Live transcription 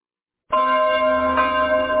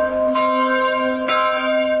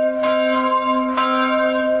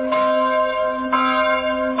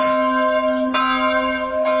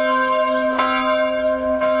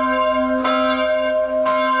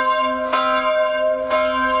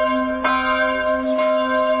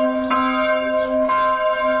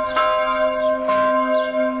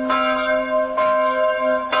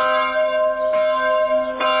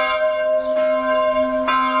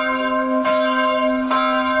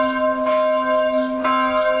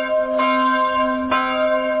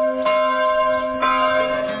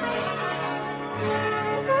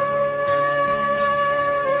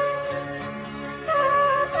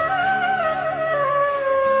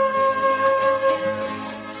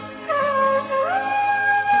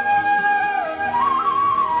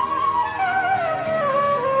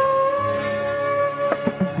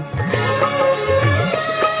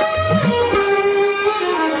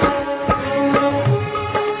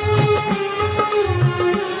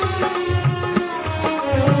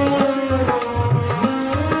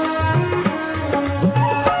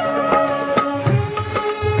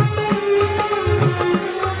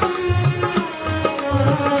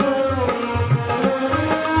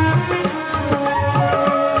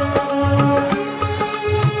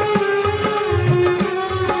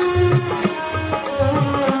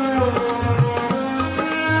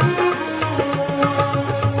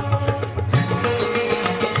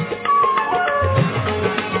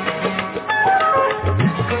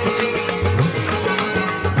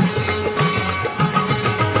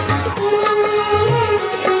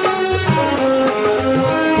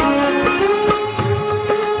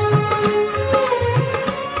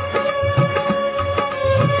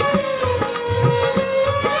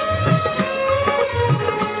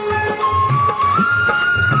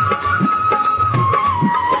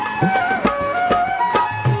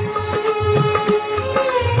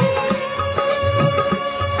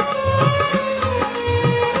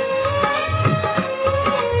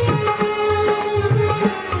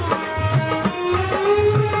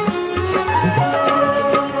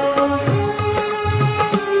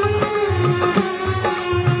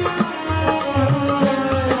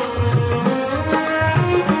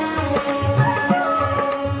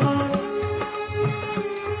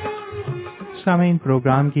सामीन,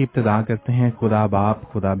 प्रोग्राम की इब्तिदा करते हैं खुदा बाप,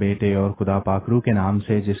 खुदा बेटे और खुदा पाकरू के नाम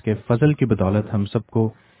से, जिसके फजल की बदौलत हम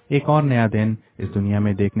सबको एक और नया दिन इस दुनिया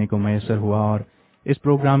में देखने को मैसर हुआ। और इस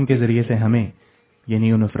प्रोग्राम के जरिए से हमें,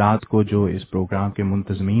 यानी उन अफराद को जो इस प्रोग्राम के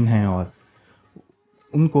मुंतजमीन हैं और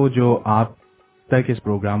उनको जो आप तक इस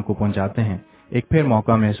प्रोग्राम को पहुंचाते हैं, एक फिर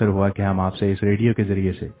मौका मैसर हुआ कि हम आपसे इस रेडियो के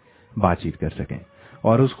जरिए से बातचीत कर सकें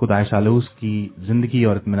और उस खुदाए सालूस की जिंदगी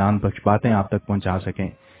और इत्मीनान बख्श बातें आप तक पहुंचा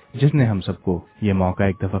सकें, जिसने हम सबको ये मौका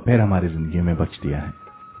एक दफा फिर हमारी जिंदगी में बख्श दिया है।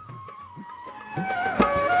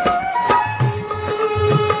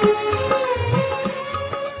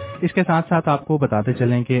 इसके साथ साथ आपको बताते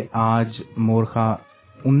चलें कि आज मोरखा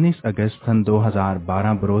 19 अगस्त सन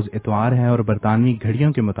 2012 बरोज इतवार है और बरतानवी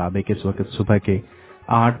घड़ियों के मुताबिक इस वक्त सुबह के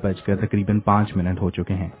 8 तकरीबन 5 मिनट हो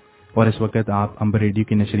चुके हैं और इस वक्त आप अंबर रेडियो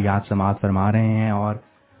की नशरियात समाअत फरमा रहे हैं। और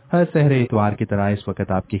हर सहरे इतवार की तरह इस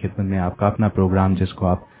वक्त आपकी खिदमत में आपका अपना प्रोग्राम, जिसको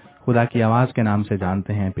आप खुदा की आवाज के नाम से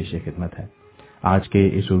जानते हैं, पेशे खिदमत है। आज के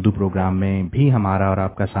इस उर्दू प्रोग्राम में भी हमारा और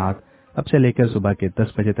आपका साथ अब से लेकर सुबह के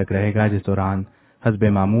 10 बजे तक रहेगा, जिस दौरान हस्बे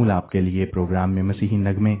मामूल आपके लिए प्रोग्राम में मसीही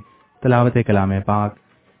नगमे, तिलावत कलाम पाक,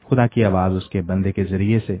 खुदा की आवाज उसके बंदे के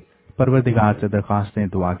जरिए से, परवरदिगार से दरख्वास्तें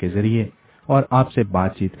दुआ के जरिए और आपसे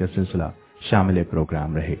बातचीत का सिलसिला शामिल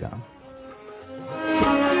प्रोग्राम रहेगा।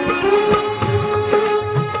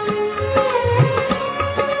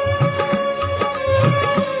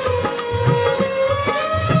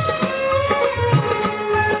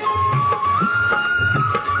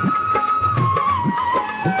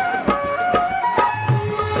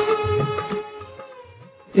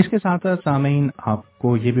 इसके साथ साथ सामीन,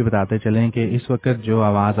 आपको ये भी बताते चलें कि इस वक्त जो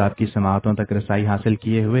आवाज़ आपकी समाअतों तक रसाई हासिल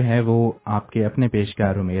किए हुए है, वो आपके अपने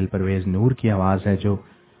पेशकार रुमेल परवेज नूर की आवाज़ है, जो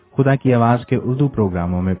खुदा की आवाज़ के उर्दू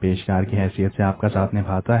प्रोग्रामों में पेशकार की हैसियत से आपका साथ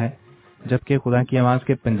निभाता है, जबकि खुदा की आवाज़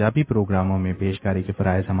के पंजाबी प्रोग्रामों में पेशकारी के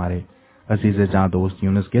फ़राइज़ हमारे अजीज़ जां दोस्त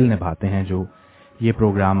यूनुस गिल निभाते हैं, जो ये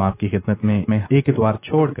प्रोग्राम आपकी खिदमत में एक इतवार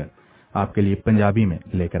छोड़कर आपके लिए पंजाबी में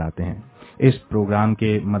लेकर आते हैं। इस प्रोग्राम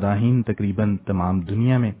के मदाहीन तकरीबन तमाम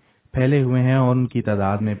दुनिया में फैले हुए हैं और उनकी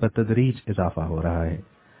तादाद में बतदरीज इजाफा हो रहा है।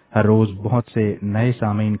 हर रोज बहुत से नए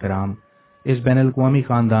सामीन कराम इस बैनुल-अक़वामी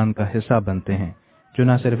खानदान का हिस्सा बनते हैं, जो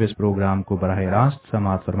न सिर्फ इस प्रोग्राम को बराह रास्त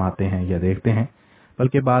समाअत फरमाते हैं या देखते हैं,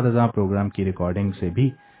 बल्कि बाद अज़ां प्रोग्राम की रिकॉर्डिंग से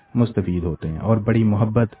भी मुस्तफीद होते हैं और बड़ी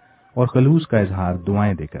मोहब्बत और खलूस का इजहार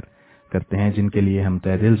दुआएं देकर करते हैं, जिनके लिए हम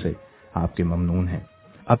तहे दिल से आपके ममनून हैं।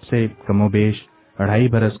 अब से कमोबेश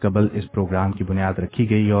 2.5 बरस कबल इस प्रोग्राम की बुनियाद रखी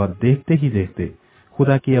गई और देखते ही देखते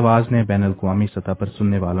खुदा की आवाज ने बैनुल-अक़वामी सतह पर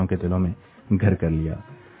सुनने वालों के दिलों में घर कर लिया।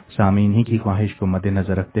 सामीन ही की ख्वाहिश को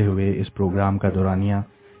मद्देनजर रखते हुए इस प्रोग्राम का दौरानिया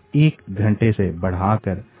 1 घंटे से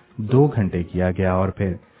बढ़ाकर 2 घंटे किया गया और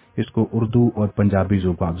फिर इसको उर्दू और पंजाबी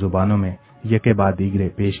जुबानों में यके बाद दीगरे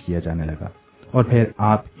पेश किया जाने लगा और फिर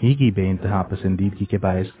आप ही की बेइंतहा पसंदीदगी के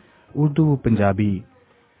बायस उर्दू पंजाबी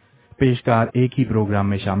पेशकार एक ही प्रोग्राम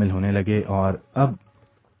में शामिल होने लगे। और अब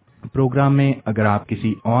प्रोग्राम में अगर आप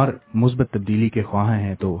किसी और मुस्बत तब्दीली के ख्वाह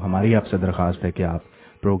हैं, तो हमारी आपसे दरख्वास्त है कि आप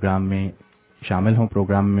प्रोग्राम में शामिल हों,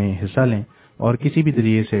 प्रोग्राम में हिस्सा लें और किसी भी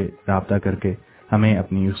तरीके से राब्ता करके हमें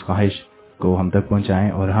अपनी उस ख्वाहिश को हम तक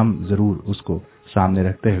पहुंचाएं और हम जरूर उसको सामने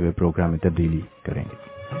रखते हुए प्रोग्राम में तब्दीली करेंगे।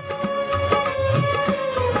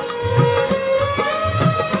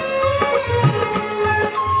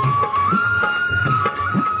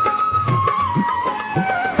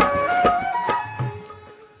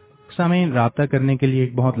 सामीन, राब्ता करने के लिए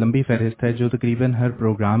एक बहुत लंबी फहरिस्त है, जो तकरीबन हर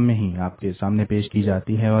प्रोग्राम में ही आपके सामने पेश की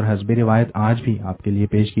जाती है और हस्बे रिवायत आज भी आपके लिए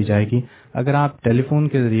पेश की जाएगी। अगर आप टेलीफोन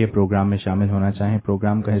के जरिए प्रोग्राम में शामिल होना चाहें,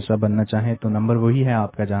 प्रोग्राम का हिस्सा बनना चाहें, तो नंबर वही है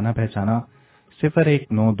आपका जाना पहचाना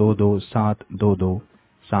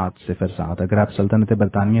 01922722 अगर आप सल्तनत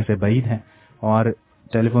बरतानिया से बाइद हैं और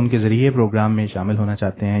टेलीफोन के जरिए प्रोग्राम में शामिल होना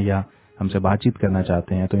चाहते हैं या हमसे बातचीत करना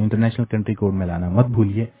चाहते हैं, तो इंटरनेशनल कंट्री कोड में लाना मत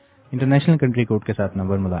भूलिए। इंटरनेशनल कंट्री कोड के साथ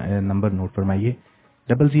नंबर नोट फरमाइए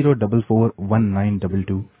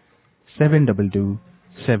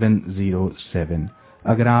 00441922722707।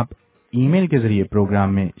 अगर आप ईमेल के जरिए प्रोग्राम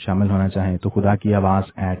में शामिल होना चाहें तो खुदा की आवाज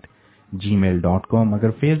 @gmail.com।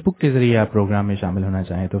 अगर फेसबुक के जरिए आप प्रोग्राम में शामिल होना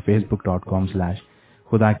चाहें तो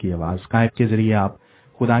facebook.com/खुदा की आवाज। स्काइप के जरिए आप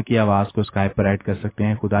खुदा की आवाज को स्काइप पर ऐड कर सकते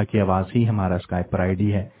हैं, खुदा की आवाज ही हमारा स्काइप पर आईडी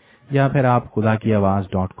है, या फिर आप खुदा की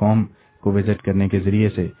आवाज.com को विजिट करने के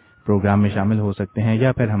जरिए से प्रोग्राम में शामिल हो सकते हैं,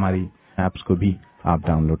 या फिर हमारी ऐप्स को भी आप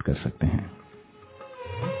डाउनलोड कर सकते हैं।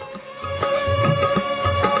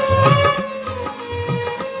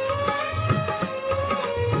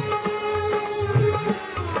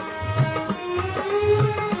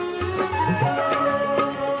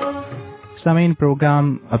 सामीन,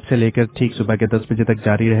 प्रोग्राम अब से लेकर ठीक सुबह के 10 बजे तक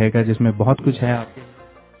जारी रहेगा, जिसमें बहुत कुछ है आपके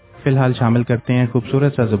فی الحال شامل کرتے ہیں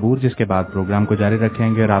خوبصورت سا زبور، جس کے بعد پروگرام کو جاری رکھیں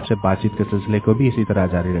گے اور آپ سے بات چیت کے سلسلے کو بھی اسی طرح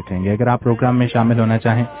جاری رکھیں گے. اگر آپ پروگرام میں شامل ہونا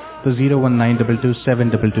چاہیں تو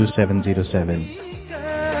 01922722707.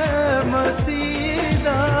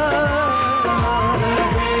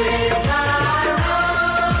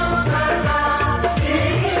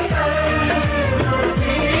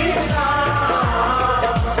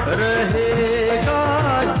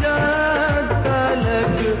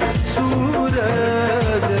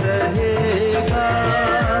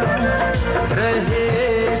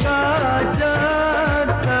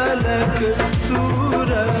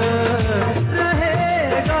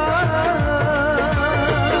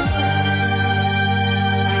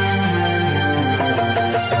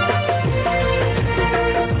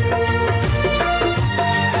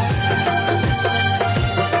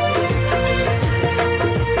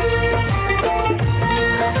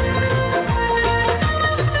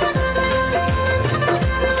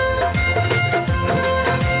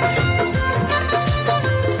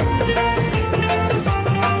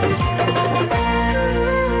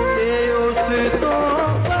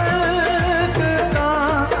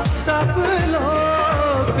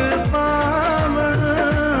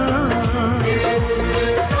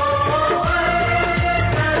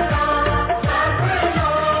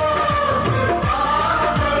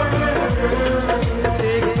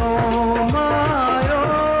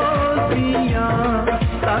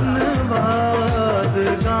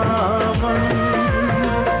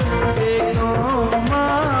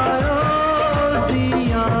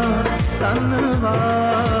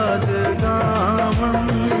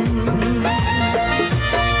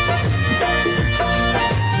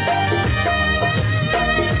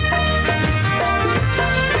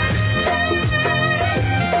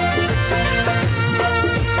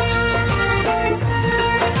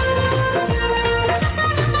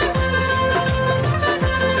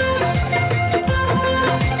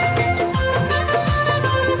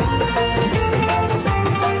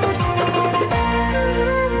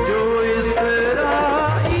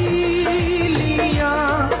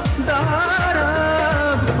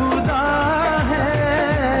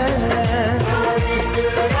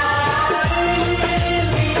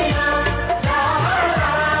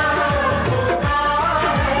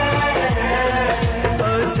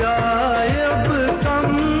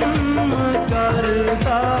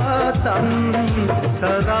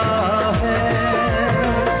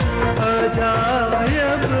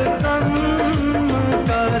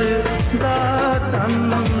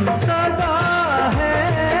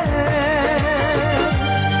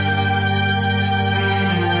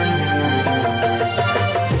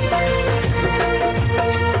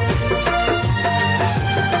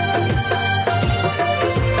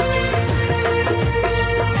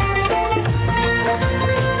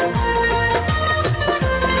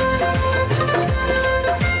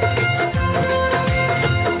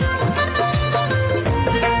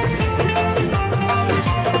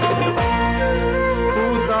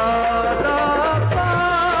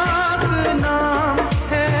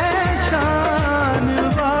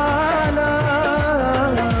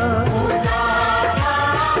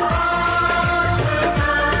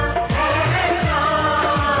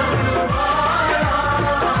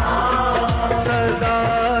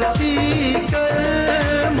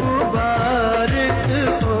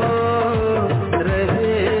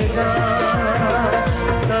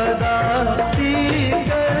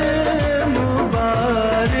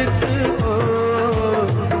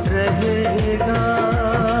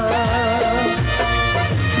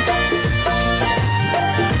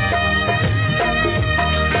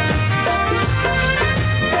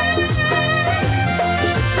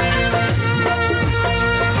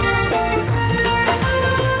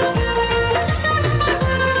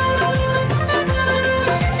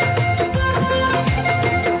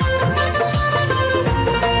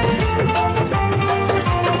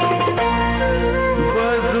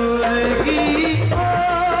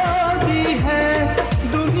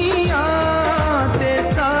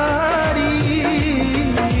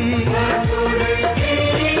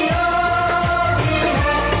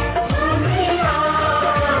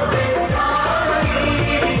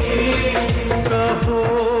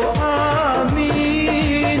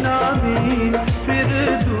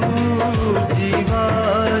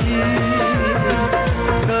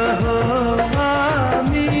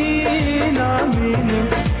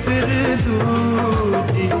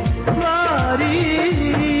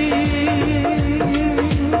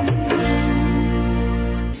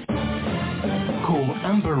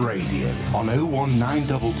 on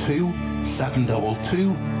 01922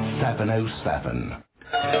 722 707.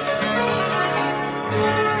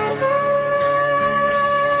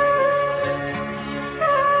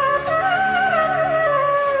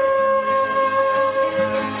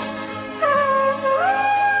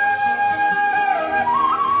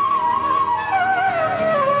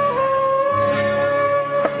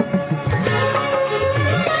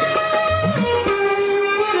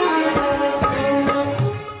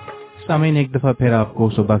 सामीन, एक दफ़ा फिर आपको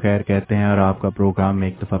सुबह खैर कहते हैं और आपका प्रोग्राम में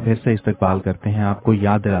एक दफ़ा फिर से इस्तकबाल करते हैं। आपको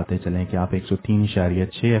याद दिलाते चलें कि आप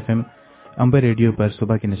 103.6 FM अंबर रेडियो पर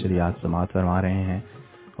सुबह की नशरियात समाअत फरमा रहे हैं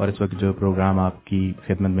और इस वक्त जो प्रोग्राम आपकी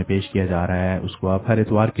खिदमत में पेश किया जा रहा है उसको आप हर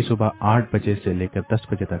इतवार की सुबह 8 बजे से लेकर 10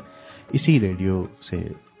 बजे तक इसी रेडियो से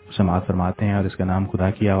समाअत फरमाते हैं और इसका नाम खुदा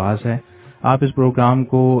की आवाज़ है। आप इस प्रोग्राम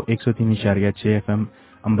को 103.6 FM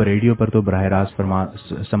अंबर रेडियो पर तो बराह रास्त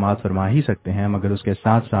समाअत फरमा ही सकते हैं, मगर उसके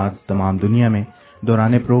साथ साथ तमाम दुनिया में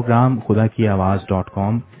दौरान प्रोग्राम खुदा की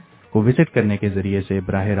आवाज़.com को विजिट करने के जरिए से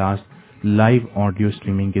बराह रास्त लाइव ऑडियो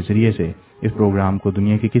स्ट्रीमिंग के जरिए से इस प्रोग्राम को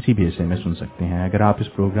दुनिया के किसी भी हिस्से में सुन सकते हैं। अगर आप इस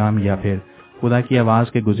प्रोग्राम या फिर खुदा की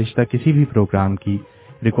आवाज़ के गुज़िश्ता किसी भी प्रोग्राम की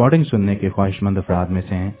रिकॉर्डिंग सुनने के ख्वाहिशमंद अफराद में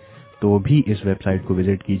से हैं तो भी इस वेबसाइट को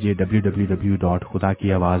विजिट कीजिए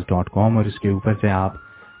www.khudakiawaz.com और इसके ऊपर से आप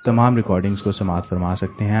तमाम रिकॉर्डिंग्स को समाअत फरमा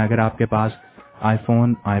सकते हैं। अगर आपके पास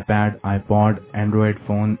iPhone, iPad, iPod, Android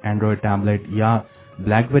phone, Android tablet या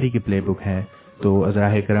ब्लैकबेरी की प्ले बुक है तो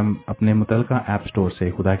अज़राह करम अपने मुतलका ऐप स्टोर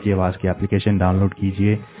से खुदा की आवाज़ की एप्लीकेशन डाउनलोड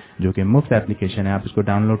कीजिए, जो कि मुफ्त एप्लीकेशन है। आप इसको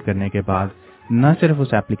डाउनलोड करने के बाद न सिर्फ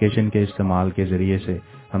उस एप्लीकेशन के इस्तेमाल के ज़रिए से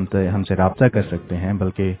हमसे रब्ता कर सकते हैं,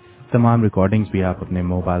 बल्कि तमाम रिकॉर्डिंग्स भी आप अपने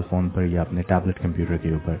मोबाइल फ़ोन पर या अपने टैबलेट कंप्यूटर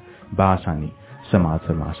के ऊपर बआसानी समाअत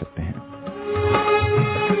फरमा सकते हैं।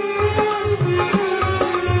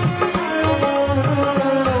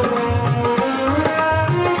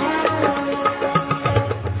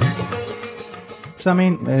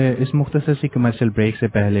 सामीन, इस मुख्तसर सी कमर्शियल ब्रेक से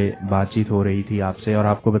पहले बातचीत हो रही थी आपसे और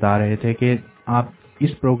आपको बता रहे थे कि आप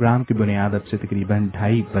इस प्रोग्राम की बुनियाद अब से तकरीबन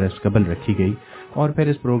 2.5 बरस कबल रखी गई और फिर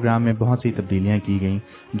इस प्रोग्राम में बहुत सी तब्दीलियां की गई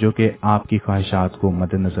जो कि आपकी ख्वाहिशात को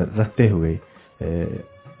मद्देनजर रखते हुए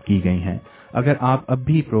की गई हैं। अगर आप अब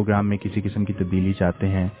भी प्रोग्राम में किसी किस्म की तब्दीली चाहते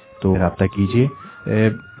हैं तो रब्ता कीजिए।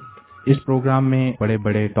 इस प्रोग्राम में बड़े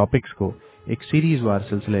बड़े टॉपिक्स को एक सीरीज वार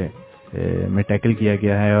सिलसिले में टैकल किया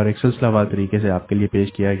गया है और एक सिलसिलावार तरीके से आपके लिए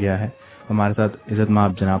पेश किया गया है। हमारे साथ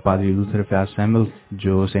इज़्ज़त-माब जनाब पादरी लूथर फयाज सैमुअल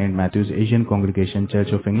जो Saint Matthew's Asian Congregation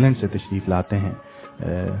Church of England से तशरीफ लाते हैं,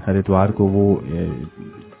 हर इतवार को वो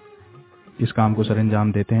इस काम को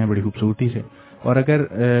सरअंजाम देते हैं बड़ी खूबसूरती से। और अगर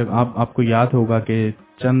आपको याद होगा कि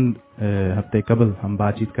चंद हफ्ते कबल हम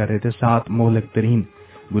बातचीत कर रहे थे 7 मोहलक तरीन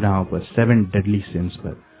गुनाहों पर, 7 डेडली सिंस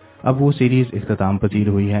पर। अब वो सीरीज इख्तिताम पजीर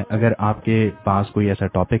हुई है। अगर आपके पास कोई ऐसा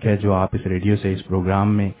टॉपिक है जो आप इस रेडियो से, इस प्रोग्राम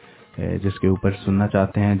में जिसके ऊपर सुनना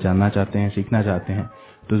चाहते हैं, जानना चाहते हैं, सीखना चाहते हैं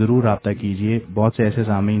तो ज़रूर रब्ता कीजिए। बहुत से ऐसे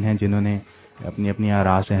सामीन हैं जिन्होंने अपनी अपनी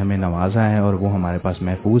आरा से हमें नवाजा है और वो हमारे पास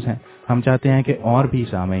महफूज हैं। हम चाहते हैं कि और भी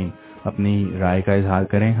सामीन अपनी राय का इजहार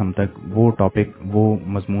करें, हम तक वो टॉपिक, वो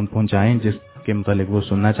मजमून पहुँचाएँ जिसके मुतालिक वो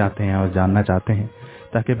सुनना चाहते हैं और जानना चाहते हैं,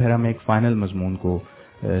 ताकि फिर हम एक फ़ाइनल मजमून को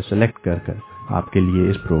सेलेक्ट कर आपके लिए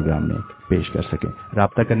इस प्रोग्राम में पेश कर सकें।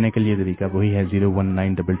 राब्ता करने के लिए तरीका वही है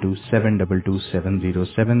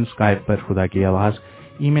 01922722707। स्काइप पर खुदा की आवाज़,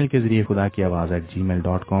 ईमेल के जरिए खुदा की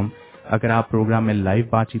आवाज़@gmail.com। अगर आप प्रोग्राम में लाइव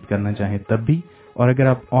बातचीत करना चाहें तब भी, और अगर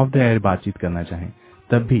आप ऑफ द एयर बातचीत करना चाहें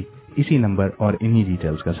तब भी इसी नंबर और इन्हीं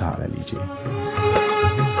डिटेल्स का सहारा लीजिए।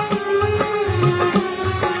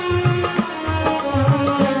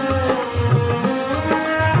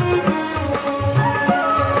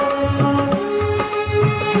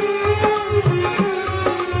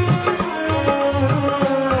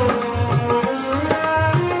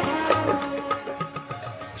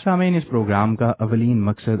 सामीन, इस प्रोग्राम का अवलीन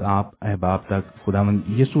मकसद आप अहबाब तक खुदावंद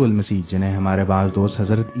यीशु अल मसीह, जिन्हें हमारे बाज़ दोस्त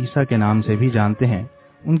हज़रत ईसा के नाम से भी जानते हैं,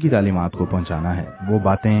 उनकी तालीमात को पहुंचाना है। वो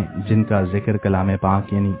बातें जिनका जिक्र कलाम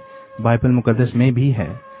पाक यानी बाइबल मुकद्दस में भी है,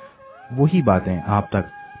 वही बातें आप तक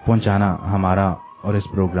पहुंचाना हमारा और इस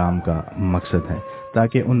प्रोग्राम का मकसद है,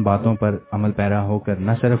 ताकि उन बातों पर अमल पैरा होकर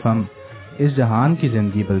न सिर्फ हम इस जहान की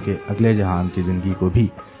ज़िंदगी बल्कि अगले जहान की ज़िंदगी को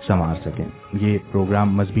भी संवार सकें। ये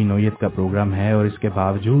प्रोग्राम मजहबी नौयत का प्रोग्राम है और इसके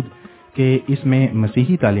बावजूद कि इसमें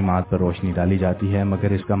मसीही तालीमात पर रोशनी डाली जाती है,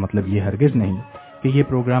 मगर इसका मतलब ये हरगिज़ नहीं कि ये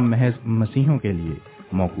प्रोग्राम महज मसीहों के लिए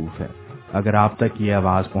मौकूफ़ है। अगर आप तक ये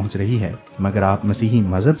आवाज़ पहुंच रही है मगर आप मसीही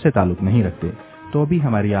मजहब से ताल्लुक़ नहीं रखते तो भी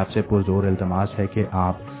हमारी आपसे पुरजोर इल्तमास है कि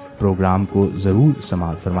आप प्रोग्राम को ज़रूर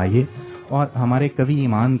समाअत फरमाइए और हमारे कवी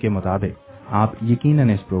ईमान के मुताबिक आप यकीनन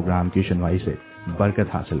इस प्रोग्राम की सुनवाई से बरकत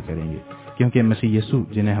हासिल करेंगे, क्योंकि मसीह यीशु,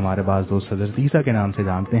 जिन्हें हमारे पास दोस्त हज़रत ईसा के नाम से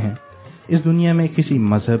जानते हैं, इस दुनिया में किसी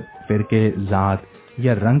मजहब, फिरके, ज़ात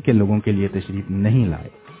या रंग के लोगों के लिए तशरीफ नहीं लाए,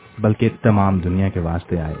 बल्कि तमाम दुनिया के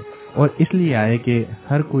वास्ते आए, और इसलिए आए कि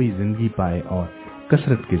हर कोई ज़िंदगी पाए और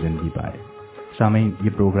कसरत की ज़िंदगी पाए। सामीन, ये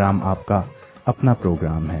प्रोग्राम आपका अपना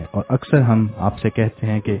प्रोग्राम है और अक्सर हम आपसे कहते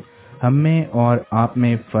हैं कि हम में और आप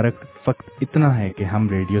में फ़र्क फ़क्त इतना है कि हम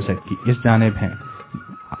रेडियो सेट की इस जानिब हैं,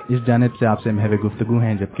 इस जानिब से आपसे महवे गुफ्तगू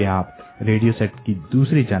हैं, जबकि आप रेडियो सेट की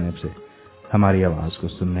दूसरी जानिब से ہماری آواز کو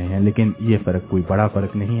سن رہے ہیں، لیکن یہ فرق کوئی بڑا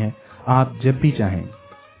فرق نہیں ہے. آپ جب بھی چاہیں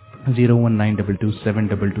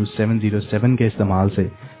 0192227220707 کے استعمال سے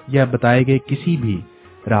یا بتائے گئے کسی بھی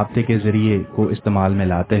رابطے کے ذریعے کو استعمال میں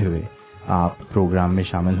لاتے ہوئے آپ پروگرام میں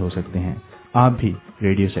شامل ہو سکتے ہیں. آپ بھی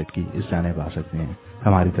ریڈیو سیٹ کی اس جانب آ سکتے ہیں.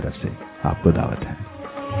 ہماری طرف سے آپ کو دعوت ہے.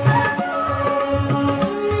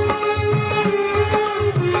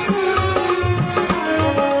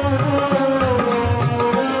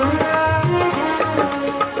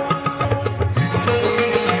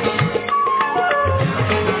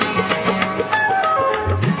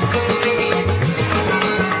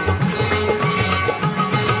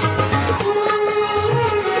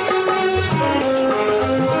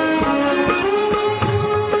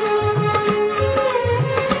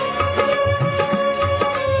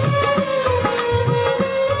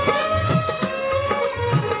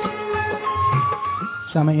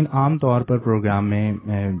 سامعین، عام طور پر پروگرام میں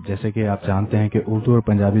جیسے کہ آپ جانتے ہیں کہ اردو اور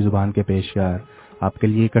پنجابی زبان کے پیشکار آپ کے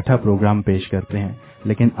لیے اکٹھا پروگرام پیش کرتے ہیں،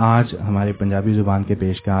 لیکن آج ہمارے پنجابی زبان کے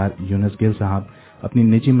پیشکار یونس گل صاحب اپنی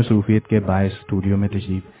نجی مصروفیت کے باعث اسٹوڈیو میں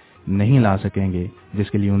تشریف نہیں لا سکیں گے،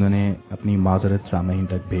 جس کے لیے انہوں نے اپنی معذرت سامعین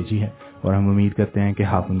تک بھیجی ہے، اور ہم امید کرتے ہیں کہ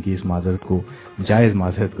آپ ان کی اس معذرت کو، جائز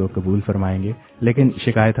معذرت کو قبول فرمائیں گے. لیکن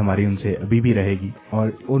شکایت ہماری ان سے ابھی بھی رہے گی، اور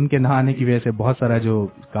ان کے نہ آنے کی وجہ سے بہت سارا جو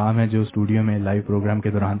کام ہے جو اسٹوڈیو میں لائیو پروگرام کے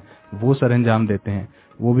دوران وہ سر انجام دیتے ہیں،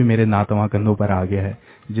 وہ بھی میرے ناتواں کندھوں پر آ گیا ہے،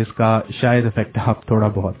 جس کا شاید افیکٹ آپ تھوڑا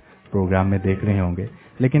بہت پروگرام میں دیکھ رہے ہوں گے.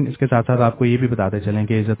 لیکن اس کے ساتھ ساتھ آپ کو یہ بھی بتاتے چلیں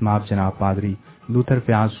کہ عزت مآب جناب پادری لوتھر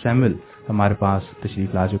فیاض سیمول ہمارے پاس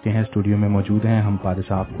تشریف لا چکے ہیں، اسٹوڈیو میں موجود ہیں. ہم پادری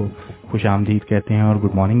صاحب کو خوش آمدید کہتے ہیں اور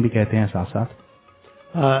گڈ مارننگ بھی کہتے ہیں ساتھ ساتھ.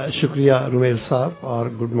 شکریہ رومیل صاحب، اور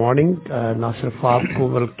گڈ مارننگ نہ صرف آپ کو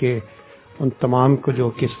بلکہ ان تمام کو جو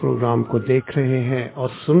کہ اس پروگرام کو دیکھ رہے ہیں اور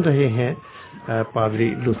سن رہے ہیں. پادری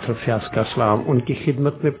لوتھر فیاض کا سلام ان کی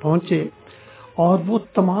خدمت میں پہنچے، اور وہ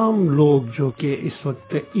تمام لوگ جو کہ اس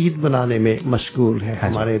وقت عید منانے میں مشغول ہیں،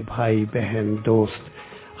 ہمارے بھائی بہن دوست،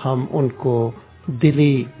 ہم ان کو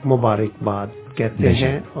دلی مبارکباد کہتے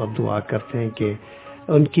ہیں اور دعا کرتے ہیں کہ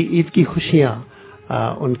ان کی عید کی خوشیاں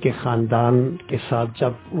ان کے خاندان کے ساتھ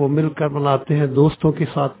جب وہ مل کر مناتے ہیں، دوستوں کے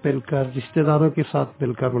ساتھ مل کر، رشتہ داروں کے ساتھ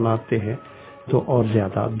مل کر مناتے ہیں، تو اور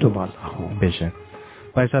زیادہ دوبالا ہوں. بے شک.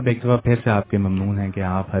 بھائی صاحب، ایک دفعہ پھر سے آپ کے ممنون ہیں کہ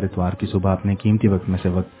آپ ہر اتوار کی صبح اپنے قیمتی وقت میں سے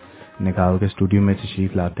وقت نکال کے اسٹوڈیو میں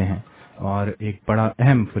تشریف لاتے ہیں اور ایک بڑا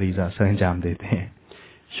اہم فریضہ سر انجام دیتے ہیں.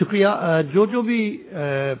 شکریہ. جو بھی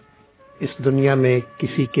اس دنیا میں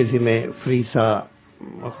کسی کے ذمہ فریضہ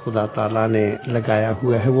خدا تعالیٰ نے لگایا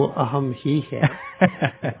ہوا ہے وہ اہم ہی ہے.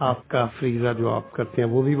 آپ کا فریضہ جو آپ کرتے ہیں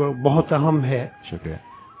وہ بھی بہت اہم ہے. شکریہ.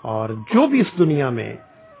 اور جو بھی اس دنیا میں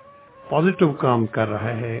پازیٹو کام کر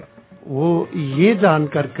رہا ہے وہ یہ جان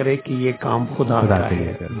کر کرے کہ یہ کام خدا کا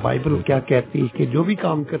ہے. بائبل کیا کہتی ہے کہ جو بھی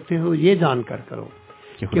کام کرتے ہو یہ جان کر کرو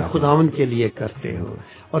کہ خداوند کے لیے کرتے ہو.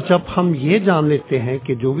 اور جب ہم یہ جان لیتے ہیں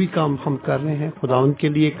کہ جو بھی کام ہم کر رہے ہیں خداوند کے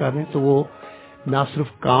لیے کر رہے ہیں، تو وہ نہ صرف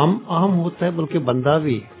کام اہم ہوتا ہے بلکہ بندہ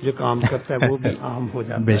بھی جو کام کرتا ہے وہ بھی اہم ہو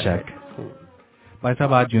جاتا ہے. بے شک. بھائی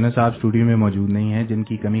صاحب، آج یونس صاحب اسٹوڈیو میں موجود نہیں ہیں، جن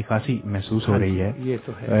کی کمی خاصی محسوس ہو رہی ہے. یہ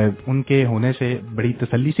تو ہے. ان کے ہونے سے بڑی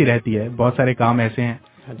تسلی سی رہتی ہے. بہت سارے کام ایسے ہیں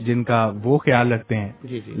جن کا وہ خیال رکھتے ہیں،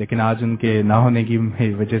 لیکن آج ان کے نہ ہونے کی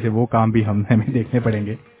وجہ سے وہ کام بھی ہمیں دیکھنے پڑیں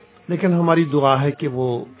گے. لیکن ہماری دعا ہے کہ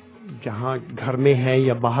وہ جہاں گھر میں ہیں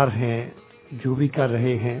یا باہر ہیں، جو بھی کر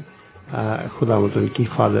رہے ہیں، خدا ان کی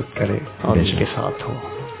حفاظت کرے اور ان کے ساتھ ہو.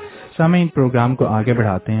 سامعین، پروگرام کو آگے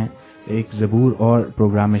بڑھاتے ہیں، ایک زبور اور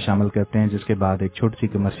پروگرام میں شامل کرتے ہیں، جس کے بعد ایک چھوٹی سی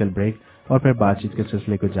کمرشل بریک، اور پھر بات چیت کے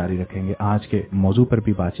سلسلے کو جاری رکھیں گے. آج کے موضوع پر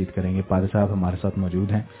بھی بات چیت کریں گے. پادری صاحب ہمارے ساتھ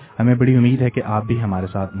موجود ہیں. ہمیں بڑی امید ہے کہ آپ بھی ہمارے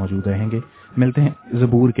ساتھ موجود رہیں گے. ملتے ہیں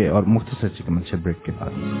زبور کے اور مختصر سی کمرشل بریک کے بعد.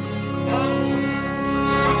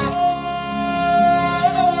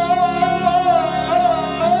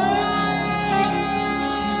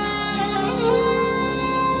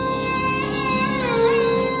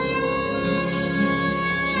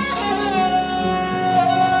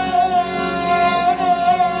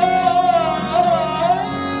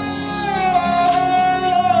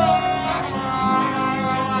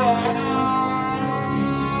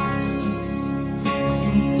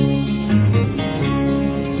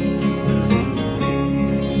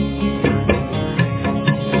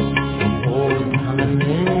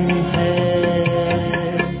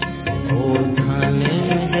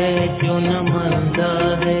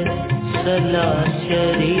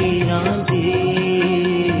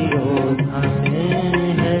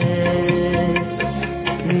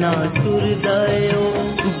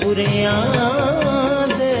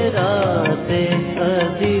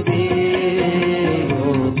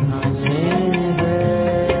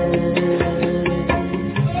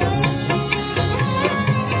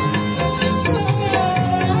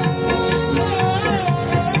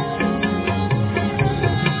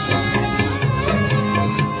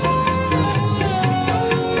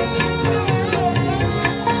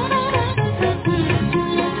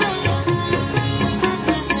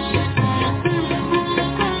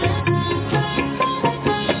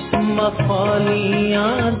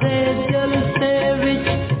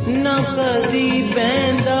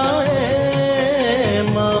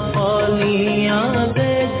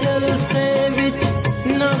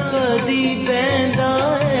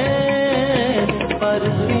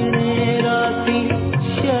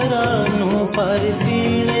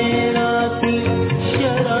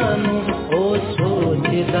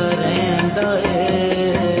 पुछदा रहंदा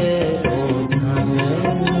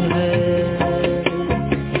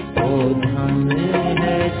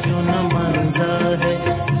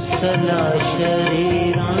सला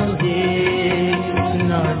शरीरां दे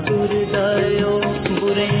ना टुरदायो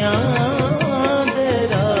बुरियां दे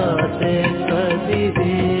रात कदी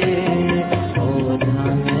दे ओ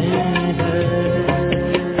धन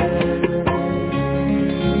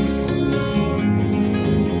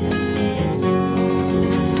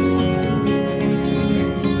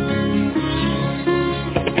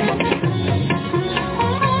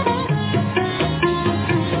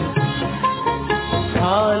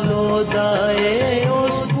दाए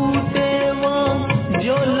उस बूटे वो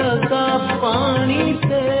जो लगा पानी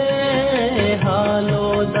से हालो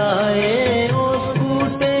दाए उस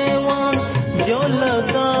बूटे वो जो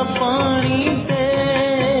लगा पानी से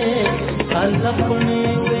फल अपने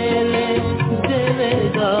वेले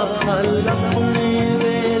देवेगा फल अपने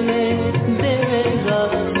वेले देवेगा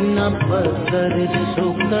न पत्थर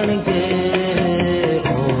सुकण गे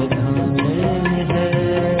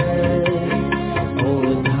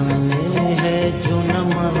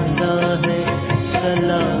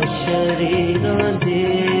शरीरां दे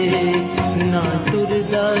ना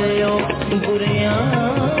टुरदायो बुरियां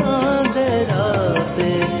दे रात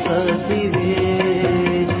कदी दे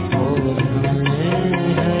ओ धन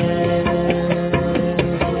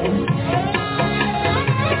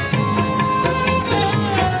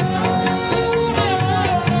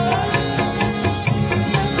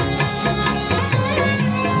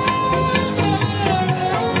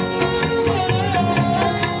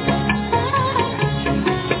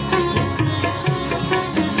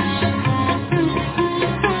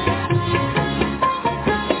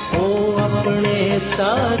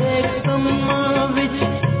सारे कम्मां विच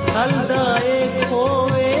हलदा ए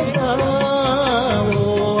खोवेगा वो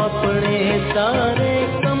अपने सारे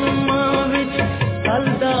कम्मां विच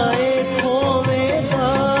हलदा ए खोवेगा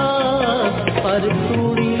पर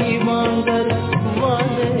तूड़ी वांगर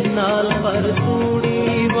वादे नाल पर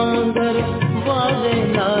तूड़ी वांगर वादे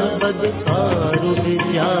नाल बदकार उठ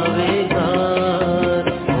जावेगा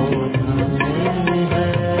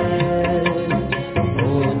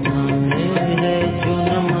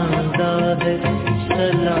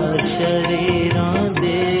शरीरां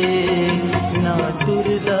दे ना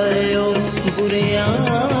टुरदायो बुरियां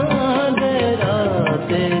दे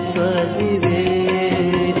रात कदी दे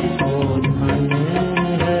ओ धन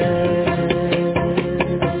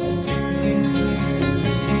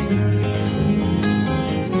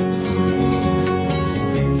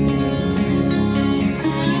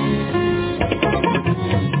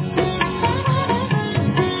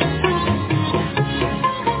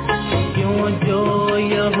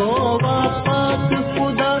यहोवा पाक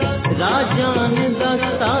खुदा राजान दा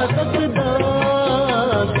सादक दा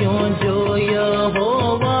क्यों जो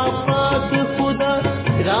यहोवा पाक खुदा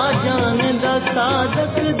राजान दा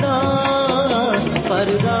सादक दा पर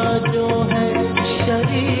राजो है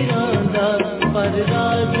शरीरां दा पर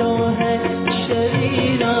राजो है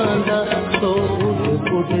शरीरां दा तो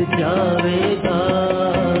उठ जावेगा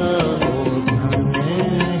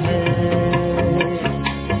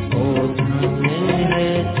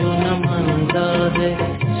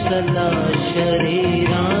सला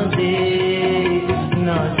शरीरां दे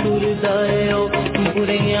ना टुरदायो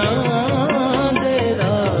बुरियां दे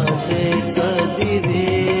रात कदी दे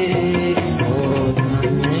ओ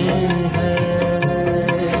धन है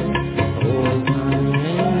ओ धन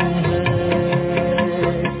है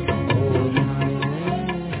ओ धन है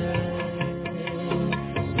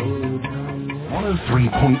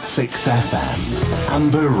 103.6 FM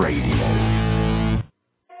Amber Radio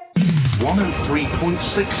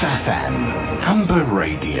 103.6 FM Amber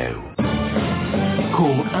Radio.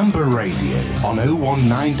 Call Amber Radio on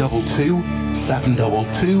 01922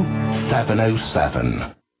 722 707.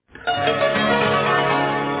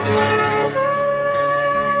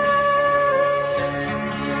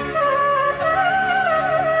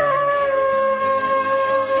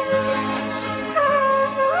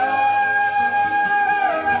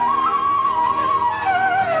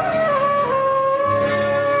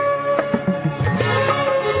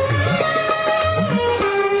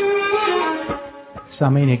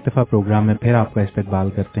 सामीन एक दफ़ा प्रोग्राम में फिर आपका इस्तकबाल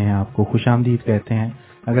करते हैं, आपको खुशामदीद कहते हैं।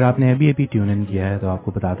 अगर आपने अभी ट्यून इन किया है तो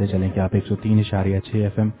आपको बताते चलें कि आप 103.6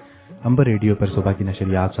 FM अंबर रेडियो पर सुबह की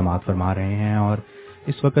नशरियात समाअत फरमा रहे हैं। और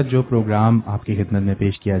इस वक्त जो प्रोग्राम आपकी खिदमत में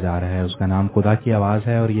पेश किया जा रहा है उसका नाम खुदा की आवाज़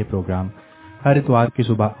है और ये प्रोग्राम हर इतवार की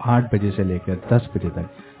सुबह 8 बजे से लेकर 10 बजे तक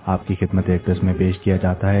आपकी खिदमत अक़दस में पेश किया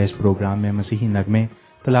जाता है। इस प्रोग्राम में मसीही नगमे,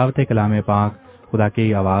 तिलावत कलाम पाक, खुदा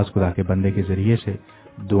की आवाज़ खुदा के बंदे के ज़रिए से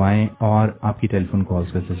दुआएं और आपकी टेलीफोन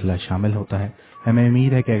कॉल्स का सिलसिला शामिल होता है। हमें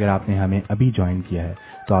उम्मीद है कि अगर आपने हमें अभी ज्वाइन किया है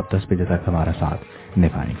तो आप 10 बजे तक हमारा साथ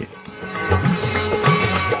निभाएंगे।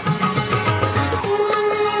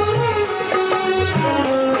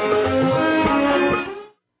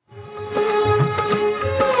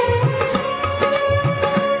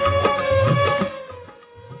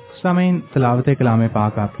 सामीन, तिलावत कलाम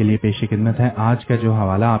पाक आपके लिए पेश खिदमत है। आज का जो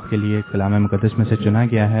हवाला आपके लिए कलाम मुकद्दस में से चुना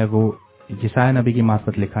गया है वो यसाया नबी की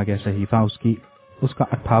मार्फत लिखा गया सहीफा उसका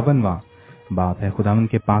 58वां बाब है। खुदावंद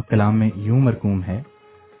के पाक कलाम में यूं मरकूम है,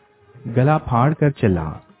 गला फाड़ कर चिल्ला,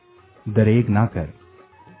 दरेग ना कर,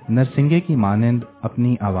 नरसिंगे की मानंद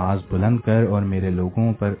अपनी आवाज बुलंद कर और मेरे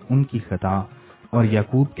लोगों पर उनकी खता और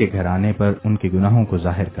याकूब के घराने पर उनके गुनाहों को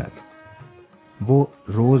जाहिर कर। वो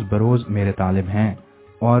रोज बरोज मेरे तालिब हैं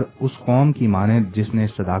और उस कौम की मानद जिसने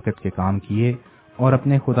सदाकत के काम किए और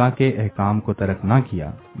अपने खुदा के अहकाम को तर्क ना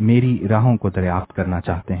किया, मेरी राहों को दरियाफ्त करना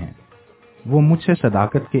चाहते हैं। वो मुझसे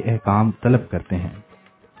सदाकत के अहकाम तलब करते हैं,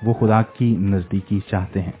 वो खुदा की नजदीकी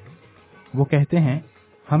चाहते हैं। वो कहते हैं,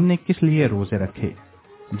 हमने किस लिए रोजे रखे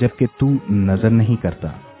जबकि तू नजर नहीं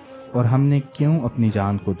करता, और हमने क्यों अपनी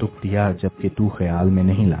जान को दुख दिया जबकि तू ख्याल में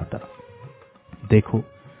नहीं लाता। देखो,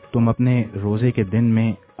 तुम अपने रोजे के दिन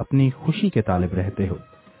में अपनी खुशी के तालिब रहते हो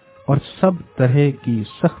और सब तरह की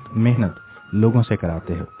सख्त मेहनत लोगों से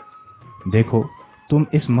कराते हो। देखो, तुम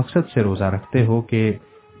इस मकसद से रोजा रखते हो कि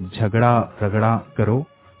झगड़ा रगड़ा करो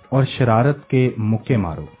और शरारत के मुक्के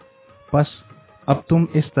मारो। बस अब तुम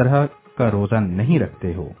इस तरह का रोजा नहीं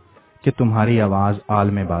रखते हो कि तुम्हारी आवाज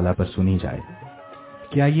आलम बाला पर सुनी जाए।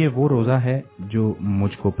 क्या ये वो रोजा है जो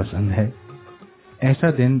मुझको पसंद है?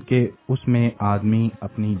 ऐसा दिन कि उसमें आदमी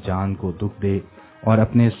अपनी जान को दुख दे और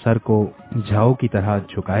अपने सर को झाऊ की तरह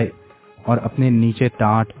झुकाए और अपने नीचे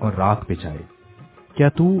टाट और राख बिछाए। क्या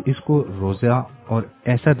तू इसको रोजा और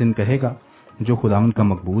ऐसा दिन कहेगा जो खुदावंद का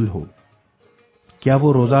मकबूल हो? क्या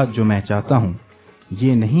वो रोजा जो मैं चाहता हूँ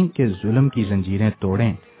ये नहीं कि जुल्म की जंजीरें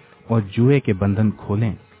तोड़ें और जुए के बंधन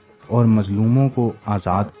खोलें और मजलूमों को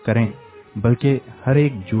आजाद करें, बल्कि हर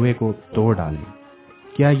एक जुए को तोड़ डालें?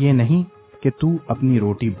 क्या ये नहीं कि तू अपनी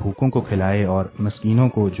रोटी भूखों को खिलाए और मस्कीनों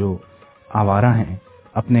को जो आवारा हैं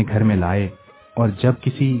अपने घर में लाए, और जब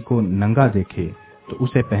किसी को नंगा देखे तो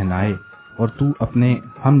उसे पहनाए, और तू अपने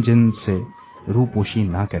हम जिन से रूपोशी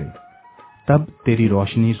ना करे। तब तेरी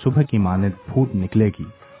रोशनी सुबह की मानद फूट निकलेगी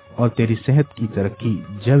और तेरी सेहत की तरक्की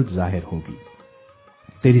जल्द जाहिर होगी।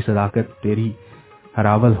 तेरी सदाकत तेरी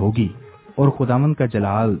हरावल होगी और खुदावंद का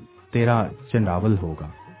जलाल तेरा चंडावल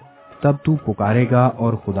होगा। तब तू पुकारेगा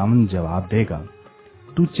और खुदावंद जवाब देगा।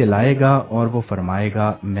 तू चिल्लाएगा और वो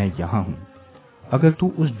फरमाएगा, मैं यहाँ हूँ। अगर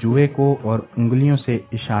तू उस जुए को और उंगलियों से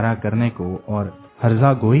इशारा करने को और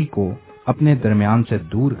हर्जा गोई को अपने दरमियान से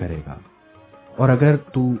दूर करेगा, और अगर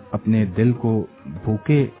तू अपने दिल को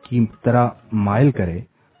भूखे की तरह माइल करे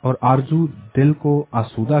और आरजू दिल को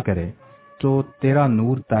आसूदा करे, तो तेरा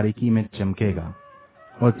नूर तारीकी में चमकेगा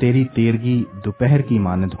और तेरी तेरगी दोपहर की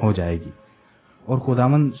मानद हो जाएगी, और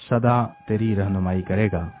खुदावंद सदा तेरी रहनुमाई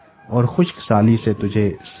करेगा और खुश्क साली से तुझे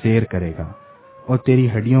सैर करेगा और तेरी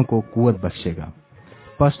हड्डियों को कुव्वत बख्शेगा।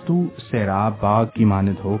 बस तू सैराब बाग की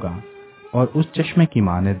मानद होगा और उस चश्मे की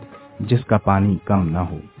मानद जिसका पानी कम न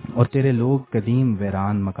हो, और तेरे लोग कदीम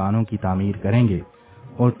वीरान मकानों की तामीर करेंगे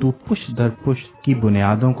और तू पुश्त दर पुश्त की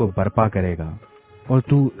बुनियादों को बर्पा करेगा, और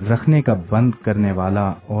तू रखने का बंद करने वाला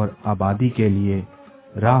और आबादी के लिए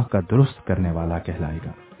राह का दुरुस्त करने वाला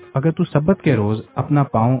कहलाएगा। अगर तू सब्बत के रोज अपना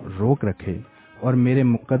पांव रोक रखे और मेरे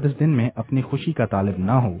मुकद्दस दिन में अपनी खुशी का तालिब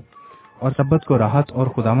ना हो, और सब्बत को राहत और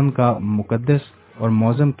खुदावंद का मुकद्दस और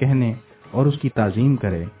मौजम कहने और उसकी ताजीम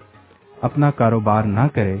करे, अपना कारोबार ना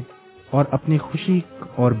करे और अपनी खुशी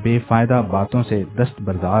और बेफायदा बातों से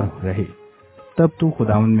दस्तबरदार रहे, तब तू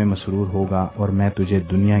खुदावंद में मसरूर होगा और मैं तुझे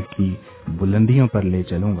दुनिया की बुलंदियों पर ले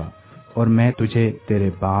चलूंगा, और मैं तुझे तेरे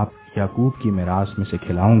बाप याकूब की मिरास में से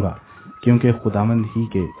खिलाऊंगा, क्योंकि खुदावंद ही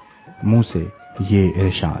के मुंह से ये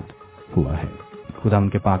इरशाद हुआ है।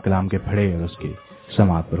 खुदावंद के पाक कलाम के पढ़े और उसके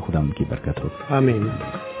समात पर खुदावंद की बरकत हो। आमीन।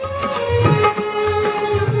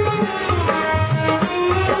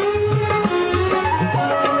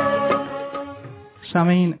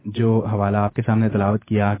 सामीन, जो हवाला आपके सामने तलावत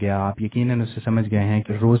किया गया, आप यकीनन उससे समझ गए हैं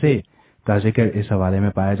कि रोजे का जिक्र इस हवाले में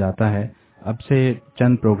पाया जाता है। अब से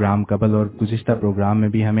चंद प्रोग्राम कबल और गुज़िश्ता प्रोग्राम में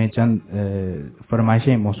भी हमें चंद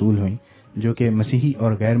फरमाइशें मौसूल हुई जो कि मसीही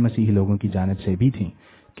और गैर मसीही लोगों की जानिब से भी थी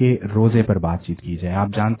कि रोजे पर बातचीत की जाए।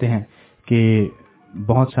 आप जानते हैं कि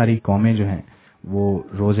बहुत सारी कौमें जो हैं वो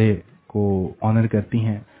रोजे को ऑनर करती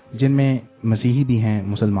हैं, जिनमें मसीही भी हैं,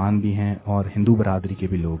 मुसलमान भी हैं और हिंदू बरादरी के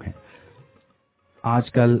भी लोग हैं।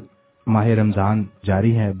 आजकल माह रमज़ान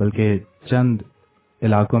जारी है, बल्कि चंद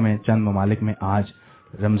علاقوں میں چند ممالک میں آج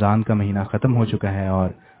رمضان کا مہینہ ختم ہو چکا ہے اور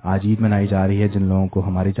آج عید منائی جا رہی ہے، جن لوگوں کو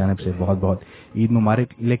ہماری جانب سے بہت بہت عید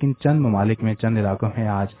مبارک. لیکن چند ممالک میں، چند علاقوں میں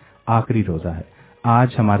آج آخری روزہ ہے.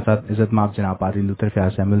 آج ہمارے ساتھ عزت مآب جناب پادری لوتھر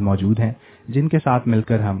فیاض سیموئل موجود ہیں، جن کے ساتھ مل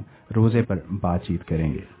کر ہم روزے پر بات چیت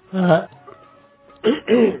کریں گے.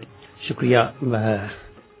 شکریہ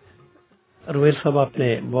رویل صاحب، آپ نے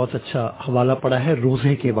بہت اچھا حوالہ پڑھا ہے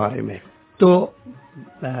روزے کے بارے میں. تو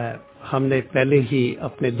ہم نے پہلے ہی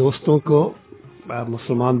اپنے دوستوں کو،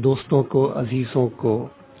 مسلمان دوستوں کو، عزیزوں کو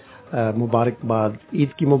مبارکباد،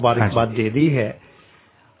 عید کی مبارکباد دے دی ہے.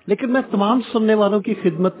 لیکن میں تمام سننے والوں کی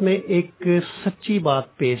خدمت میں ایک سچی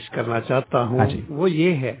بات پیش کرنا چاہتا ہوں. وہ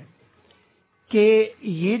یہ ہے کہ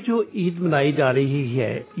یہ جو عید منائی جا رہی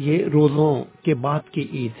ہے یہ روزوں کے بعد کی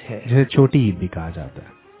عید ہے، جسے چھوٹی عید بھی کہا جاتا ہے.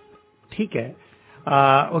 ٹھیک ہے،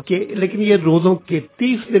 اوکے. لیکن یہ روزوں کے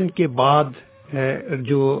 30 دن کے بعد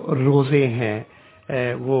جو روزے ہیں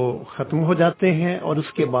وہ ختم ہو جاتے ہیں اور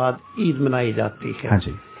اس کے بعد عید منائی جاتی ہے. ہاں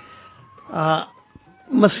جی.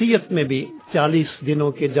 مسیحیت میں بھی 40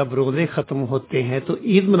 دنوں کے جب روزے ختم ہوتے ہیں تو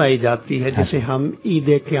عید منائی جاتی ہے، جسے ہم عید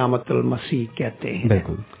قیامت المسیح کہتے ہیں.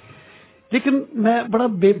 بالکل. لیکن میں بڑا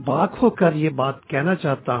بے باک ہو کر یہ بات کہنا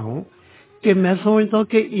چاہتا ہوں کہ میں سمجھتا ہوں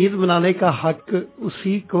کہ عید منانے کا حق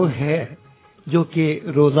اسی کو ہے جو کہ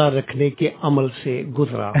روزہ رکھنے کے عمل سے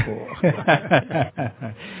گزرا ہو.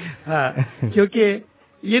 کیونکہ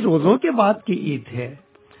یہ روزوں کے بعد کی عید ہے،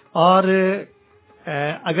 اور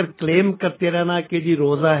اگر کلیم کرتے رہنا کہ جی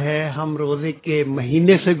روزہ ہے، ہم روزے کے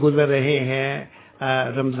مہینے سے گزر رہے ہیں،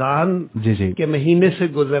 رمضان کے مہینے سے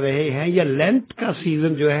گزر رہے ہیں، یا لینٹ کا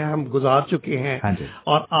سیزن جو ہے ہم گزار چکے ہیں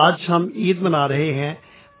اور آج ہم عید منا رہے ہیں،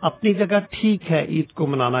 اپنی جگہ ٹھیک ہے، عید کو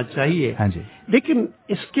منانا چاہیے. لیکن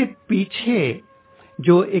اس کے پیچھے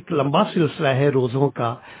جو ایک لمبا سلسلہ ہے روزوں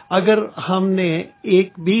کا، اگر ہم نے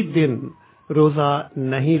ایک بھی دن روزہ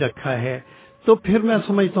نہیں رکھا ہے تو پھر میں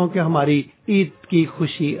سمجھتا ہوں کہ ہماری عید کی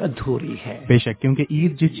خوشی ادھوری ہے. بے شک، کیونکہ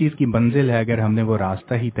عید جس چیز کی منزل ہے، اگر ہم نے وہ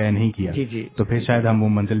راستہ ہی طے نہیں کیا تو پھر شاید ہم وہ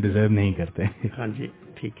منزل ڈیزرو نہیں کرتے. ہاں جی،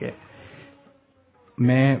 ٹھیک ہے.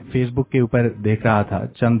 میں فیس بک کے اوپر دیکھ رہا تھا،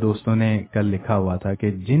 چند دوستوں نے کل لکھا ہوا تھا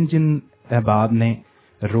کہ جن جن احباب نے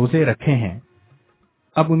روزے رکھے ہیں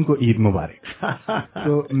اب ان کو عید مبارک.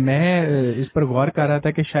 تو میں اس پر غور کر رہا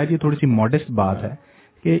تھا کہ شاید یہ تھوڑی سی ماڈسٹ بات ہے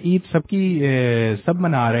کہ عید سب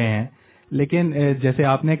منا رہے ہیں، لیکن جیسے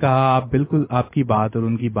آپ نے کہا، آپ بالکل آپ کی بات اور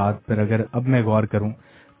ان کی بات پر اگر اب میں غور کروں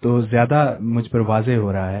تو زیادہ مجھ پر واضح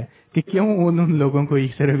ہو رہا ہے کہ کیوں ان لوگوں کو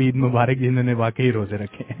صرف عید مبارک جنہوں نے واقعی روزے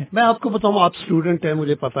رکھے ہیں. میں آپ کو بتاؤں، آپ اسٹوڈنٹ ہیں،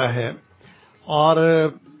 مجھے پتا ہے، اور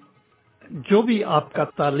جو بھی آپ کا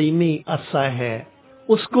تعلیمی عرصہ ہے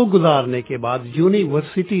اس کو گزارنے کے بعد،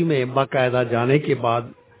 یونیورسٹی میں باقاعدہ جانے کے بعد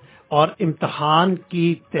اور امتحان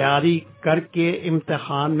کی تیاری کر کے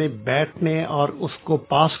امتحان میں بیٹھنے اور اس کو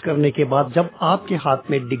پاس کرنے کے بعد جب آپ کے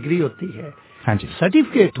ہاتھ میں ڈگری ہوتی ہے،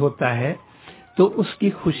 سرٹیفکیٹ ہوتا ہے، تو اس کی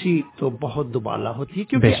خوشی تو بہت دوبالا ہوتی ہے،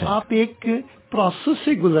 کیونکہ آپ ایک پروسیس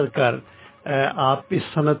سے گزر کر آپ اس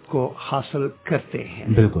سند کو حاصل کرتے ہیں.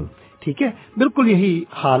 بالکل ٹھیک ہے، بالکل یہی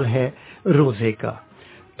حال ہے روزے کا.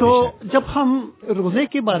 تو جب ہم روزے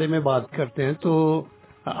کے بارے میں بات کرتے ہیں تو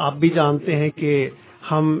آپ بھی جانتے ہیں کہ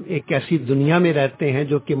ہم ایک ایسی دنیا میں رہتے ہیں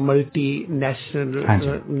جو کہ ملٹی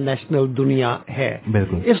نیشنل دنیا ہے.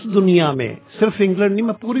 اس دنیا میں صرف انگلینڈ نہیں،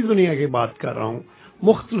 میں پوری دنیا کی بات کر رہا ہوں،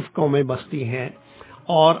 مختلف قومیں بستی ہیں،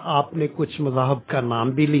 اور آپ نے کچھ مذاہب کا نام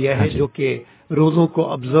بھی لیا ہے جو کہ روزوں کو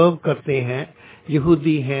آبزرو کرتے ہیں.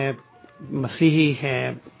 یہودی ہیں، مسیحی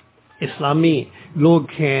ہیں، اسلامی لوگ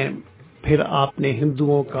ہیں، پھر آپ نے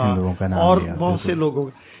ہندوؤں کا اور بہت سے لوگوں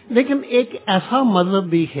کا. لیکن ایک ایسا مذہب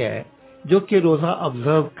بھی ہے جو کہ روزہ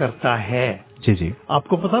آبزرو کرتا ہے. جی آپ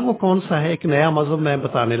کو پتا وہ کون سا ہے؟ ایک نیا مذہب میں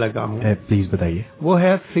بتانے لگا ہوں. پلیز بتائیے. وہ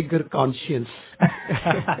ہے فگر کانشینس.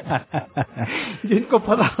 جن کو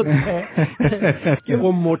پتا ہوتا ہے کہ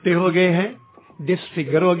وہ موٹے ہو گئے ہیں،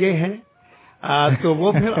 ڈسفگر ہو گئے ہیں، تو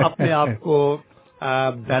وہ پھر اپنے آپ کو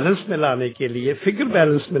بیلنس میں لانے کے لیے، فگر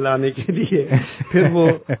بیلنس میں لانے کے لیے پھر وہ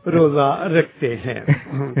روزہ رکھتے ہیں.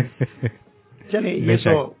 چلیں، یہ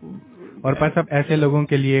تو اور پر سب ایسے لوگوں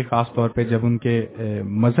کے لیے خاص طور پہ جب ان کے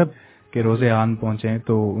مذہب کے روزے آن پہنچیں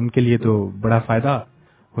تو ان کے لیے تو بڑا فائدہ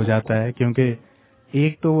ہو جاتا ہے، کیونکہ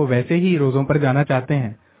ایک تو وہ ویسے ہی روزوں پر جانا چاہتے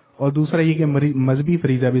ہیں اور دوسرا یہ کہ مذہبی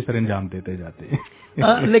فریضہ بھی سر انجام دیتے جاتے ہیں.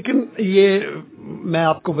 لیکن یہ میں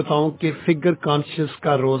آپ کو بتاؤں کہ فگر کانشیس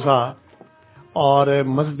کا روزہ اور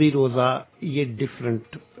مذہبی روزہ یہ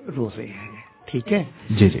ڈفرنٹ روزے ہیں. ٹھیک ہے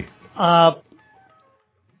جی. آپ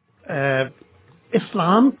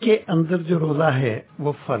اسلام کے اندر جو روزہ ہے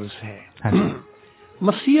وہ فرض ہے.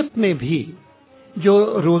 مسیحیت میں بھی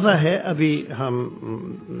جو روزہ ہے ابھی ہم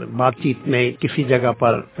بات چیت میں کسی جگہ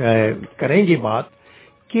پر کریں گے بات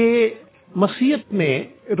کہ مسیحیت میں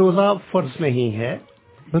روزہ فرض نہیں ہے.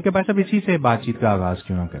 بلکہ بھائی صاحب اسی سے بات چیت کا آغاز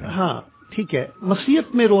کیوں نہ کریں؟ ہاں ٹھیک ہے،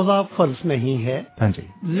 مسیحیت میں روزہ فرض نہیں ہے. ہاں جی.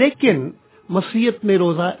 لیکن مسیحیت میں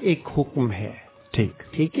روزہ ایک حکم ہے.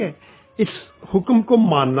 ٹھیک ہے، اس حکم کو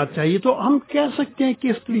ماننا چاہیے. تو ہم کہہ سکتے ہیں کہ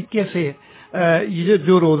اس طریقے سے یہ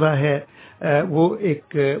جو روزہ ہے وہ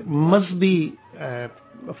ایک مذہبی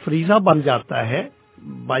فریضہ بن جاتا ہے.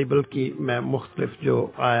 بائبل کی میں مختلف جو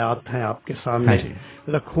آیات ہیں آپ کے سامنے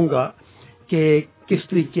رکھوں گا کہ کس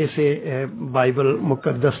طریقے سے بائبل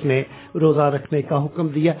مقدس نے روزہ رکھنے کا حکم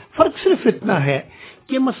دیا. فرق صرف اتنا ہے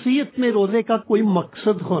کہ مسیحیت میں روزے کا کوئی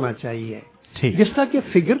مقصد ہونا چاہیے، جس طرح کہ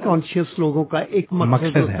فگر کانشیس لوگوں کا ایک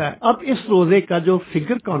مقصد ہوتا ہے. اب اس روزے کا جو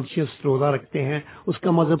فگر کانشیس روزہ رکھتے ہیں اس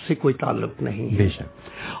کا مذہب سے کوئی تعلق نہیں ہے.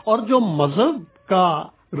 اور جو مذہب کا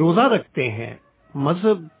روزہ رکھتے ہیں،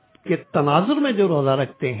 مذہب کے تناظر میں جو روزہ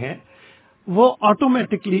رکھتے ہیں، وہ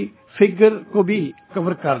آٹومیٹکلی فگر کو بھی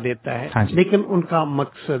کور کر دیتا ہے. لیکن ان کا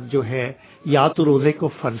مقصد جو ہے یا تو روزے کو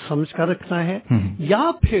فرض سمجھ کر رکھنا ہے، یا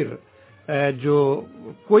پھر جو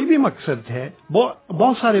کوئی بھی مقصد ہے.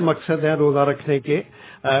 بہت سارے مقصد ہیں روزہ رکھنے کے.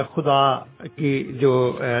 خدا کی جو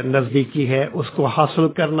نزدیکی ہے اس کو حاصل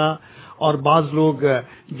کرنا، اور بعض لوگ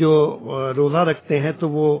جو روزہ رکھتے ہیں تو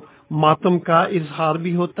وہ ماتم کا اظہار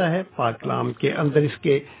بھی ہوتا ہے. پاک کلام کے اندر اس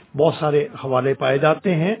کے بہت سارے حوالے پائے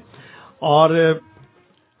جاتے ہیں، اور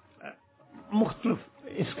مختلف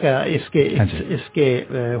اس کے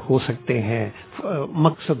ہو سکتے ہیں،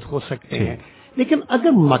 مقصد ہو سکتے ہیں. لیکن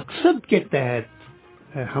اگر مقصد کے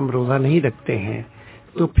تحت ہم روزہ نہیں رکھتے ہیں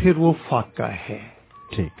تو پھر وہ فاقہ ہے.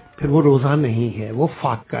 پھر وہ روزہ نہیں ہے، وہ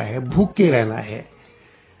فاقہ ہے، بھوکے رہنا ہے.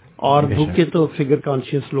 اور بھوکے تو فگر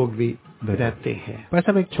کانشیس لوگ بھی رہتے ہیں.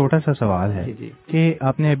 صاحب ایک چھوٹا سا سوال ہے کہ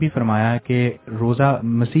آپ نے ابھی فرمایا کہ روزہ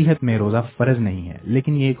مسیحیت میں روزہ فرض نہیں ہے،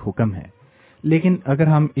 لیکن یہ ایک حکم ہے. لیکن اگر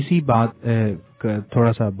ہم اسی بات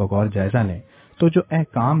تھوڑا سا بغور جائزہ لیں تو جو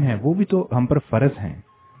احکام ہیں وہ بھی تو ہم پر فرض ہیں.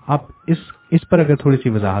 آپ اس پر اگر تھوڑی سی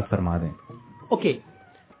وضاحت فرما دیں. اوکے،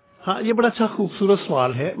 ہاں یہ بڑا اچھا خوبصورت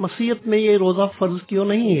سوال ہے. مسیحیت میں یہ روزہ فرض کیوں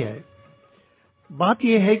نہیں ہے؟ بات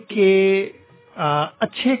یہ ہے کہ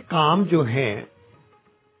اچھے کام جو ہیں،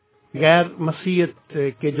 غیر مسیحیت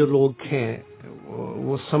کے جو لوگ ہیں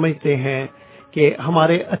وہ سمجھتے ہیں کہ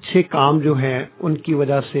ہمارے اچھے کام جو ہیں ان کی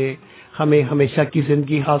وجہ سے ہمیں ہمیشہ کی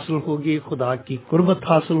زندگی حاصل ہوگی، خدا کی قربت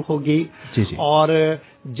حاصل ہوگی، اور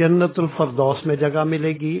جنت الفردوس میں جگہ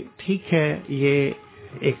ملے گی. ٹھیک ہے، یہ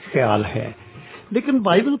ایک خیال ہے. لیکن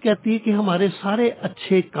بائبل کہتی ہے کہ ہمارے سارے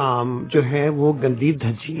اچھے کام جو ہیں وہ گندی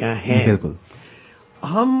دھجیاں ہیں. بالکل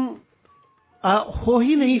ہم ہو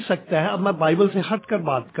ہی نہیں سکتا ہے. اب میں بائبل سے ہٹ کر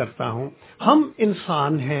بات کرتا ہوں. ہم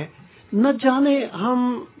انسان ہیں، نہ جانے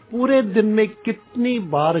ہم پورے دن میں کتنی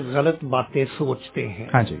بار غلط باتیں سوچتے ہیں.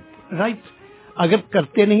 ہاں جی، رائٹ. اگر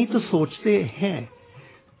کرتے نہیں تو سوچتے ہیں.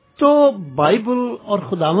 تو بائبل اور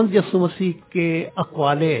خداوند یسوع مسیح کے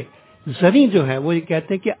اقوال زریں جو ہیں وہ یہ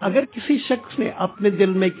کہتے ہیں کہ اگر کسی شخص نے اپنے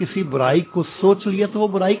دل میں کسی برائی کو سوچ لیا تو وہ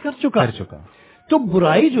برائی کر چکا. تو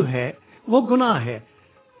برائی جو ہے وہ گناہ ہے.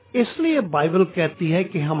 اس لیے بائبل کہتی ہے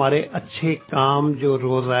کہ ہمارے اچھے کام جو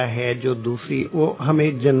روزہ ہے، جو دوسری، وہ ہمیں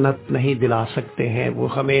جنت نہیں دلا سکتے ہیں،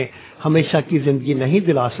 وہ ہمیں ہمیشہ کی زندگی نہیں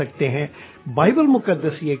دلا سکتے ہیں. بائبل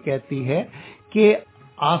مقدس یہ کہتی ہے کہ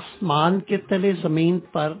آسمان کے تلے زمین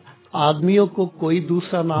پر آدمیوں کو کوئی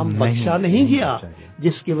دوسرا نام بخشا نہیں گیا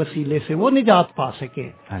جس کے وسیلے سے وہ نجات پا سکے.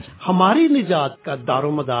 ہماری نجات کا دار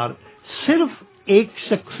و مدار صرف ایک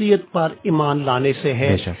شخصیت پر ایمان لانے سے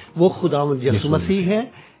ہے، وہ خداوند یسوع مسیح ہے،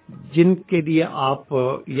 جن کے لیے آپ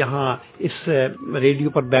یہاں اس ریڈیو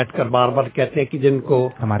پر بیٹھ کر بار بار کہتے ہیں کہ جن کو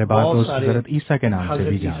ہمارے بات حضرت عیسیٰ کے نام سے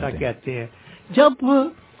بھی عیسیٰ کہتے ہیں. جب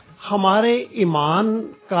ہمارے ایمان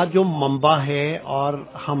کا جو منبع ہے اور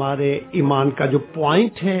ہمارے ایمان کا جو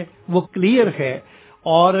پوائنٹ ہے وہ کلیئر ہے،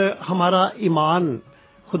 اور ہمارا ایمان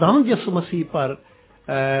خداوند یسوع مسیح پر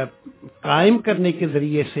قائم کرنے کے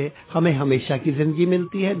ذریعے سے ہمیں ہمیشہ کی زندگی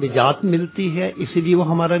ملتی ہے، نجات ملتی ہے، اسی لیے وہ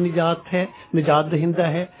ہمارا نجات دہندہ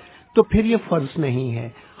ہے. تو پھر یہ فرض نہیں ہے.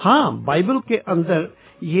 ہاں، بائبل کے اندر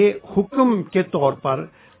یہ حکم کے طور پر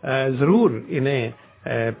ضرور انہیں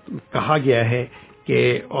کہا گیا ہے کہ،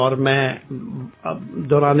 اور میں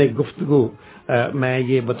دوران گفتگو میں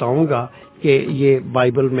یہ بتاؤں گا کہ یہ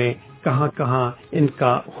بائبل میں کہاں کہاں ان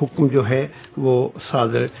کا حکم جو ہے وہ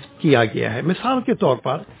صادر کیا گیا ہے. مثال کے طور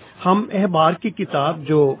پر ہم احبار کی کتاب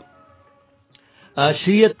جو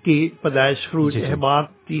شریعت کی پیدائش خروج احبار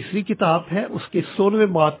 3 کتاب ہے، اس کے 16ویں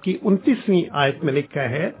باب کی 29ویں آیت میں لکھا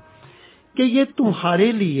ہے کہ یہ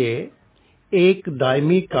تمہارے لیے ایک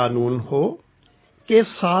دائمی قانون ہو کہ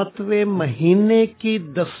 7वें महीने की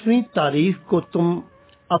 10वीं तारीख को तुम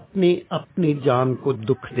अपनी अपनी जान को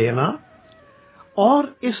दुख देना,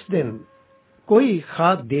 और इस दिन कोई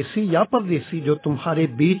खास देसी या परदेसी जो तुम्हारे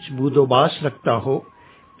बीच बूदोबाश रखता हो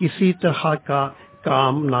किसी तरह का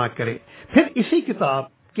काम ना करे। फिर इसी किताब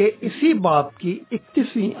के इसी बाब की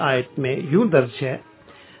 31वीं आयत में यूं दर्ज है,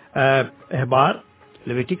 अहबार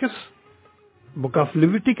Leviticus, book of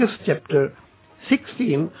Leviticus chapter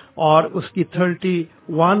 16 और उसकी 31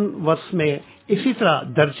 वर्स में इसी तरह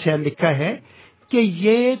दर्ज है, लिखा है कि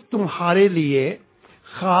ये तुम्हारे लिए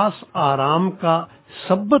खास आराम का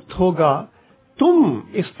सब्बत होगा, तुम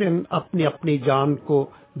इस दिन अपनी अपनी जान को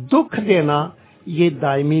दुख देना, ये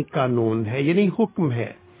दायमी कानून है, यानी हुक्म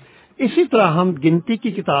है। इसी तरह हम गिनती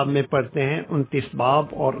की किताब में पढ़ते हैं 29 बाब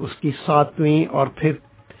और उसकी 7वीं और फिर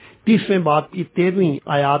 30वें बाब की 13वीं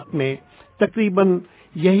आयत में तकरीबन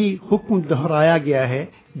यही हुक्म दोहराया गया है,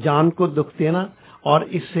 जान को दुख देना, और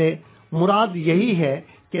इससे मुराद यही है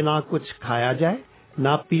कि ना कुछ खाया जाए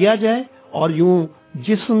ना पिया जाए और यूं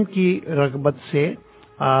जिस्म की रगबत से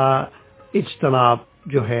इज्तनाब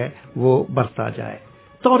जो है वो बरता जाए।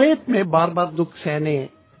 तौरेत में बार बार दुख सहने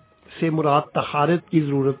से मुराद तहारत की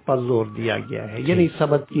जरूरत पर जोर दिया गया है, यानी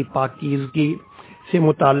सबत की पाकीज़गी से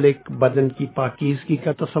मुतालिक बदन की पाकीज़गी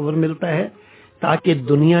का तस्वर मिलता है, ताकि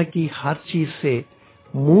दुनिया की हर चीज से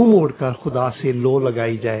मुंह मोड़कर खुदा से लो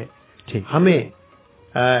लगाई जाए। हमें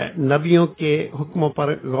नबियों के हुक्मों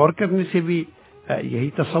पर गौर करने से भी यही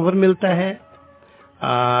तस्वर मिलता है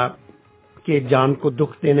कि जान को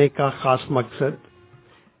दुख देने का खास मकसद,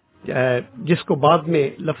 जिसको बाद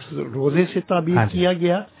में लफ्ज रोजे से ताबीर किया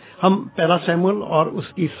गया। हम पहला शमूएल और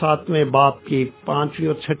उसकी 7वें बाब की 5वीं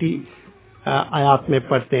और 6ठी आयत में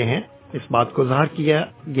पढ़ते हैं, इस बात को ज़ाहिर किया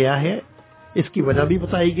गया है, इसकी वजह भी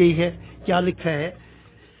बताई गई है। क्या लिखा है?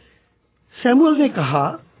 शमूएल ने कहा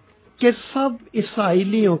कि सब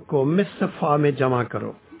इस्राएलियों को मिस्फा में जमा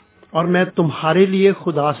करो और मैं तुम्हारे लिए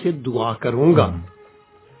खुदा से दुआ करूंगा।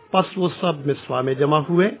 बस वो सब मिस्फा में जमा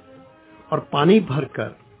हुए और पानी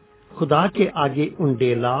भरकर खुदा के आगे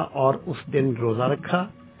उंडेला और उस दिन रोजा रखा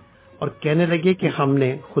और कहने लगे कि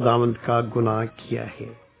हमने खुदावंद का गुनाह किया है।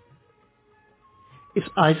 इस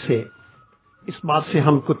आयत से इस बात से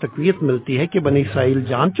हमको तकवीत मिलती है कि बनी इस्राइल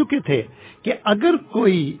जान चुके थे कि अगर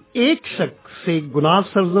कोई एक शख्स से गुनाह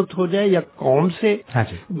सरजद हो जाए या कौम से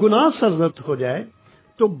गुनाह सरजद हो जाए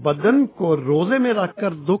तो बदन को रोजे में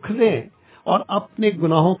रखकर दुख दें और अपने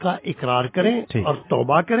गुनाहों का इकरार करें और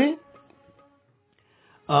तौबा करें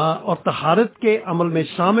और तहारत के अमल में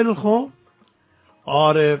शामिल हों,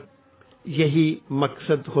 और यही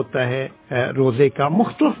मकसद होता है रोजे का।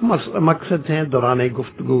 मुख्तलिफ मकसद हैं, दौरान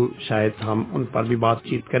गुफ्तगू शायद हम उन पर भी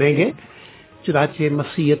बातचीत करेंगे। चुनाचे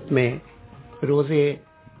मसीहत में रोजे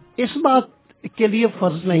इस बात के लिए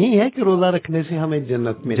फर्ज नहीं है कि रोजा रखने से हमें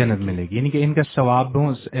जन्नत मिलेगी, यानी कि इनका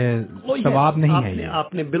सवाब नहीं है।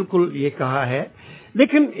 आपने बिल्कुल ये कहा है,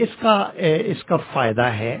 लेकिन इसका फायदा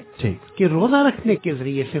है कि रोजा रखने के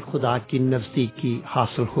जरिए से खुदा की नजदीकी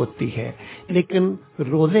हासिल होती है। लेकिन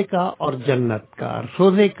रोजे का और जन्नत का,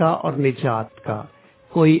 रोजे का और निजात का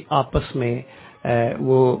कोई आपस में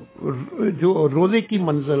वो जो रोजे की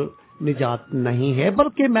मंजिल निजात नहीं है,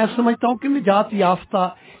 बल्कि मैं समझता हूँ कि निजात याफ्ता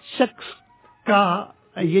शख्स का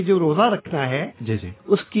ये जो रोजा रखना है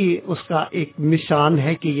उसका एक निशान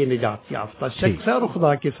है कि ये निजात याफ्ता शख्स है और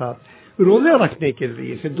खुदा के साथ रोजे रखने के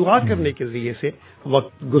जरिए से, दुआ करने के जरिए से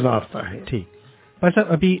वक्त गुजारता है। ठीक। पर सर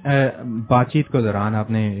अभी बातचीत के दौरान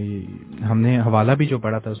हमने हवाला भी जो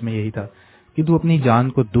पढ़ा था उसमें यही था कि तू अपनी जान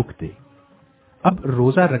को दुख दे। अब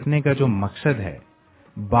रोजा रखने का जो मकसद है,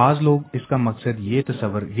 बाज लोग इसका मकसद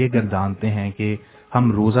ये गर्दानते हैं कि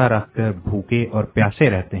हम रोजा रखकर भूखे और प्यासे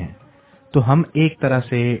रहते हैं, तो हम एक तरह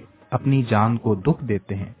से अपनी जान को दुख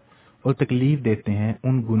देते हैं और तकलीफ देते हैं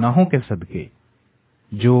उन गुनाहों के सदके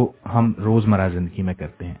जो हम रोजमर्रा जिंदगी में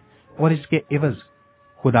करते हैं, और इसके एवज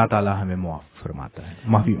खुदा ताला हमें मुआफ फरमाता है,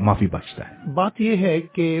 माफी बख्शता है। बात यह है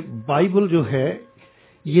कि बाइबल जो है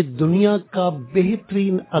ये दुनिया का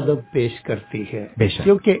बेहतरीन अदब पेश करती है,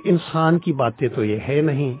 क्योंकि इंसान की बातें तो ये है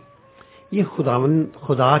नहीं, ये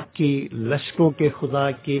खुदा की लश्करों के खुदा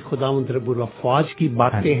की खुदावंद रब्बुल अफ़वाज की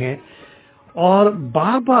बातें हैं। और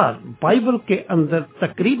बार बार बाइबल के अंदर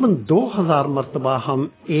तकरीबन 2000 मरतबा हम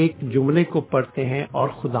एक जुमले को पढ़ते हैं और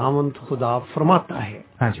खुदावंद खुदा फरमाता है,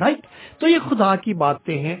 राइट। तो ये खुदा की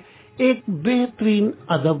बातें हैं, एक बेहतरीन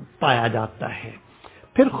अदब पाया जाता है।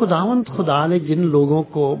 फिर खुदावंद खुदा ने जिन लोगों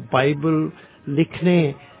को बाइबल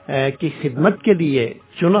लिखने की खिदमत के लिए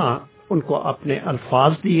चुना, उनको अपने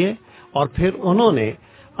अल्फाज दिए और फिर उन्होंने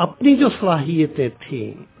अपनी जो सलाहियतें थी,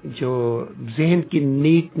 जो ज़हन की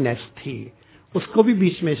नीटनेस थी, उसको भी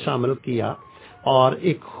बीच में शामिल किया اور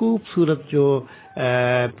ایک خوبصورت جو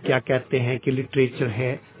کیا کہتے ہیں کہ لٹریچر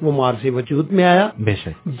ہے وہ مارز وجود میں آیا. بے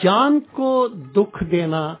شک جان کو دکھ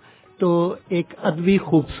دینا تو ایک ادبی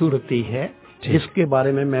خوبصورتی ہے جس کے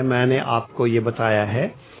بارے میں نے آپ کو یہ بتایا ہے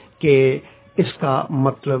کہ اس کا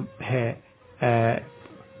مطلب ہے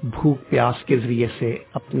بھوک پیاس کے ذریعے سے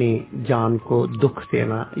اپنی جان کو دکھ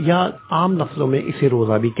دینا، یا عام لفظوں میں اسے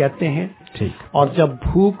روزہ بھی کہتے ہیں. اور جب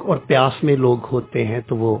بھوک اور پیاس میں لوگ ہوتے ہیں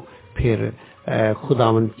تو وہ پھر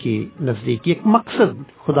خداوند کی نزدیکی، ایک مقصد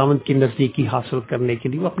خداوند کی نزدیکی حاصل کرنے کے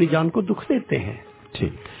لیے وہ اپنی جان کو دکھ دیتے ہیں.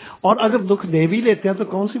 اور اگر دکھ دے بھی لیتے ہیں تو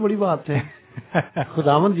کون سی بڑی بات ہے.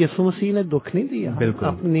 خداوند یسوع مسیح نے دکھ نہیں دیا،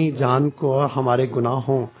 اپنی جان کو ہمارے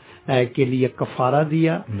گناہوں کے لیے کفارہ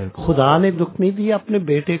دیا. خدا نے دکھ نہیں دیا، اپنے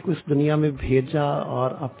بیٹے کو اس دنیا میں بھیجا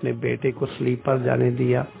اور اپنے بیٹے کو صلیب پر جانے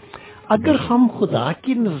دیا. اگر ہم خدا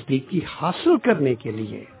کی نزدیکی حاصل کرنے کے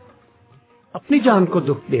لیے اپنی جان کو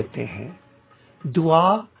دکھ دیتے ہیں،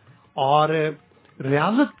 دعا اور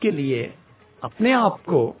ریاضت کے لیے اپنے آپ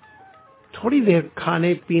کو تھوڑی دیر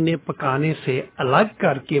کھانے پینے پکانے سے الگ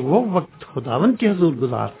کر کے وہ وقت خداوند کے حضور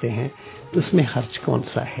گزارتے ہیں، تو اس میں حرج کون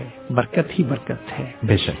سا ہے؟ برکت ہی برکت ہے.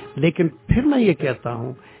 بے شک. لیکن پھر میں یہ کہتا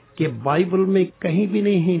ہوں کہ بائبل میں کہیں بھی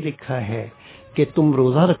نہیں لکھا ہے کہ تم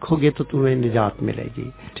روزہ رکھو گے تو تمہیں نجات ملے گی.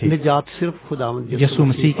 نجات صرف خداوند یسوع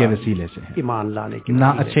مسیح کے وسیلے سے ہے، ایمان لانے کے،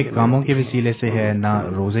 نہ اچھے کاموں کے وسیلے سے ہے، نہ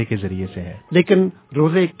روزے کے ذریعے سے ہے. لیکن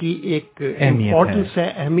روزے کی ایک امپورٹنس ہے،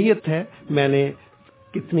 اہمیت ہے. میں نے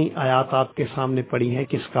کتنی آیات آپ کے سامنے پڑھی ہیں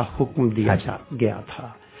کہ اس کا حکم دیا گیا تھا.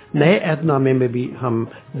 نئے عہد نامے میں بھی ہم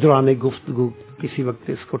دوران گفتگو کسی وقت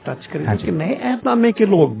اس کو ٹچ کریں گے کہ نئے عہد نامے کے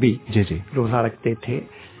لوگ بھی روزہ رکھتے تھے،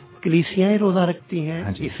 کلیسیاں روزہ رکھتی ہیں.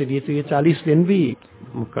 اس لیے تو یہ 40 دن بھی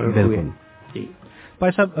مقرر ہوئے.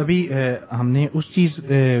 بھائی صاحب، ابھی ہم نے اس چیز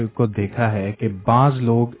کو دیکھا ہے کہ بعض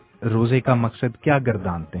لوگ روزے کا مقصد کیا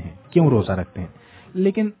گردانتے ہیں، کیوں روزہ رکھتے ہیں،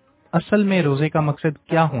 لیکن اصل میں روزے کا مقصد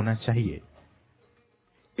کیا ہونا چاہیے؟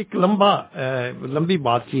 ایک لمبی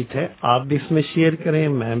بات چیت ہے، آپ بھی اس میں شیئر کریں،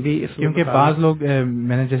 میں بھی اس میں. کیونکہ بعض لوگ،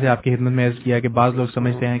 میں نے جیسے آپ کی خدمت میں عرض کیا کہ بعض لوگ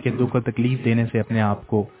سمجھتے ہیں کہ دکھ اور تکلیف دینے سے اپنے آپ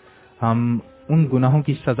کو ہم ان گناہوں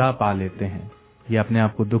کی سزا پا لیتے ہیں یا اپنے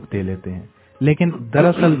آپ کو دکھ دے لیتے ہیں، لیکن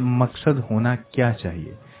دراصل مقصد ہونا کیا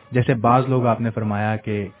چاہیے؟ جیسے بعض لوگ، آپ نے فرمایا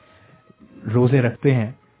کہ روزے رکھتے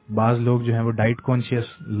ہیں، بعض لوگ جو ہیں وہ ڈائٹ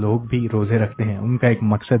کانشیس لوگ بھی روزے رکھتے ہیں، ان کا ایک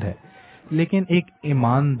مقصد ہے، لیکن ایک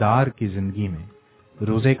ایماندار کی زندگی میں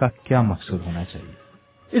روزے کا کیا مقصد ہونا چاہیے؟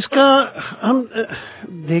 اس کا ہم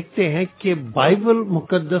دیکھتے ہیں کہ بائبل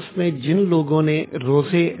مقدس میں جن لوگوں نے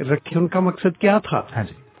روزے رکھے ان کا مقصد کیا تھا. ہاں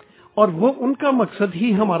جی. اور وہ ان کا مقصد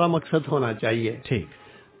ہی ہمارا مقصد ہونا چاہیے. ٹھیک.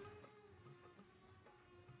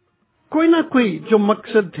 کوئی نہ کوئی جو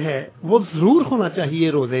مقصد ہے وہ ضرور ہونا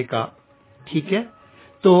چاہیے روزے کا. ٹھیک ہے،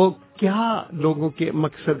 تو کیا لوگوں کے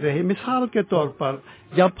مقصد رہے؟ مثال کے طور پر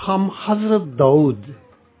جب ہم حضرت داؤد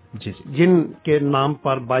جن کے نام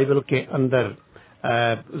پر بائبل کے اندر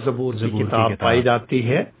زبور کی کتاب پائی جاتی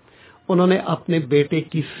ہے، انہوں نے اپنے بیٹے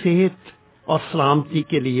کی صحت اور سلامتی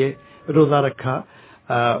کے لیے روزہ رکھا.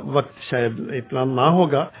 وقت شاید اتنا نہ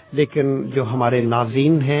ہوگا، لیکن جو ہمارے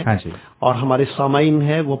ناظرین ہیں اور ہمارے سامعین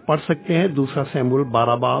ہیں وہ پڑھ سکتے ہیں. 2 سموئیل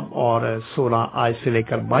 12 باب اور 16 آیت سے لے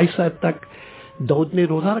کر 22 آیت تک داؤد نے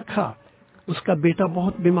روزہ رکھا. اس کا بیٹا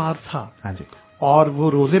بہت بیمار تھا اور وہ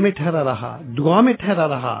روزے میں ٹھہرا رہا، دعا میں ٹھہرا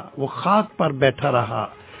رہا، وہ خاک پر بیٹھا رہا،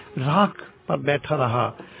 راکھ پر بیٹھا رہا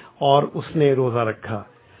اور اس نے روزہ رکھا.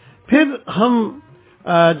 پھر ہم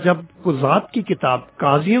جب قضات کی کتاب،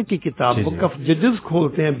 قاضیوں کی کتاب بک آف ججز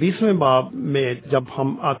کھولتے ہیں 20ویں باب میں جب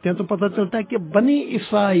ہم آتے ہیں تو پتہ چلتا ہے کہ بنی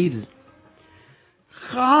اسرائیل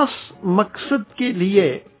خاص مقصد کے لیے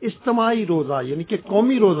اجتماعی روزہ یعنی کہ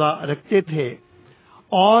قومی روزہ رکھتے تھے،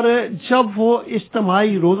 اور جب وہ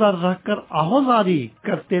اجتماعی روزہ رکھ کر آہوازاری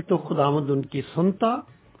کرتے تو خداوند ان کی سنتا.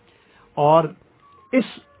 اور اس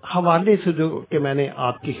حوالے سے جو کہ میں نے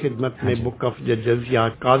آپ کی خدمت میں بک آف ججز یا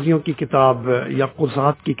قاضیوں کی کتاب یا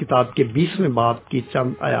قضات کی کتاب کے 20ویں باب کی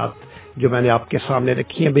چند آیات جو میں نے آپ کے سامنے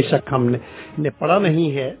رکھی ہیں، بے شک ہم نے پڑھا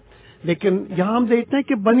نہیں ہے، لیکن یہاں ہم دیکھتے ہیں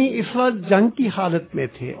کہ بنی اسرائیل جنگ کی حالت میں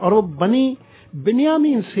تھے اور وہ بنی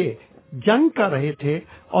بنیامین سے جنگ کر رہے تھے،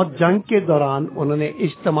 اور جنگ کے دوران انہوں نے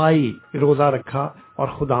اجتماعی روزہ رکھا اور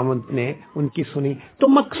خداوند نے ان کی سنی. تو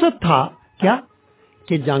مقصد تھا کیا؟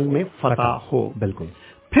 کہ جنگ میں فتح ہو. بالکل.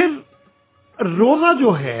 پھر روزہ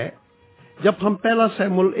جو ہے، جب ہم 1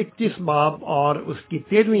 سموئیل 21 باب اور اس کی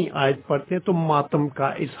 13ویں آیت پڑھتے ہیں تو ماتم کا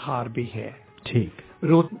اظہار بھی ہے. ٹھیک.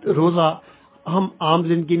 روزہ ہم عام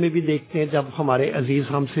زندگی میں بھی دیکھتے ہیں، جب ہمارے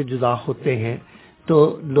عزیز ہم سے جدا ہوتے ہیں تو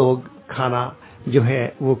لوگ کھانا جو ہے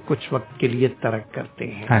وہ کچھ وقت کے لیے ترک کرتے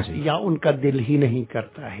ہیں، یا ان کا دل ہی نہیں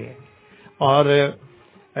کرتا ہے. اور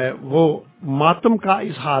وہ ماتم کا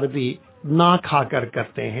اظہار بھی نہ کھا کر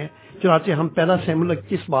کرتے ہیں. چنانچہ ہم پہلا سیموئیل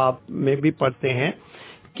 21 باب میں بھی پڑھتے ہیں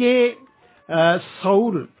کہ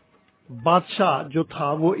ساؤل بادشاہ جو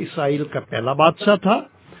تھا وہ اسرائیل کا پہلا بادشاہ تھا،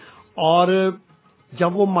 اور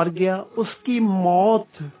جب وہ مر گیا اس کی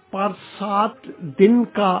موت پر 7 دن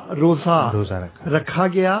کا روزہ رکھا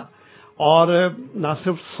گیا، اور نہ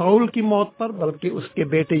صرف ساؤل کی موت پر بلکہ اس کے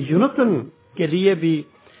بیٹے یونتن کے لیے بھی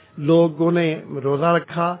لوگوں نے روزہ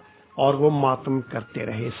رکھا اور وہ ماتم کرتے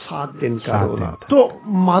رہے 7 دن کا روزہ. تو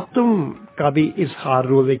ماتم کا بھی اظہار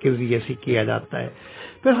روزے کے ذریعے سے کیا جاتا ہے.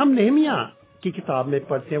 پھر ہم نہمیہ کی کتاب میں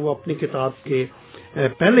پڑھتے ہیں، وہ اپنی کتاب کے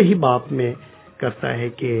پہلے ہی باب میں کرتا ہے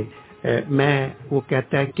کہ وہ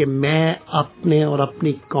کہتا ہے کہ میں اپنے اور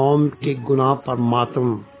اپنی قوم کے گناہ پر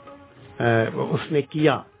ماتم اس نے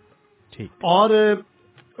کیا، اور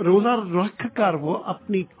روزہ رکھ کر وہ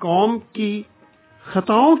اپنی قوم کی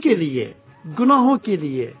خطاؤں کے لیے، گناہوں کے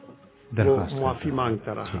لیے وہ معافی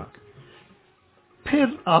مانگتا رہا. پھر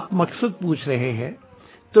آپ مقصد پوچھ رہے ہیں،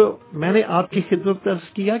 تو میں نے آپ کی خدمت عرض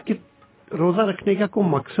کیا کہ روزہ رکھنے کا کوئی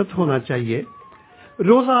مقصد ہونا چاہیے.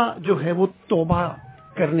 روزہ جو ہے وہ توبہ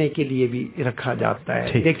کرنے کے لیے بھی رکھا جاتا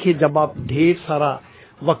ہے. دیکھیے، جب آپ ڈھیر سارا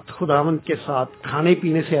وقت خداوند کے ساتھ کھانے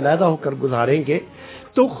پینے سے علیحدہ ہو کر گزاریں گے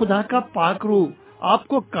تو خدا کا پاک روح آپ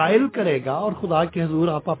کو قائل کرے گا، اور خدا کے حضور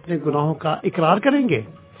آپ اپنے گناہوں کا اقرار کریں گے.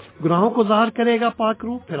 گناہوں کو ظاہر کرے گا پاک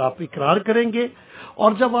روح، پھر آپ اقرار کریں گے،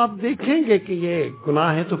 اور جب آپ دیکھیں گے کہ یہ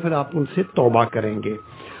گناہ ہے تو پھر آپ ان سے توبہ کریں گے.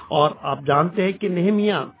 اور آپ جانتے ہیں کہ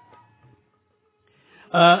نہمیہ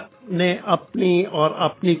نے اپنی اور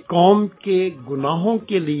اپنی قوم کے گناہوں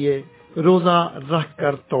کے لیے روزہ رکھ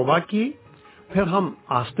کر توبہ کی. پھر ہم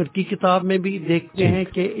آستر کی کتاب میں بھی دیکھتے ہیں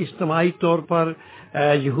کہ اجتماعی طور پر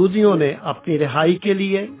یہودیوں نے اپنی رہائی کے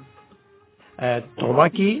لیے توبہ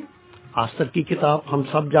کی. آستر کی کتاب ہم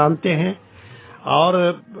سب جانتے ہیں، اور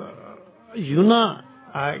یونا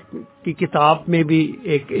کی کتاب میں بھی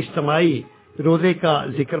ایک اجتماعی روزے کا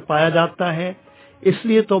ذکر پایا جاتا ہے. اس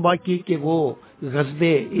لیے توبہ کی کہ وہ غضب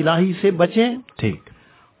الہی سے بچیں.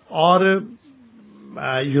 اور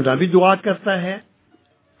یونا بھی دعا کرتا ہے،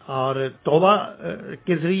 اور توبہ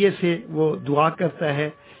کے ذریعے سے وہ دعا کرتا ہے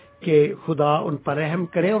کہ خدا ان پر رحم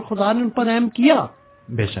کرے، اور خدا نے ان پر رحم کیا.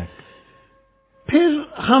 بے شک. پھر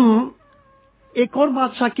ہم ایک اور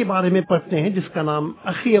بادشاہ کے بارے میں پڑھتے ہیں جس کا نام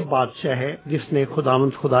اخیب بادشاہ ہے، جس نے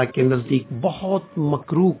خدا کے نزدیک بہت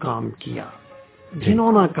مکروہ کام کیا،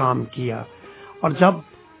 گھنونا کام کیا. اور جب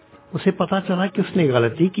اسے پتا چلا کہ اس نے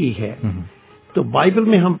غلطی کی ہے تو بائبل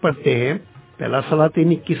میں ہم پڑھتے ہیں پہلا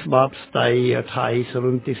سلاطین 21 باب 27، 28 اور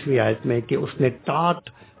 29 آیت میں کہ اس نے ٹاٹ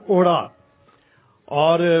اوڑا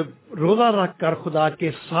اور روزہ رکھ کر خدا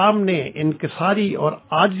کے سامنے انکساری اور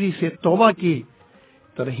عاجزی سے توبہ کی،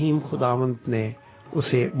 تو رحیم خداوند نے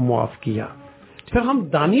اسے معاف کیا. پھر ہم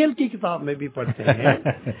دانیل کی کتاب میں بھی پڑھتے ہیں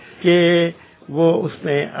کہ وہ اس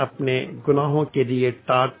نے اپنے گناہوں کے لیے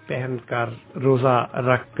ٹاٹ پہن کر روزہ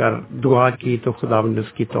رکھ کر دعا کی تو خداوند نے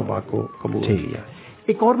اس کی توبہ کو قبول کیا.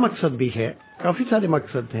 ایک اور مقصد بھی ہے، کافی سارے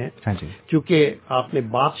مقصد ہیں، کیونکہ آپ نے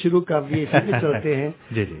بات شروع کر دی اسی میں چلتے ہیں.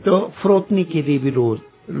 تو فروتنی کے لیے بھی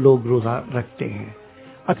لوگ روزہ رکھتے ہیں.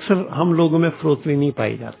 اکثر ہم لوگوں میں فروتنی نہیں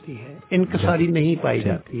پائی جاتی ہے، انکساری نہیں پائی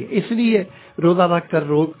جاتی ہے، اس لیے روزہ رکھ کر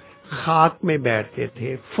لوگ خاک میں بیٹھتے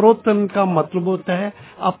تھے. فروتن کا مطلب ہوتا ہے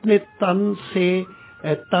اپنے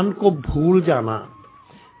تن کو بھول جانا.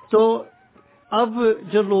 تو اب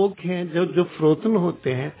جو لوگ ہیں جو فروتن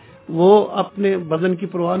ہوتے ہیں وہ اپنے بدن کی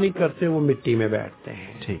پرواہ نہیں کرتے، وہ مٹی میں بیٹھتے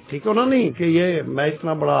ہیں. ٹھیک ہے نا؟ نہیں کہ یہ میں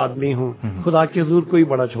اتنا بڑا آدمی ہوں، خدا کے حضور کوئی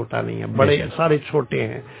بڑا چھوٹا نہیں ہے، بڑے سارے چھوٹے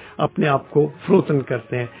ہیں، اپنے آپ کو فروتن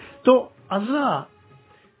کرتے ہیں. تو عزرا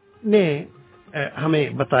نے ہمیں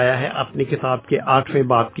بتایا ہے اپنی کتاب کے 8ویں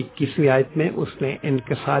باب کی 21ویں آیت میں، اس نے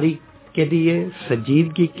انکساری کے لیے،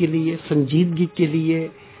 سنجیدگی کے لیے،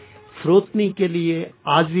 فروتنی کے لیے،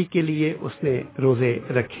 عاجزی کے لیے اس نے روزے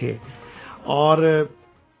رکھے. اور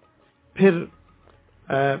پھر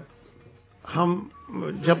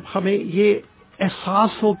جب ہمیں یہ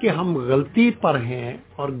احساس ہو کہ ہم غلطی پر ہیں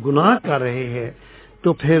اور گناہ کر رہے ہیں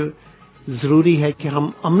تو پھر ضروری ہے کہ ہم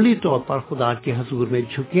عملی طور پر خدا کے حضور میں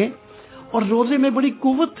جھکیں. اور روزے میں بڑی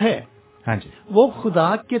قوت ہے، وہ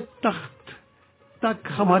خدا کے تخت تک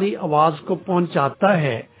ہماری آواز کو پہنچاتا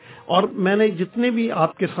ہے. اور میں نے جتنے بھی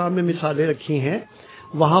آپ کے سامنے مثالیں رکھی ہیں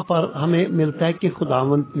وہاں پر ہمیں ملتا ہے کہ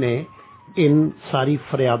خداوند نے ان ساری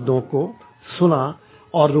فریادوں کو سنا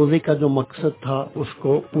اور روزے کا جو مقصد تھا اس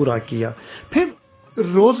کو پورا کیا. پھر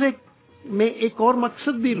روزے میں ایک اور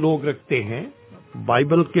مقصد بھی لوگ رکھتے ہیں،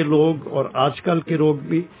 بائبل کے لوگ اور آج کل کے لوگ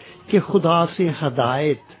بھی، کہ خدا سے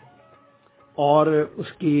ہدایت اور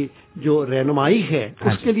اس کی جو رہنمائی ہے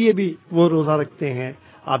اس کے لیے بھی وہ روزہ رکھتے ہیں.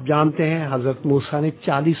 آپ جانتے ہیں حضرت موسیٰ نے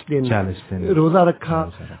 40 دن روزہ رکھا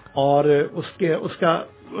اور اس کا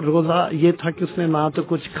روزہ یہ تھا کہ اس نے نہ تو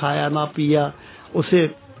کچھ کھایا نہ پیا، اسے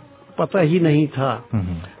پتہ ہی نہیں تھا،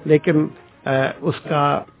 لیکن اس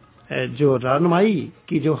کا جو رہنمائی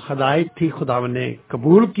کی جو ہدایت تھی خداوند نے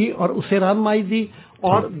قبول کی اور اسے رہنمائی دی،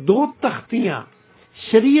 اور 2 تختیاں،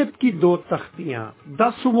 شریعت کی 2 تختیاں،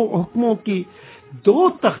 10 حکموں کی 2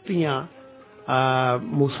 تختیاں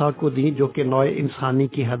موسیٰ کو دی، جو کہ نوع انسانی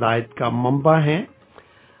کی ہدایت کا منبع ہیں۔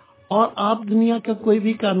 اور آپ دنیا کا کوئی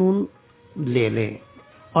بھی قانون لے لیں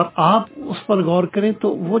اور آپ اس پر غور کریں تو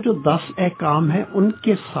وہ جو 10 احکام ہیں ان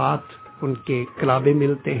کے ساتھ ان کے کلابے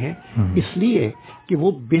ملتے ہیں، اس لیے کہ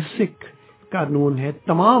وہ بیسک قانون ہے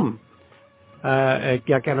تمام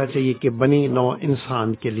کیا کہنا چاہیے کہ بنی نوع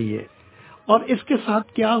انسان کے لیے۔ اور اس کے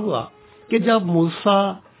ساتھ کیا ہوا کہ جب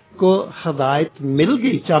موسیٰ کو ہدایت مل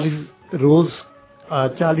گئی 40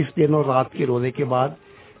 دن اور رات کے روزے کے بعد،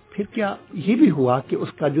 پھر کیا یہ بھی ہوا کہ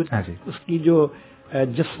اس کا جو اس کی جو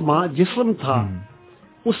جسم تھا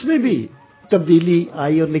اس میں بھی تبدیلی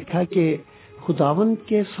آئی، اور لکھا کہ خداوند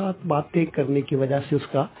کے ساتھ باتیں کرنے کی وجہ سے اس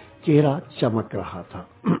کا چہرہ چمک رہا تھا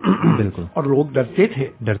بالکل، اور لوگ ڈرتے تھے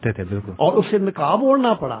بالکل، اور اسے نقاب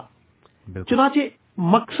اوڑھنا پڑا۔ چنانچہ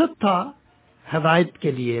مقصد تھا ہدایت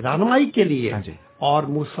کے لیے، رہنمائی کے لیے، اور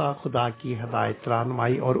موسیٰ خدا کی ہدایت،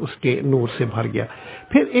 رہنمائی اور اس کے نور سے بھر گیا۔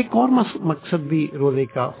 پھر ایک اور مقصد بھی روزے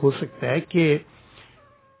کا ہو سکتا ہے کہ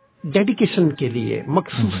ڈیڈیکیشن کے لیے،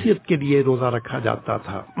 مخصوصیت کے لیے روزہ رکھا جاتا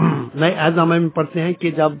تھا۔ نئے عہد نامے میں پڑھتے ہیں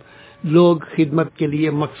کہ جب لوگ خدمت کے لیے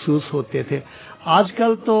مخصوص ہوتے تھے، آج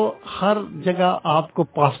کل تو ہر جگہ آپ کو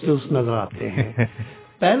پاسٹرز نظر آتے ہیں،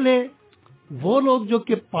 پہلے وہ لوگ جو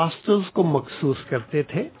کہ پاسٹرز کو مخصوص کرتے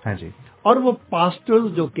تھے اور وہ پاسٹرز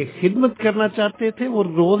جو کہ خدمت کرنا چاہتے تھے وہ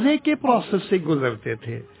روزے کے پروسیس سے گزرتے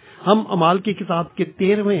تھے۔ ہم اعمال کی کتاب کے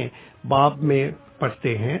 13ویں باب میں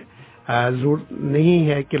پڑھتے ہیں، ضرورت نہیں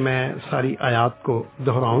ہے کہ میں ساری آیات کو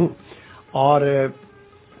دہراؤں، اور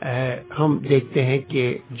ہم دیکھتے ہیں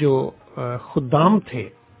کہ جو خدام تھے،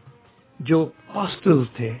 جو پاسٹرز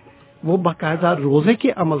تھے، وہ باقاعدہ روزے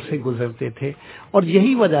کے عمل سے گزرتے تھے، اور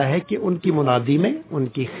یہی وجہ ہے کہ ان کی منادی میں، ان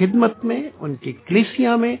کی خدمت میں، ان کی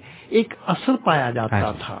کلیسیا میں ایک اثر پایا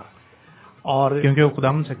جاتا تھا، اور کیونکہ وہ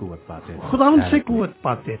خداوند سے قوت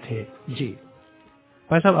پاتے تھے۔ جی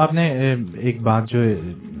بھائی صاحب، آپ نے ایک بات جو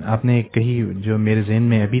آپ نے کہی جو میرے ذہن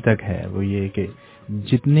میں ابھی تک ہے وہ یہ کہ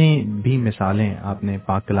جتنی بھی مثالیں آپ نے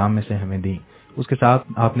پاک کلام میں سے ہمیں دی، اس کے ساتھ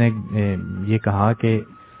آپ نے یہ کہا کہ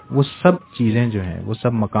وہ سب چیزیں جو ہیں، وہ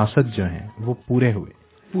سب مقاصد جو ہیں وہ پورے ہوئے۔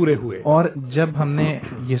 اور جب ہم نے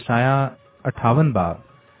یسایہ 58 باب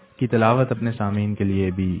کی تلاوت اپنے سامعین کے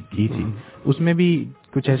لیے بھی کی تھی، اس میں بھی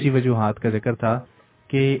کچھ ایسی وجوہات کا ذکر تھا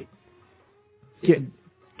کہ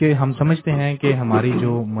ہم سمجھتے ہیں کہ ہماری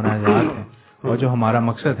جو مناجات ہے اور جو ہمارا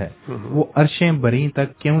مقصد ہے وہ عرش بری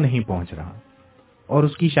تک کیوں نہیں پہنچ رہا، اور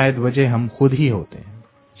اس کی شاید وجہ ہم خود ہی ہوتے ہیں،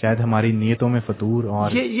 شاید ہماری نیتوں میں فطور۔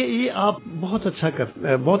 اور یہ آپ بہت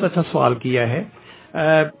اچھا سوال کیا ہے۔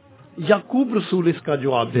 یعقوب رسول اس کا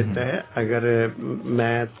جواب دیتا ہے، اگر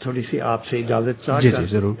میں تھوڑی سی آپ سے اجازت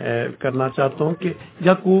کرنا چاہتا ہوں کہ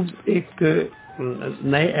یعقوب ایک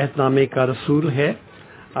نئے عہد نامے کا رسول ہے،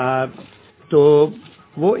 تو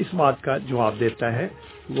وہ اس بات کا جواب دیتا ہے،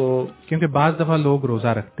 وہ کیونکہ بعض دفعہ لوگ روزہ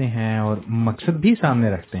رکھتے ہیں اور مقصد بھی سامنے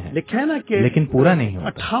رکھتے ہیں، لکھا ہے نا کہ لیکن پورا نہیں ہوتا۔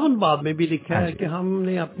 58 باب میں بھی لکھا ہے کہ ہم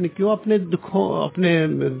نے اپنے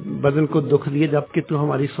بدن کو دکھ دیے جبکہ تو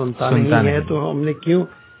ہماری سنتا نہیں ہے، تو ہم نے کیوں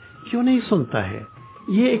نہیں سنتا ہے؟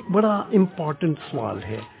 یہ ایک بڑا امپورٹنٹ سوال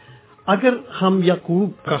ہے۔ اگر ہم یعقوب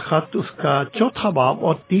کا خط اس کا 4 باب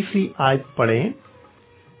اور 3 آیت پڑھیں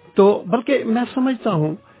تو، بلکہ میں سمجھتا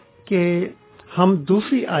ہوں کہ ہم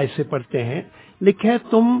 2 آیت سے پڑھتے ہیں، لکھا ہے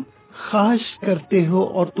تم خواہش کرتے ہو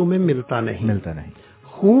اور تمہیں ملتا نہیں،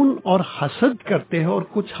 خون اور حسد کرتے ہو اور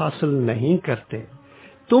کچھ حاصل نہیں کرتے،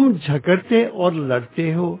 تم جھگڑتے اور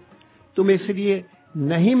لڑتے ہو، تم اس لیے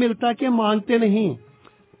نہیں ملتا کہ مانگتے نہیں،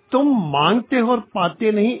 تم مانگتے ہو اور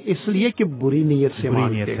پاتے نہیں اس لیے کہ بری نیت سے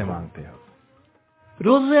مانگتے ہو۔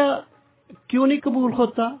 روزہ کیوں نہیں قبول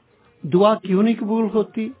ہوتا؟ دعا کیوں نہیں قبول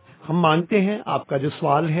ہوتی؟ ہم مانگتے ہیں، آپ کا جو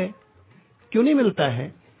سوال ہے کیوں نہیں ملتا ہے؟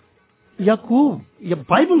 یعقوب یا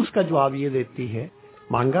بائبل اس کا جواب یہ دیتی ہے،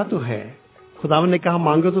 مانگا تو ہے، خداوند نے کہا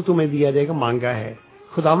مانگو تو تمہیں دیا جائے گا، مانگا ہے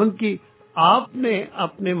خداوند کی، آپ نے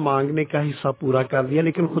اپنے مانگنے کا حصہ پورا کر دیا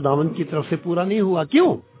لیکن خداوند کی طرف سے پورا نہیں ہوا۔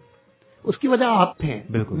 کیوں؟ اس کی وجہ آپ ہیں،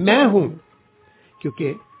 میں ہوں،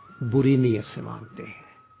 کیونکہ بری نیت سے مانگتے ہیں،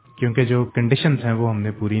 کیونکہ جو کنڈیشنز ہیں وہ ہم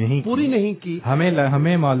نے پوری نہیں کی۔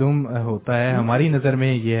 ہمیں معلوم ہوتا ہے، ہماری نظر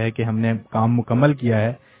میں یہ ہے کہ ہم نے کام مکمل کیا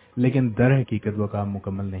ہے، لیکن در حقیقت وہ کام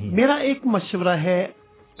مکمل نہیں ہے۔ میرا ایک مشورہ ہے،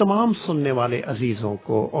 तमाम सुनने वाले अजीजों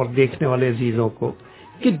को और देखने वाले अजीजों को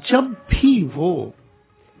कि जब भी वो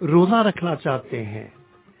रोजा रखना चाहते हैं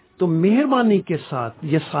तो मेहरबानी के साथ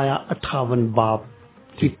यसाया 58 बाब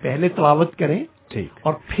की पहले तिलावत करें, ठीक,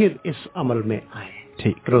 और फिर इस अमल में आए,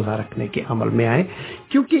 ठीक, रोजा रखने के अमल में आए,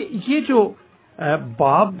 क्योंकि ये जो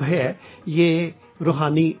बाब है ये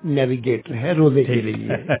रूहानी नेविगेटर है रोजे के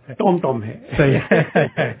लिए, टॉम टॉम है। सही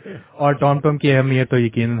है। और टॉम टॉम की अहमियत तो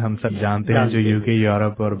यकीनन हम सब जानते हैं, जो यूके,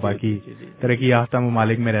 यूरोप और बाकी तरक्की याफ्ता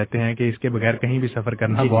ममालिक में रहते हैं, कि इसके बगैर कहीं भी सफर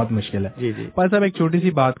करना बहुत मुश्किल है। पर साहब एक छोटी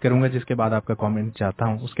सी बात करूंगा जिसके बाद आपका कमेंट चाहता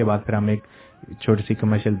हूं, उसके बाद फिर हम एक छोटी सी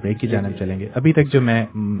कमर्शियल ब्रेक की जानिब चलेंगे। अभी तक जो मैं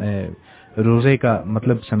रोजे का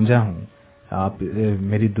मतलब समझा हूँ, आप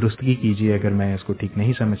मेरी दुरुस्तगी कीजिए अगर मैं इसको ठीक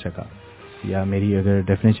नहीं समझ सका या मेरी अगर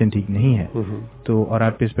डेफिनेशन ठीक नहीं है तो, और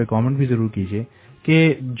आप इस पे कमेंट भी जरूर कीजिए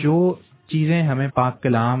कि जो चीजें हमें पाक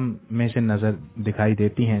कलाम में से नजर दिखाई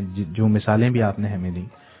देती हैं, जो मिसालें भी आपने हमें दी,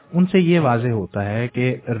 उनसे ये वाज़ेह होता है कि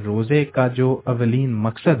रोजे का जो अवलीन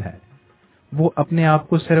मकसद है वो अपने आप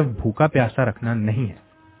को सिर्फ भूखा प्यासा रखना नहीं है,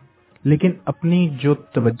 लेकिन अपनी जो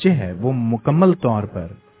तवज्जो है वो मुकम्मल तौर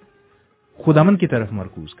पर खुदावंद की तरफ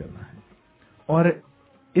मरकूज करना है, और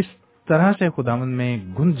इस तरह से खुदावंद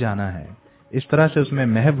में घुस जाना है, इस तरह से उसमें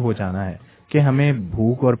महव हो जाना है कि हमें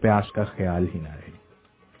भूख और प्यास का ख्याल ही ना रहे।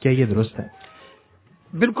 क्या ये दुरुस्त है?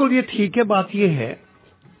 बिल्कुल ये ठीक है। बात ये है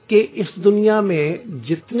कि इस दुनिया में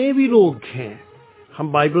जितने भी लोग हैं,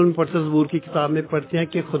 हम बाइबल में पढ़ते, ज़बूर की किताब में पढ़ते हैं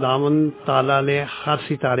कि खुदावंद ताला ने हर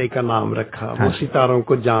सितारे का नाम रखा, वो सितारों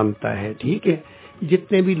को जानता है, ठीक है।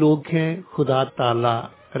 जितने भी लोग हैं खुदा ताला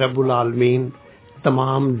रब्बुल आलमीन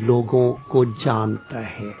तमाम लोगों को जानता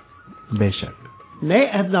है। बेशक नए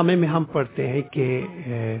अहदनामे में हम पढ़ते हैं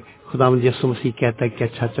कि खुदावंद यीशु मसीह कहता है कि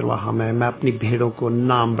अच्छा चरवाहा मैं अपनी भेड़ों को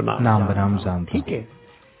नाम जानता, ठीक है।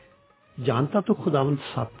 जानता तो खुदावंद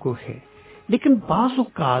सबको है, लेकिन बाज़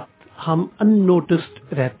औक़ात हम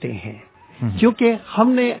अननोटिस्ड रहते हैं क्योंकि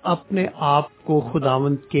हमने अपने आप को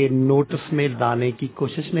खुदावंद के नोटिस में लाने की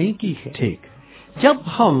कोशिश नहीं की है। ठीक, जब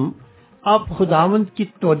हम अब खुदावंद की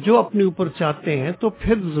तवज्जो अपने ऊपर चाहते हैं तो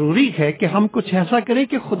फिर जरूरी है कि हम कुछ ऐसा करें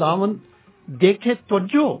कि खुदावंद देखे,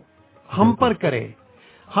 तवज्जो हम पर करे।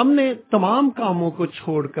 हमने तमाम कामों को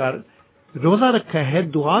छोड़कर रोजा रखा है,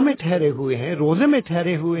 दुआ में ठहरे हुए हैं, रोजे में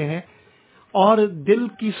ठहरे हुए हैं, और दिल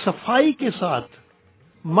की सफाई के साथ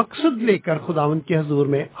मकसद लेकर खुदावंद के हुजूर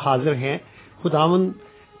में हाजिर हैं। खुदावंद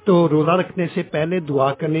तो रोजा रखने से पहले,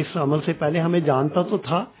 दुआ करने इस अमल से पहले हमें जानता तो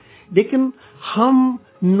था, लेकिन हम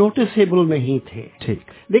नोटिसेबल नहीं थे। ठीक,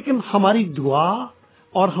 लेकिन हमारी दुआ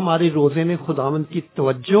और हमारे रोजे ने खुदावंद की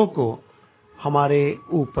तवज्जो को हमारे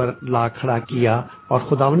ऊपर ला खड़ा किया, और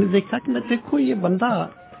खुदावंद ने देखा कि देखो ये बंदा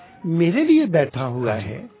मेरे लिए बैठा हुआ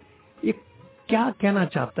है, ये क्या कहना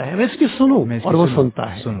चाहता है, मैं इसकी सुनूं, और वो सुनता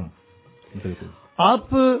है। बिल्कुल। आप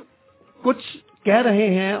कुछ कह रहे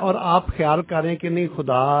हैं और आप ख्याल कर रहे हैं कि नहीं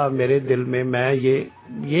खुदा मेरे दिल में मैं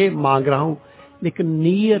ये मांग रहा हूं, लेकिन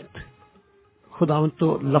नीयत, खुदावंद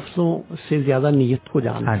तो लफ्जों से ज्यादा नीयत को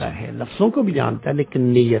जानता है, लफ्जों को भी जानता है लेकिन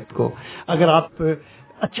नीयत को। अगर आप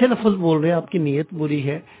अच्छे लफ्ज बोल रहे हैं, आपकी नीयत बुरी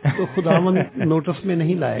है, तो खुदावंद नोटिस में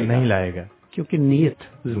नहीं लाएगा, क्योंकि नीयत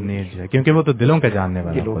है, क्योंकि वो तो दिलों का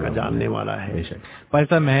जानने वाला है। बेशक। पर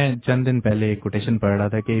साहब मैं चंद दिन पहले एक कोटेशन पढ़ रहा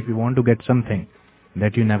था कि if you want to get something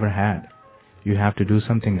that you never had, you have to do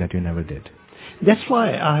something that you never did. That's why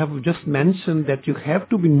I have just mentioned that you have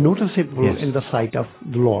to be noticeable in the sight of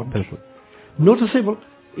the Lord. बिल्कुल, noticeable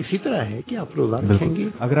इसी तरह है कि आप रोजा रखेंगे।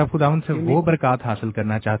 अगर आप खुदावंद से वो बरकत हासिल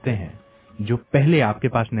करना चाहते हैं जो पहले आपके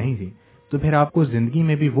पास नहीं थी, तो फिर आपको जिंदगी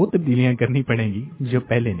में भी वो तब्दीलियां करनी पड़ेंगी जो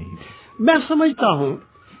पहले नहीं थी। मैं समझता हूँ,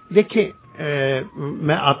 देखिए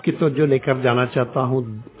मैं आपकी तो जो लेकर जाना चाहता हूँ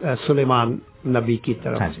सुलेमान नबी की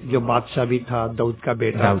तरफ, जो बादशाह भी था, दाऊद का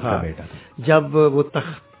बेटा था। जब वो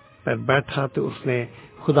तख्त पर बैठा तो उसने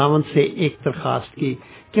खुदावंद से एक दरखास्त की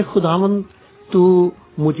कि खुदावंद तू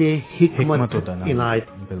मुझे हिकमत इनायत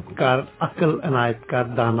कर, अक्ल इनायत कर,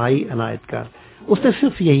 दानाई इनायत कर। उसने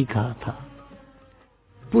सिर्फ यही कहा था,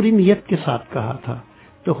 पूरी नियत के साथ कहा था।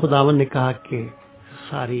 तो खुदावंद ने कहा कि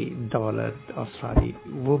सारी दौलत और सारी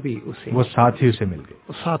वो भी उसे, वो साथियों से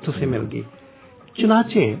मिल गई,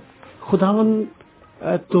 चुनाचे खुदावंद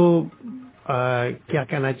तो क्या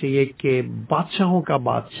कहना चाहिए कि बादशाहों का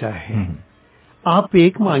बादशाह है। आप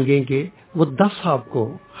एक मांगेंगे वो 10 आपको,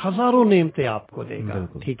 हजारों नेमतें आपको देगा,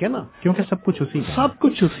 ठीक है ना, क्योंकि सब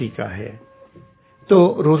कुछ उसी का है। तो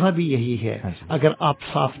रोजा भी यही है। अगर आप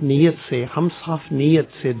साफ नीयत से, हम साफ नीयत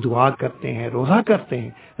से दुआ करते हैं, रोजा करते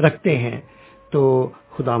हैं, रखते हैं, तो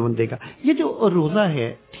खुदावंद देगा। ये जो रोजा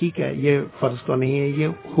है, ठीक है, ये फर्ज तो नहीं है,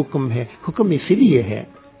 ये हुक्म है। हुक्म इसीलिए है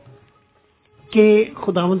کہ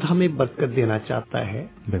خداوند ہمیں برکت دینا چاہتا ہے,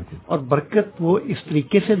 بالکل, اور برکت وہ اس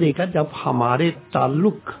طریقے سے دے گا جب ہمارے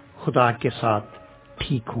تعلق خدا کے ساتھ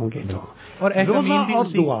ٹھیک ہوں گے. اور روزہ اور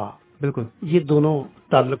دعا, بالکل, یہ دونوں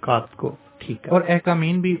تعلقات کو ٹھیک ہے. اور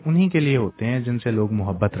احکامین بھی انہی کے لیے ہوتے ہیں جن سے لوگ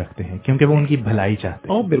محبت رکھتے ہیں, کیونکہ وہ ان کی بھلائی چاہتے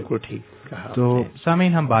ہیں. بالکل ٹھیک کہا. تو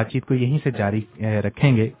سامعین, ہم بات چیت کو یہیں سے جاری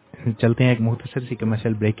رکھیں گے. چلتے ہیں ایک مختصر سی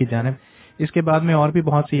کمرشل بریک کی جانب. اس کے بعد میں اور بھی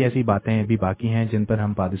بہت سی ایسی باتیں بھی باقی ہیں جن پر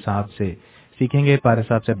ہم پادری صاحب سے سیکھیں گے, پادری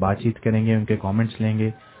صاحب سے بات چیت کریں گے, ان کے کامنٹس لیں گے,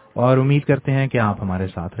 اور امید کرتے ہیں کہ آپ ہمارے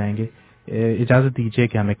ساتھ رہیں گے. اجازت دیجیے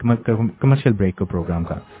کہ ہم ایک کمرشل بریک کو پروگرام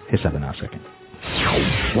کا حصہ بنا سکیں.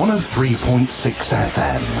 103.6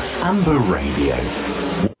 FM Amber Radio.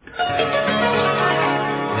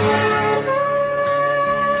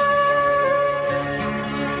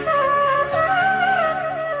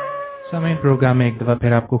 سامعین, پروگرام میں ایک دفعہ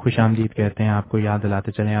پھر آپ کو خوش آمدید کہتے ہیں. آپ کو یاد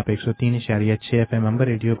دلاتے چلیں, آپ 103.6 FM امبر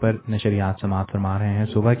ریڈیو پر نشریات سماعت فرما رہے ہیں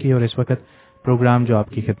صبح کی, اور اس وقت پروگرام جو آپ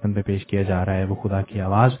کی خدمت میں پیش کیا جا رہا ہے وہ خدا کی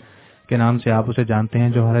آواز کے نام سے آپ اسے جانتے ہیں,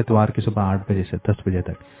 جو ہر اتوار کی صبح 8 بجے سے 10 بجے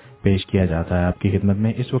تک پیش کیا جاتا ہے آپ کی خدمت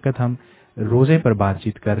میں. اس وقت ہم روزے پر بات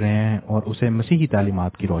چیت کر رہے ہیں اور اسے مسیحی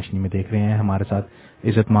تعلیمات کی روشنی میں دیکھ رہے ہیں. ہمارے ساتھ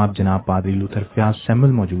عزت مآب جناب پادری لوتھر فیاض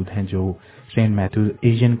سیمول موجود ہیں, جو Saint Matthews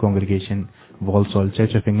Asian congregation والسال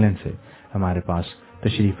church of England سے ہمارے پاس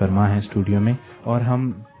تشریف فرما ہے اسٹوڈیو میں. اور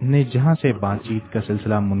ہم نے جہاں سے بات چیت کا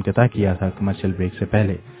سلسلہ منقطع کیا تھا کمرشل بریک سے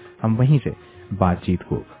پہلے, ہم وہیں سے بات چیت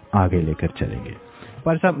کو آگے لے کر چلیں گے.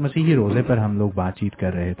 پر صاحب, مسیحی روزے پر ہم لوگ بات چیت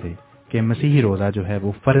کر رہے تھے کہ مسیحی روزہ جو ہے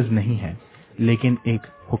وہ فرض نہیں ہے لیکن ایک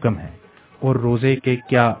حکم ہے, اور روزے کے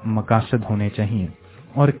کیا مقاصد ہونے چاہیے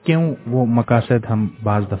اور کیوں وہ مقاصد ہم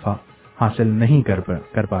بعض دفعہ حاصل نہیں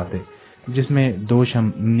کر پاتے, جس میں دوش ہم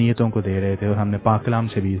نیتوں کو دے رہے تھے. اور ہم نے پاک کلام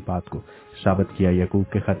سے بھی اس بات کو ثابت کیا.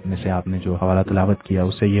 یعقوب کے خط میں سے آپ نے جو حوالہ تلاوت کیا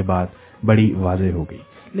اس سے یہ بات بڑی واضح ہو گئی.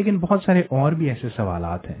 لیکن بہت سارے اور بھی ایسے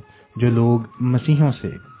سوالات ہیں جو لوگ مسیحیوں سے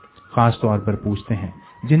خاص طور پر پوچھتے ہیں,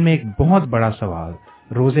 جن میں ایک بہت بڑا سوال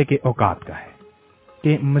روزے کے اوقات کا ہے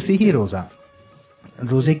کہ مسیحی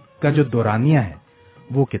روزے کا جو دورانیہ ہے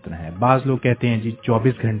وہ کتنا ہے. بعض لوگ کہتے ہیں جی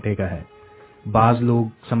 24 گھنٹے کا ہے, بعض لوگ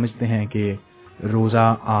سمجھتے ہیں کہ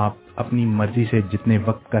روزہ آپ اپنی مرضی سے جتنے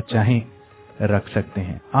وقت کا چاہیں رکھ سکتے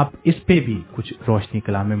ہیں. آپ اس پہ بھی کچھ روشنی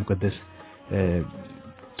کلام مقدس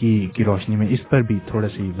کی روشنی میں اس پر بھی تھوڑا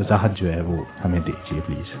سی وضاحت جو ہے وہ ہمیں دیجیے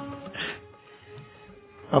پلیز.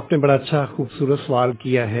 آپ نے بڑا اچھا خوبصورت سوال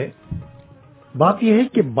کیا ہے. بات یہ ہے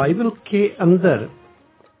کہ بائبل کے اندر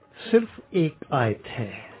صرف ایک آیت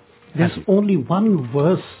ہے. There's only one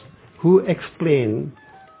verse who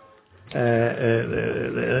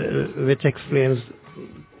which explains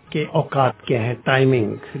کہ اوقات کیا ہے,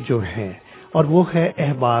 ٹائمنگ جو ہے, اور وہ ہے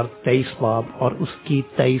احبار 23 باب اور اس کی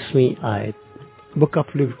 23ویں آیت, book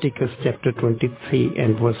of Leviticus chapter 23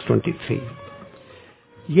 and verse 23.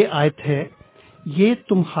 یہ آیت ہے, یہ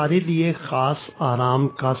تمہارے لیے خاص آرام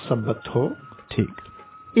کا سبت ہو, ٹھیک,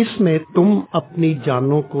 اس میں تم اپنی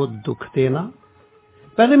جانوں کو دکھ دینا.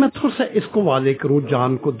 پہلے میں تھوڑا سا اس کو واضح کروں,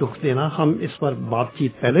 جان کو دکھ دینا. ہم اس پر بات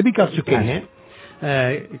چیت پہلے بھی کر چکے ہیں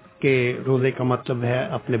کہ روزے کا مطلب ہے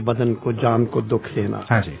اپنے بدن کو, جان کو دکھ دینا.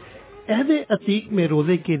 ہاں جی. عہد عتیق میں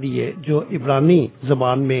روزے کے لیے جو عبرانی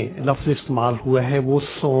زبان میں لفظ استعمال ہوا ہے وہ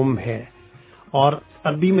صوم ہے, اور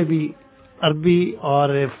عربی میں بھی, عربی اور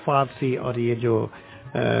فارسی اور یہ جو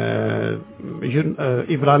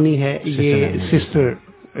عبرانی ہے یہ سسٹر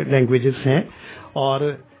لینگویجز ہیں. اور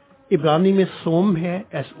عبرانی میں سوم ہے,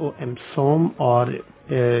 SOM سوم, اور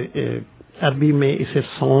عربی میں اسے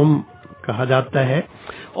سوم کہا جاتا ہے.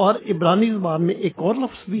 اور عبرانی زبان میں ایک اور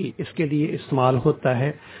لفظ بھی اس کے لیے استعمال ہوتا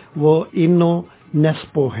ہے, وہ انو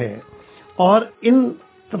نیسپو ہے. اور ان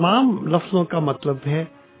تمام لفظوں کا مطلب ہے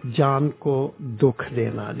جان کو دکھ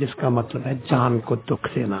دینا, جس کا مطلب ہے جان کو دکھ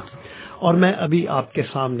دینا. اور میں ابھی آپ کے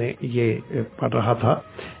سامنے یہ پڑھ رہا تھا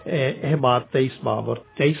احبار 23 باب اور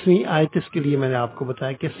 23ویں آیت. اس کے لیے میں نے آپ کو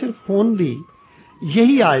بتایا کہ صرف اونلی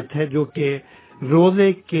یہی آیت ہے جو کہ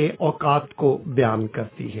روزے کے اوقات کو بیان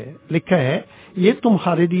کرتی ہے. لکھا ہے, یہ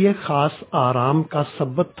تمہارے لیے خاص آرام کا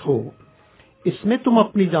سبت ہو, اس میں تم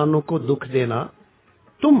اپنی جانوں کو دکھ دینا.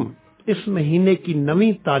 تم اس مہینے کی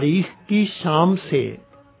 9ویں تاریخ کی شام سے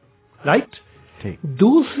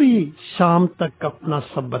دوسری شام تک اپنا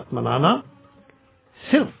سبت منانا.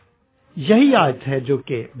 صرف یہی آیت ہے جو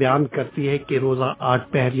کہ بیان کرتی ہے کہ روزہ 8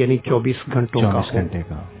 پہر یعنی 24 گھنٹوں کا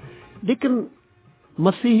ہو. لیکن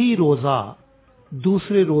مسیحی روزہ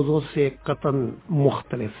دوسرے روزوں سے قطعاً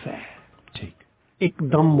مختلف ہے, ٹھیک, ایک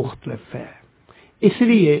دم مختلف ہے. اس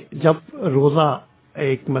لیے جب روزہ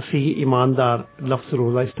ایک مسیحی ایماندار لفظ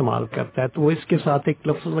روزہ استعمال کرتا ہے تو وہ اس کے ساتھ ایک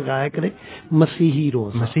لفظ لگایا کرے مسیحی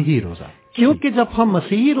روزہ. مسیحی روزہ کیونکہ جب ہم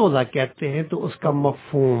مسیحی روزہ کہتے ہیں تو اس کا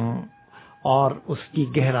مفہوم اور اس کی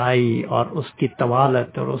گہرائی اور اس کی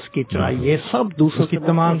طوالت اور اس کی چڑھائی یہ سب دوسروں کی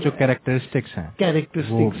تمام جو کیریکٹرسٹکس ہیں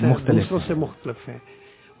دوسروں سے مختلف ہیں.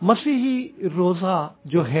 مسیحی روزہ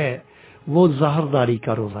جو ہے وہ ظاہرداری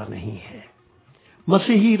کا روزہ نہیں ہے.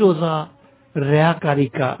 مسیحی روزہ ریاکاری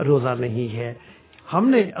کا روزہ نہیں ہے. ہم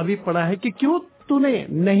نے ابھی پڑھا ہے کہ کیوں تو نے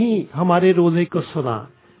نہیں ہمارے روزے کو سنا.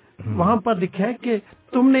 وہاں پر لکھا ہے کہ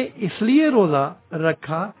تم نے اس لیے روزہ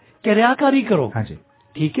رکھا کہ ریاکاری کرو. ہاں جی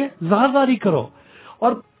ٹھیک ہے, ظاہرداری کرو.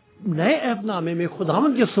 اور نئے عہد نامے میں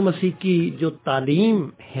خداوند یسوع مسیح کی جو تعلیم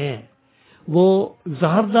ہے وہ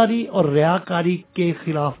ظاہرداری اور ریاکاری کے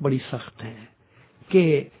خلاف بڑی سخت ہے کہ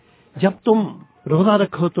جب تم روزہ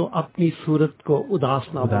رکھو تو اپنی صورت کو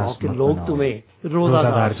اداس نہ بناؤ کہ لوگ تمہیں روزہ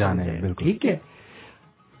دار جانے. ٹھیک ہے,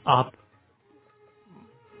 آپ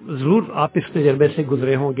ضرور آپ اس تجربے سے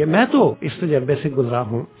گزرے ہوں گے. میں تو اس تجربے سے گزرا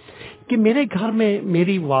ہوں کہ میرے گھر میں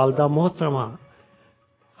میری والدہ محترمہ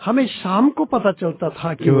ہمیں شام کو پتہ چلتا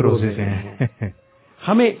تھا کہ وہ روزے ہیں.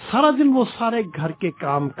 ہمیں سارا دن وہ سارے گھر کے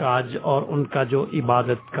کام کاج اور ان کا جو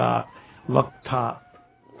عبادت کا وقت تھا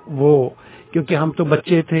وہ, کیونکہ ہم تو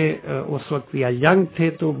بچے تھے اس وقت یا ینگ تھے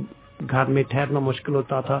تو گھر میں ٹھہرنا مشکل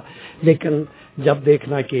ہوتا تھا. لیکن جب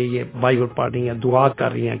دیکھنا کہ یہ بائبل پڑھ رہی ہیں, دعا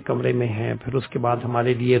کر رہی ہیں, کمرے میں ہیں, پھر اس کے بعد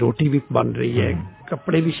ہمارے لیے روٹی بھی بن رہی ہے,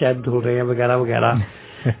 کپڑے بھی شاید دھو رہے ہیں وغیرہ وغیرہ,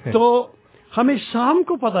 تو ہمیں شام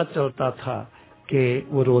کو پتہ چلتا تھا کہ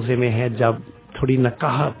وہ روزے میں ہے جب تھوڑی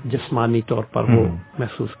نکاہت جسمانی طور پر وہ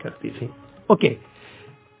محسوس کرتی تھی. اوکے,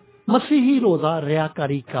 مسیحی روزہ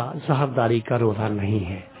ریاکاری کا ظاہرداری کا روزہ نہیں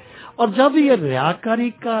ہے. اور جب یہ ریاکاری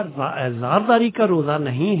کا ظاہرداری کا روزہ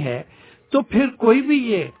نہیں ہے تو پھر کوئی بھی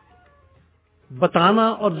یہ بتانا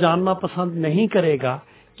اور جاننا پسند نہیں کرے گا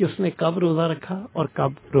کہ اس نے کب روزہ رکھا اور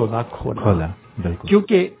کب روزہ کھولا.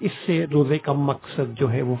 کیونکہ اس سے روزے کا مقصد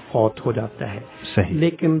جو ہے وہ فوت ہو جاتا ہے. صحیح.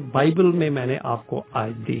 لیکن بائبل میں نے آپ کو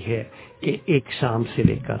آیت دی ہے کہ ایک شام سے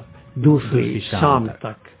لے کر دوسری شام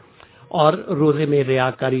تک. اور روزے میں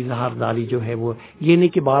ریاکاری ظاہرداری جو ہے وہ یہ نہیں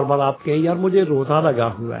کہ بار بار آپ کہیں یار مجھے روزہ لگا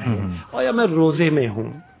ہوا ہے اور یا میں روزے میں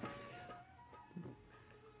ہوں.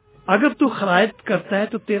 اگر تو خرائط کرتا ہے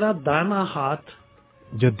تو تیرا دائنا ہاتھ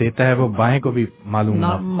جو دیتا ہے وہ بائیں کو بھی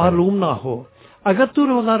معلوم نہ ہو. اگر تو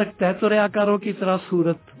روزہ رکھتا ہے تو ریاکاروں کی طرح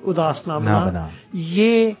صورت اداس نہ بنا.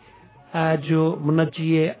 یہ جو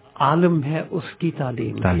منجی عالم ہے اس کی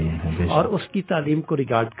تعلیم ہے اور اس کی تعلیم کو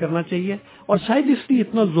ریگارڈ کرنا چاہیے. اور شاید اس لیے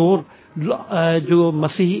اتنا زور جو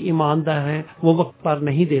مسیحی ایماندار ہیں وہ وقت پر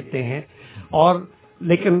نہیں دیتے ہیں. اور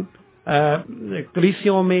لیکن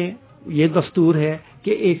کلیسیوں میں یہ دستور ہے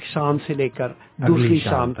کہ ایک شام سے لے کر دوسری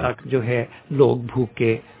شام تک جو ہے لوگ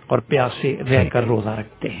بھوکے اور پیاسے رہ کر روزہ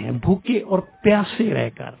رکھتے ہیں. بھوکے اور پیاسے رہ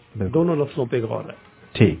کر, دونوں لفظوں پہ غور ہے.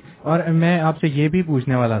 ٹھیک. اور میں آپ سے یہ بھی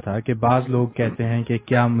پوچھنے والا تھا کہ بعض لوگ کہتے ہیں کہ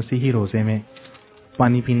کیا مسیحی روزے میں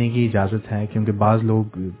پانی پینے کی اجازت ہے, کیونکہ بعض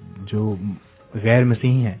لوگ جو غیر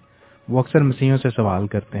مسیحی ہیں وہ اکثر مسیحیوں سے سوال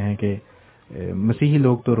کرتے ہیں کہ مسیحی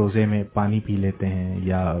لوگ تو روزے میں پانی پی لیتے ہیں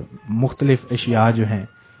یا مختلف اشیاء جو ہیں,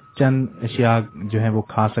 چند اشیاء جو ہیں وہ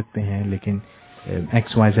کھا سکتے ہیں لیکن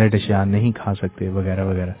ایکس وائی زیڈ اشیاء نہیں کھا سکتے وغیرہ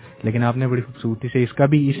وغیرہ. لیکن آپ نے بڑی خوبصورتی سے اس کا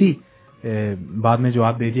بھی اسی بعد میں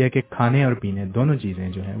جواب دے دیا کہ کھانے اور پینے دونوں چیزیں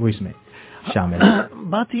جو ہیں وہ اس میں شامل ہیں.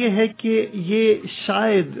 بات یہ ہے کہ یہ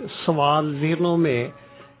شاید سوال ذہنوں میں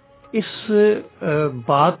اس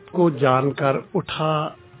بات کو جان کر اٹھا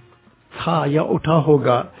تھا یا اٹھا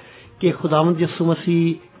ہوگا کہ خداوند یسوع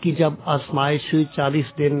مسیح کی جب آزمائش ہوئی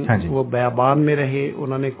 40 دن وہ بیابان میں رہے,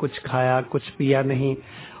 انہوں نے کچھ کھایا کچھ پیا نہیں,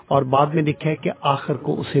 اور بعد میں لکھا ہے کہ آخر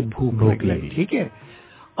کو اسے بھوک لگی. ٹھیک ہے,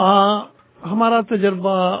 ہمارا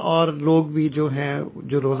تجربہ اور لوگ بھی جو ہیں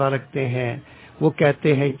جو روزہ رکھتے ہیں وہ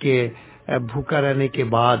کہتے ہیں کہ بھوکا رہنے کے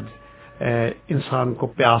بعد انسان کو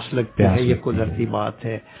پیاس لگتی ہے, یہ قدرتی بات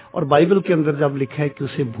ہے. اور بائبل کے اندر جب لکھا ہے کہ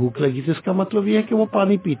اسے بھوک لگی تو اس کا مطلب یہ ہے کہ وہ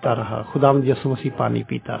پانی پیتا رہا, خداوند یسوع مسیح پانی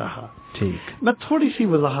پیتا رہا. ٹھیک. میں تھوڑی سی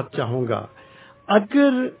وضاحت چاہوں گا.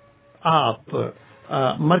 اگر آپ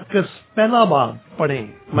مرکز پہلا باب پڑھیں,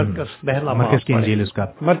 مرکز کی انجیل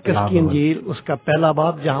اس کا پہلا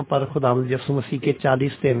باب جہاں پر خداوند یسوع مسیح کے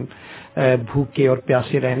 40 دن بھوکے اور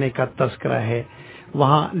پیاسے رہنے کا تذکرہ ہے,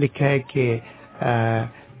 وہاں لکھا ہے کہ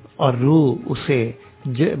اور روح اسے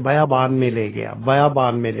بیابان میں لے گیا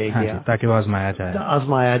تاکہ وہ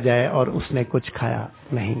آزمایا جائے, اور اس نے کچھ کھایا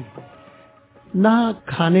نہیں. نہ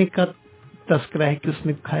کھانے کا تذکرہ ہے کہ اس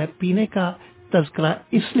نے کھایا, پینے کا تذکرہ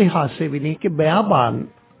اس لحاظ سے بھی نہیں کہ بیابان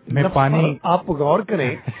میں پانی, آپ غور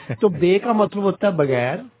کریں تو بے کا مطلب ہوتا ہے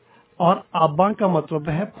بغیر اور آباں کا مطلب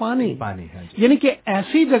ہے پانی. یعنی کہ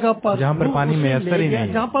ایسی جگہ پر جہاں پر پانی میسر ہی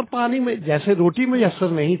نہیں, جہاں پر پانی میں جیسے روٹی میسر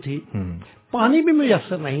نہیں تھی, پانی بھی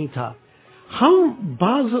میسر نہیں تھا, हम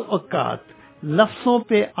बाज़ औक़ात लफ्ज़ों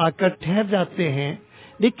पे आकर ठहर जाते हैं,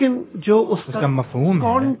 लेकिन जो उसका मफ़हूम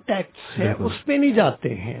कॉन्टेक्स्ट है उस पे नहीं जाते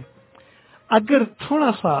हैं। अगर थोड़ा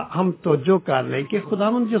सा हम तवज्जो कर लें कि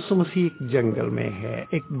खुदावंद यीशु मसीह एक जंगल में है,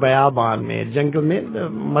 एक बयाबान में, जंगल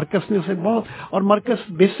में, मरकस ने उसे बहुत, और मरकस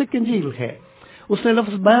बेसिक इंजील है, उसने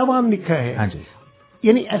लफ्ज़ बयाबान लिखा है। हाँ जी,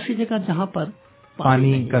 यानी ऐसी जगह जहां पर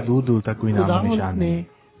पानी का दूर दूर तक कोई नामो निशान नहीं। ने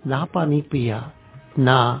ना पानी पिया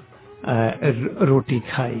ना रोटी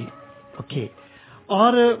खाई। ओके,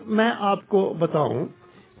 और मैं आपको बताऊं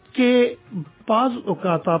कि बाज़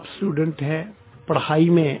औक़ात आप स्टूडेंट हैं, पढ़ाई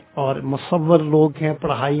में, और मुसव्वर लोग हैं,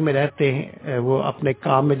 पढ़ाई में रहते हैं, वो अपने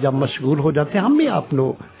काम में जब मशगूल हो जाते हैं, हम भी आप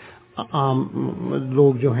लोग आम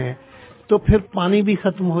लोग जो हैं, तो फिर पानी भी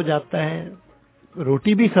खत्म हो जाता है,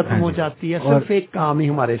 रोटी भी खत्म हो जाती है, सिर्फ एक काम ही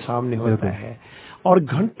हमारे सामने होता है, और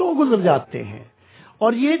घंटों गुजर जाते हैं।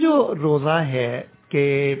 और ये जो रोज़ा है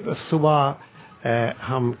कि सुबह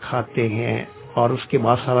हम खाते हैं और उसके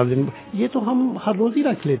बाद सारा दिन, ये तो हम हर रोज ही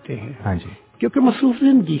रख लेते हैं। हाँ जी, क्योंकि मसरूफ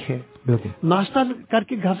जिंदगी है। बिल्कुल। नाश्ता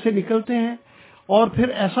करके घर से निकलते हैं और फिर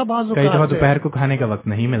ऐसा बाज़ कई दफा दोपहर को खाने का वक्त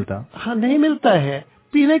नहीं मिलता। हाँ, नहीं मिलता है,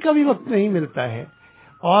 पीने का भी वक्त नहीं मिलता है।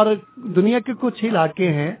 और दुनिया के कुछ इलाके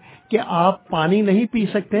हैं कि आप पानी नहीं पी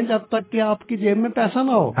सकते जब तक कि आपकी जेब में पैसा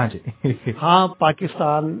ना हो। हाँ जी। हाँ,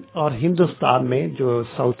 पाकिस्तान और हिंदुस्तान में जो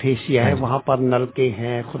साउथ एशिया है वहाँ पर नलके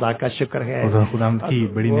हैं, खुदा का शुक्र है, खुदा की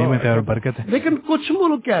बड़ी नेमत है और बरकत है। लेकिन कुछ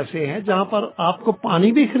मुल्क ऐसे हैं जहाँ पर आपको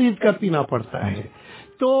पानी भी खरीद कर पीना पड़ता है।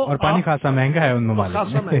 तो और पानी खासा महंगा है उन ममालिक में।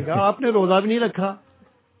 खासा महंगा। आपने रोजा भी नहीं रखा,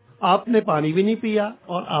 आपने पानी भी नहीं पिया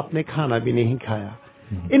और आपने खाना भी नहीं खाया।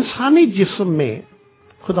 इंसानी जिस्म में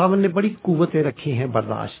खुदावंद ने बड़ी कुव्वतें रखी हैं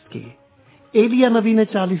बर्दाश्त की। एलिया नबी ने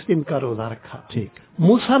 40 दिन का रोजा रखा, ठीक।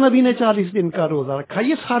 मूसा नबी ने 40 दिन का रोजा रखा।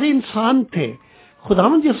 ये सारे इंसान थे।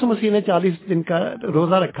 खुदावंद यीशु मसीह ने 40 दिन का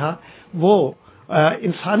रोजा रखा। वो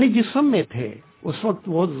इंसानी जिस्म में थे उस वक्त,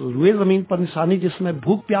 वो रुए जमीन पर इंसानी जिस्म में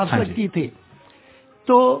भूख प्यास लगती थी।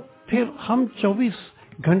 तो फिर हम 24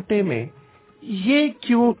 घंटे में ये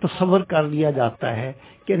क्यों तस्वर कर लिया जाता है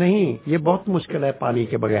कि नहीं, ये बहुत मुश्किल है पानी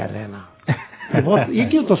के बगैर रहना। ये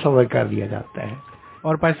क्यों तस्वर कर लिया जाता है?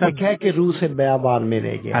 और पैसा है कि रूह से बयाबान में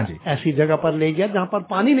ले गया, ऐसी जगह पर ले गया जहाँ पर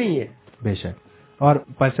पानी नहीं है। बेशक। और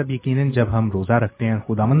पैसा यकीनन जब हम रोजा रखते हैं,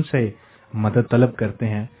 खुदावंद से मदद तलब करते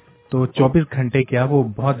हैं, तो 24 घंटे क्या, वो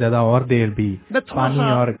बहुत ज्यादा और देर भी पानी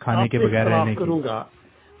और खाने के बगैर रहने करूंगा।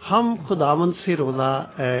 हम खुदावंद से रोजा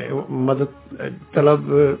मदद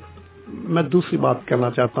तलब, मैं दूसरी बात करना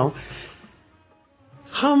चाहता हूँ।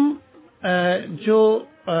 हम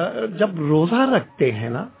जब रोजा रखते हैं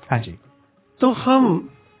ना, हाँ जी, तो हम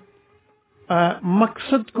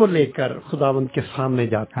मकसद को लेकर खुदावंद के सामने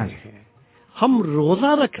जाते हैं। हम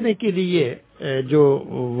रोजा रखने के लिए जो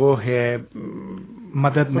वो है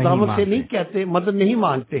मदद खुदावंद से नहीं कहते, मदद नहीं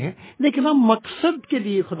मांगते हैं, लेकिन हम मकसद के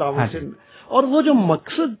लिए खुदावंद से, और वो जो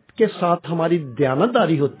मकसद के साथ हमारी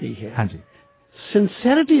दयानतदारी होती है, हाँ जी,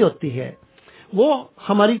 सिंसेरिटी होती है, वो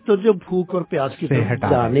हमारी तो जो भूख और प्यास की तरफ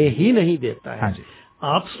जाने ही नहीं देता है। हाँ जी।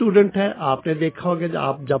 आप स्टूडेंट हैं, आपने देखा होगा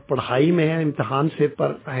आप जब पढ़ाई में हैं, इम्तिहान से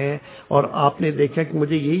पर हैं, और आपने देखा कि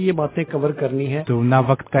मुझे ये बातें कवर करनी है, तो ना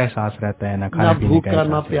वक्त का एहसास रहता है, ना भूख का,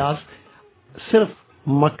 ना प्यास, सिर्फ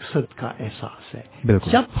मकसद का एहसास है।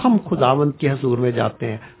 जब हम खुदावंद के हुजूर में जाते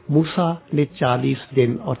हैं, मूसा ने 40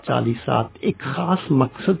 दिन और 40 रात एक खास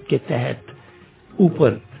मकसद के तहत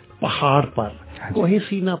ऊपर पहाड़ पर, कोहे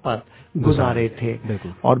सीना पर गुजारे थे,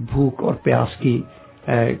 और भूख और प्यास की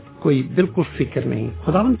कोई बिल्कुल फिक्र नहीं।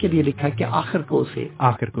 खुदावंद के लिए लिखा कि आखिर को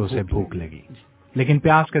उसे भूख लगी। लेकिन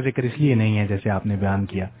प्यास का जिक्र इसलिए नहीं है, जैसे आपने बयान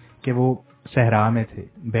किया, कि वो सहरा में थे,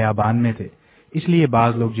 बयाबान में थे, इसलिए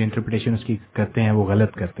बाज लोग जो इंटरप्रिटेशन उसकी करते हैं वो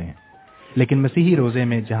गलत करते हैं। लेकिन मसीही रोजे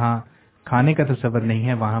में जहाँ खाने का तस्वर नहीं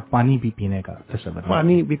है, वहाँ पानी भी पीने का तस्वर,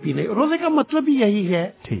 पानी भी पीने। रोजे का मतलब ही यही है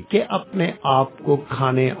कि अपने आप को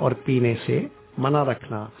खाने और पीने से मना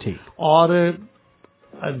रखना। और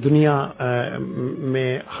दुनिया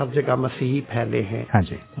में हर जगह मसीही फैले हैं। हाँ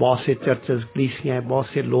जी। बहुत से चर्चेस, कलीसियां हैं, बहुत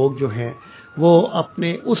से लोग जो हैं वो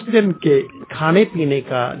अपने उस दिन के खाने पीने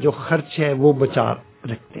का जो खर्च है वो बचा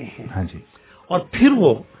रखते हैं। हाँ जी। और फिर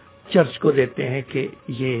वो चर्च को देते हैं कि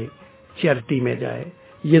ये चैरिटी में जाए,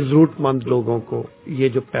 ये जरूरतमंद लोगों को ये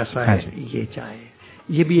जो पैसा है ये जाए।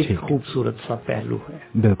 ये भी एक खूबसूरत सा पहलू है।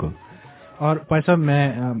 बिल्कुल। और भाई साहब, मैं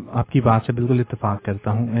आपकी बात से बिल्कुल इत्तेफाक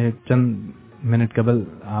करता हूँ। चंद मिनट कबल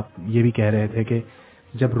आप ये भी कह रहे थे कि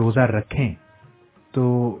जब रोजा रखें तो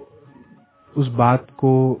उस बात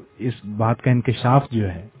को, इस बात का इंकशाफ जो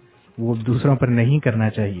है वो दूसरों पर नहीं करना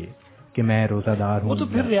चाहिए कि मैं रोजादार हूँ। वो तो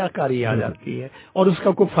फिर रियाकारी आ जाती है और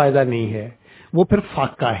उसका कोई फायदा नहीं है, वो फिर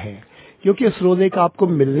फाका है। کیونکہ اس روزے کا آپ کو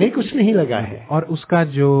ملنے کچھ نہیں لگا ہے. اور اس کا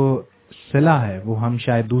جو صلہ ہے وہ ہم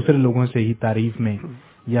شاید دوسرے لوگوں سے ہی تعریف میں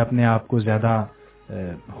یا اپنے آپ کو زیادہ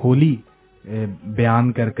ہولی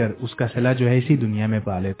بیان کر کر اس کا صلہ جو ہے اسی دنیا میں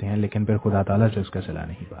پا لیتے ہیں، لیکن پھر خدا تعالیٰ سے اس کا صلہ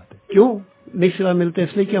نہیں پاتے. کیوں نہیں صلہ ملتا؟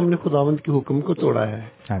 اس لیے کہ ہم نے خداوند کے حکم کو توڑا ہے.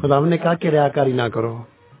 خداوند نے کہا کہ ریاکاری نہ کرو،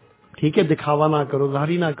 ٹھیک ہے، دکھاوا نہ کرو،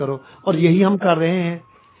 ظاہری نہ کرو، اور یہی ہم کر رہے ہیں.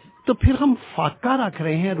 تو پھر ہم فاقہ رکھ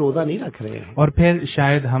رہے ہیں، روزہ نہیں رکھ رہے ہیں. اور پھر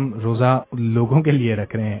شاید ہم روزہ لوگوں کے لیے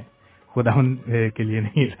رکھ رہے ہیں، خدا کے لیے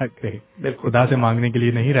نہیں رکھ رہے، خدا سے مانگنے کے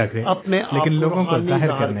لیے نہیں رکھ رہے، اپنے لیکن لوگوں کو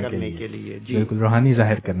ظاہر کرنے کے لیے جی بالکل روحانی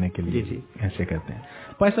ظاہر کرنے کے لیے ایسے کرتے ہیں.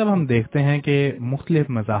 بھائی صاحب، ہم دیکھتے ہیں کہ مختلف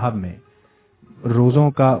مذاہب میں روزوں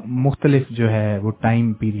کا مختلف جو ہے وہ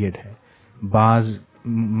ٹائم پیریڈ ہے. بعض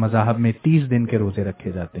مذاہب میں 30 دن کے روزے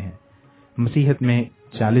رکھے جاتے ہیں، مسیحیت میں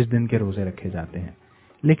 40 دن کے روزے رکھے جاتے ہیں.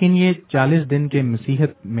 لیکن یہ 40 دن کے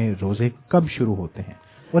مسیحیت میں روزے کب شروع ہوتے ہیں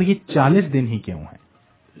اور یہ 40 دن ہی کیوں ہیں؟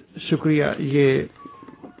 شکریہ.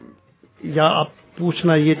 یا آپ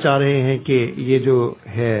پوچھنا یہ چاہ رہے ہیں کہ یہ جو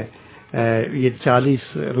ہے یہ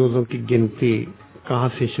 40 روزوں کی گنتی کہاں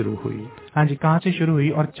سے شروع ہوئی؟ ہاں جی، کہاں سے شروع ہوئی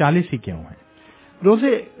اور 40 ہی کیوں ہیں؟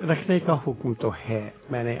 روزے رکھنے کا حکم تو ہے،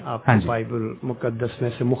 میں نے آپ کو بائبل مقدس میں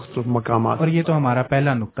سے مختلف مقامات، اور یہ تو ہمارا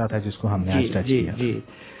پہلا نقطہ تھا جس کو ہم نے آج ٹچ کیا. جی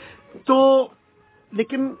تو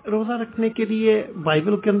لیکن روزہ رکھنے کے لیے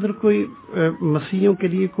بائبل کے اندر کوئی مسیحیوں کے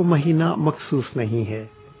لیے کوئی مہینہ مخصوص نہیں ہے.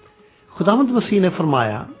 خداوند مسیح نے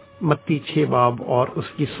فرمایا متی 6 باب اور اس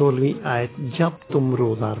کی 16ویں آیت، جب تم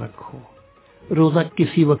روزہ رکھو. روزہ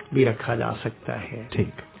کسی وقت بھی رکھا جا سکتا ہے.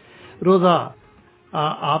 ٹھیک. روزہ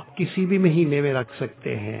آپ کسی بھی مہینے میں رکھ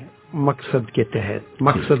سکتے ہیں مقصد کے تحت.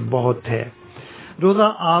 مقصد بہت ہے.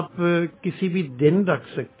 روزہ آپ کسی بھی دن رکھ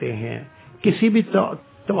سکتے ہیں، کسی بھی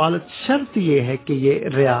طوالت. شرط یہ ہے کہ یہ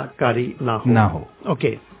ریاکاری نہ ہو.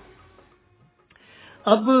 اوکے.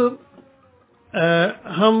 اب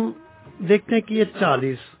ہم دیکھتے ہیں کہ یہ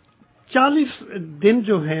 40 دن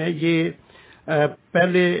جو ہیں یہ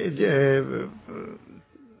پہلے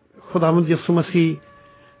خداوند یسوع مسیح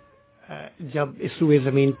جب اس روئے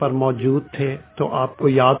زمین پر موجود تھے تو آپ کو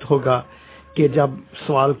یاد ہوگا کہ جب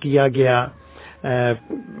سوال کیا گیا،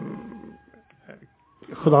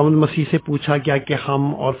 خداوند مسیح سے پوچھا گیا کہ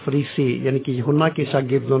ہم اور فریسی یعنی کہ یوحنا کے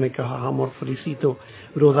شاگردوں نے کہا ہم اور فریسی تو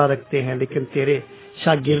روزہ رکھتے ہیں لیکن تیرے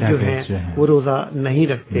شاگرد جو ہیں وہ روزہ نہیں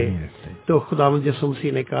رکھتے. تو خداوند یسوع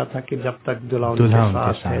مسیح نے کہا تھا کہ جب تک دلہا ان کے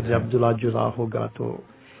ساتھ ہے، جب دلہا جدا ہوگا تو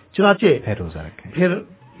چنانچہ روزہ رکھیں. پھر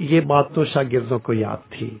یہ بات تو شاگردوں کو یاد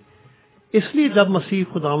تھی. اس لیے جب مسیح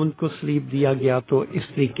خداوند کو صلیب دیا گیا تو اس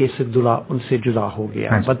طریقے سے دلہا ان سے جدا ہو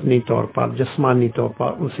گیا، بدنی طور پر، جسمانی طور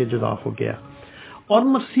پر ان سے جدا ہو گیا. اور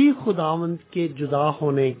مسیح خداوند کے جدا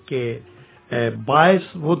ہونے کے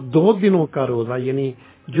باعث وہ 2 دنوں کا روزہ یعنی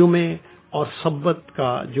جمعے اور سبت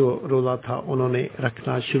کا جو روزہ تھا انہوں نے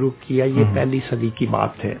رکھنا شروع کیا. یہ پہلی صدی کی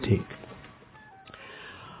بات ہے. ٹھیک.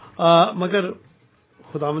 مگر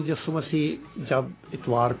خداوند یسوع مسیح جب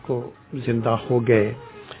اتوار کو زندہ ہو گئے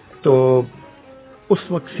تو اس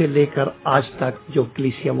وقت سے لے کر آج تک جو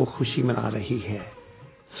کلیسیا وہ خوشی منا رہی ہے.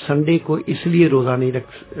 سنڈے کو اس لیے روزہ نہیں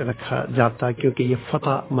رکھا جاتا کیونکہ یہ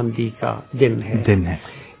فتح مندی کا دن ہے.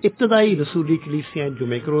 ابتدائی رسولی کلیسیاں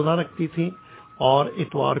جمعے کو روزہ رکھتی تھیں اور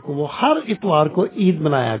اتوار کو وہ ہر اتوار کو عید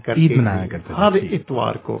منایا کرتے تھے. ہر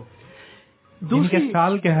اتوار کو،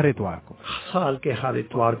 سال کے ہر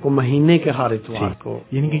اتوار کو، مہینے کے ہر اتوار کو.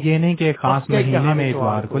 یعنی کہ یہ نہیں کہ خاص مہینے میں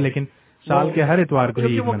اتوار کو، لیکن سال کے ہر اتوار کو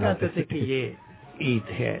عید مناتے تھے کہ یہ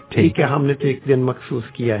عید ہے. ٹھیک ہے، ہم نے تو ایک دن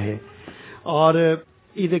مخصوص کیا ہے. اور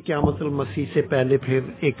عید قیامت المسیح سے پہلے پھر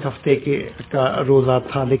ایک ہفتے کا روزہ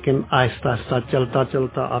تھا، لیکن آہستہ آہستہ چلتا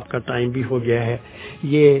چلتا آپ کا ٹائم بھی ہو گیا ہے.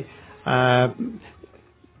 یہ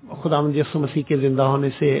خداوند یسوع مسیح کے زندہ ہونے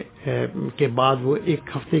سے کے بعد وہ ایک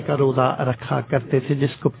ہفتے کا روزہ رکھا کرتے تھے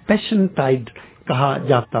جس کو پیشن ٹائڈ کہا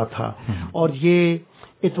جاتا تھا. اور یہ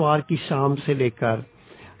اتوار کی شام سے لے کر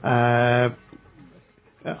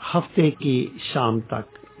ہفتے کی شام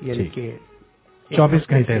تک یعنی کہ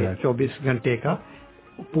 24 گھنٹے کا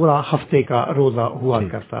پورا ہفتے کا روزہ ہوا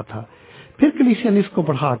کرتا تھا. پھر کلیسیا نے اس کو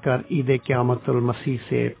بڑھا کر عید قیامت المسیح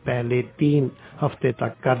سے پہلے 3 ہفتے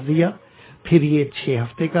تک کر دیا، پھر یہ 6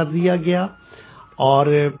 ہفتے کر دیا گیا. اور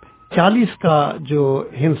 40 کا جو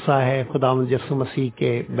حصہ ہے خداوند یسوع مسیح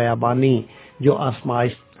کے بیابانی جو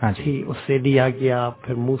آزمائش تھی اس سے دیا گیا،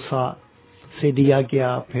 پھر موسیٰ سے دیا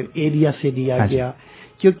گیا، پھر ایلیا سے دیا گیا.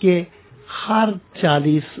 کیونکہ ہر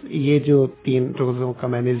 40 یہ جو 3 روزوں کا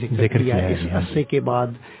میں نے ذکر کیا اس عرصے کے بعد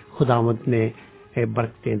خداوند نے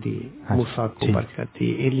برکتیں دی. موسیٰ کو برکت دی،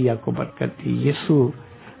 ایلیا کو برکت دی، یسوع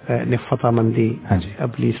نے فتح مندی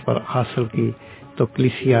ابلیس پر حاصل کی. تو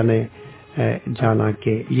کلیسیا نے जाना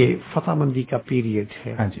कि ये फतहमंदी का पीरियड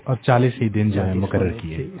है। हाँ जी, और 40 ही दिन जो है मुकर्रर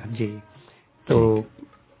किए जी। तो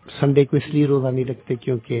संडे को इसलिए रोजा नहीं रखते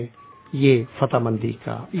क्योंकि ये फतहमंदी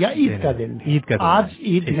का या ईद का दिन है। ईद का दिन आज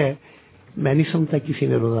ईद है, मैं नहीं समझता किसी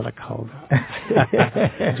ने रोजा रखा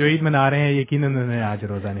होगा। जो ईद मना रहे हैं यकीनन उन्होंने आज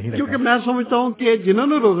रोजा नहीं रखा, क्योंकि मैं समझता हूँ कि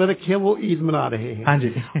जिन्होंने रोजे रखे हैं वो ईद मना रहे हैं। हाँ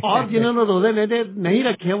जी। और जिन्होंने रोजे नहीं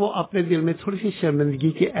रखे हैं वो अपने दिल में थोड़ी सी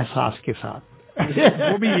शर्मिंदगी के एहसास के साथ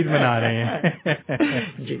वो भी ईद मना रहे हैं।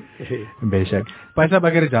 जी बेशक। भाई साहब,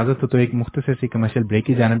 अगर इजाजत हो तो एक मुख्तसर सी कमर्शियल ब्रेक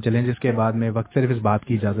की जानब चलें, जिसके बाद में वक्त सिर्फ इस बात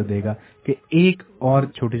की इजाजत देगा कि एक और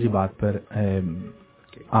छोटी सी बात पर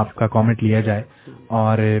आपका कमेंट लिया जाए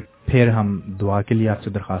और फिर हम दुआ के लिए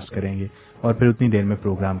आपसे दरख्वास्त करेंगे और फिर उतनी देर में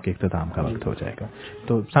प्रोग्राम के इख्तिताम का वक्त हो जाएगा।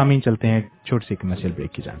 तो सामीन चलते हैं छोटी सी कमर्शियल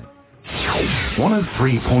ब्रेक की जाने।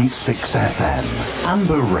 103.6 FM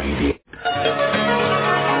Amber Radio।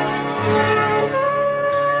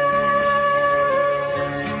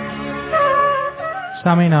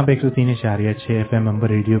 सामीन, आप 103.6 FM अम्बर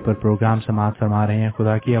रेडियो पर प्रोग्राम समाअत फरमा रहे हैं।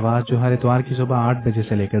 खुदा की आवाज़, जो हर इतवार की सुबह 8 बजे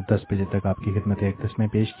से लेकर 10 बजे तक आपकी खिदमत इख्तिताम में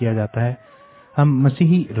पेश किया जाता है। हम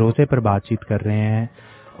मसीही रोज़े पर बातचीत कर रहे हैं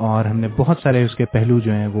और हमने बहुत सारे उसके पहलू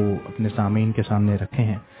जो हैं वो अपने सामीन के सामने रखे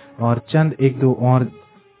हैं और चंद एक दो और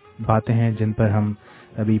बातें हैं जिन पर हम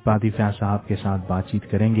अभी पादी फयाज साहब के साथ बातचीत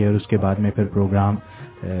करेंगे और उसके बाद में फिर प्रोग्राम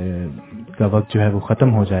का वक्त जो है वो ख़त्म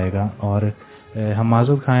हो जाएगा। और हम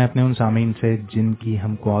माजूर खाएं अपने उन सामीन से जिनकी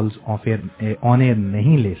हम कॉल्स ऑन एयर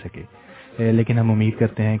नहीं ले सके, लेकिन हम उम्मीद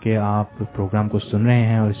करते हैं कि आप प्रोग्राम को सुन रहे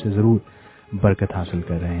हैं और इससे ज़रूर बरकत हासिल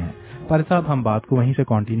कर रहे हैं। पर साहब, हम बात को वहीं से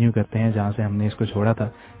कंटिन्यू करते हैं जहां से हमने इसको छोड़ा था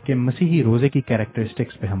कि मसीही रोज़े की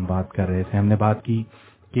कैरेक्टरिस्टिक्स पे हम बात कर रहे थे। हमने बात की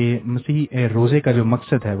कि मसीही रोज़े का जो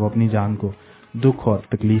मकसद है वो अपनी जान को दुख और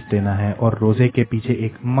तकलीफ देना है और रोज़े के पीछे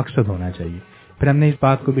एक मकसद होना चाहिए। फिर हमने इस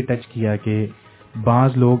बात को भी टच किया कि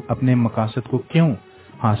बाज़ लोग अपने मकासद को क्यों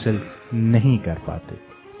हासिल नहीं कर पाते।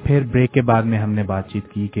 फिर ब्रेक के बाद में हमने बातचीत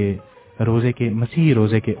की कि रोज़े के मसीही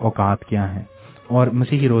रोज़े के औकात क्या हैं और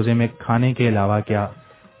मसीही रोज़े में खाने के अलावा क्या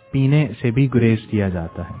पीने से भी गुरेज किया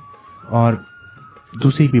जाता है और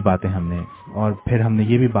दूसरी भी बातें हमने। और फिर हमने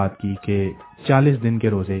ये भी बात की कि 40 दिन के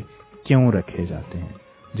रोज़े क्यों रखे जाते हैं,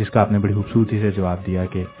 जिसका आपने बड़ी खूबसूरती से जवाब दिया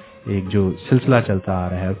कि एक जो सिलसिला चलता आ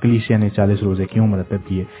रहा है और कलीसिया ने 40 रोज़े क्यों मरतब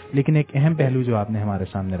किए। लेकिन एक अहम पहलू जो आपने हमारे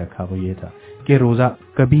सामने रखा वो ये था कि रोज़ा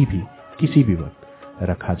कभी भी किसी भी वक्त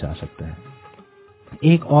रखा जा सकता है।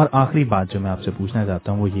 एक और आखिरी बात जो मैं आपसे पूछना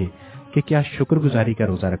चाहता हूँ वो ये कि क्या शुक्रगुजारी का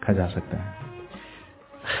रोज़ा रखा जा सकता है?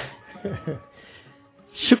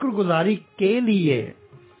 शुक्रगुजारी के लिए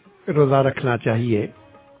रोज़ा रखना चाहिए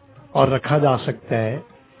और रखा जा सकता है।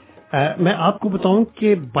 मैं आपको बताऊं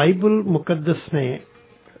कि बाइबल मुकद्दस में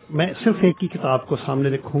मैं सिर्फ एक ही किताब को सामने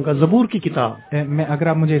रखूंगा, ज़बूर की किताब। मैं अगर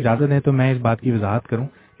आप मुझे इजाज़त दें तो मैं इस बात की वजाहत करूं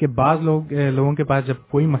कि बाज़ लोगों के पास जब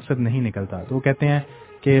कोई मकसद नहीं निकलता तो वो कहते हैं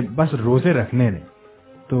कि बस रोज़े रखने दें,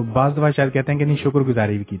 तो बाज़ दफ़ा शायद कहते हैं कि नहीं,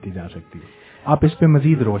 शुक्रगुजारी भी की जा सकती है। आप इस पे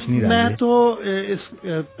मजीद रोशनी डालिए। मैं तो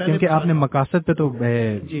क्योंकि आपने मकासद पे तो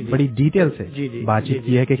बड़ी डिटेल से बातचीत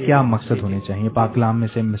की है कि क्या मकसद होने चाहिए पाक कलाम में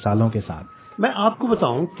से मिसालों के साथ। मैं आपको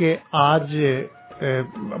बताऊं कि आज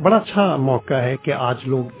बड़ा अच्छा मौका है कि आज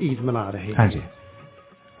लोग ईद मना रहे हैं। हाँ जी।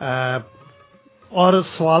 और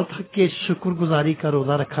सवाल था कि शुक्रगुजारी का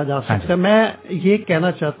रोज़ा रखा जा सकता है। मैं ये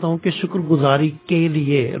कहना चाहता हूं कि शुक्रगुजारी के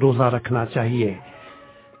लिए रोज़ा रखना चाहिए।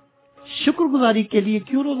 शुक्रगुजारी के लिए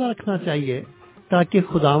क्यों रोज़ा रखना चाहिए? ताकि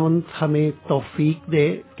खुदावंद हमें तौफीक दे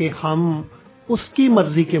कि हम उसकी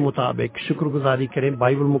मर्जी के मुताबिक शुक्रगुजारी करें।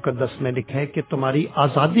 बाइबल मुकद्दस में लिखा है कि तुम्हारी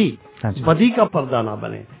आज़ादी बदी का पर्दा ना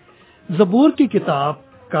बने। ज़बूर की किताब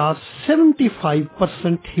का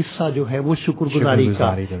 75% हिस्सा जो है वो शुक्रगुजारी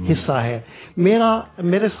का हिस्सा है।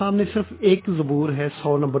 मेरे सामने सिर्फ एक ज़बूर है,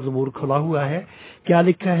 100 नंबर ज़बूर खुला हुआ है। क्या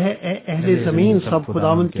लिखा है? अहले ज़मीन सब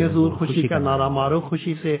खुदावंद के हुजूर खुशी का नारा मारो,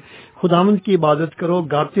 खुशी से खुदावंद की इबादत करो,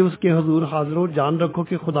 गाते उसके हुजूर हाजिरो, जान रखो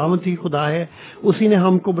कि खुदावंद ही खुदा है, उसी ने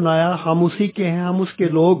हमको बनाया, हम उसी के हैं, हम उसके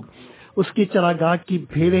लोग, उसकी चरागाह की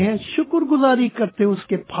भेड़ें हैं। शुक्रगुजारी करते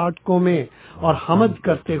उसके फाटकों में और हमद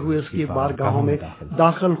करते हुए उसकी बारगाहों में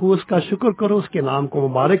दाखिल हो। उसका शुक्र करो, उसके नाम को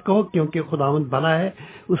मुबारक कहो, क्योंकि खुदावंद बना है,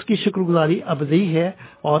 उसकी शुक्रगुजारी अबदी है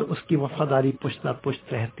और उसकी वफादारी पुश्त दर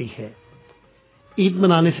पुश्त रहती है। ईद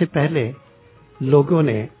मनाने से पहले लोगों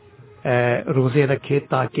ने रोजे रखे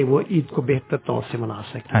ताकि वो ईद को बेहतर तौर से मना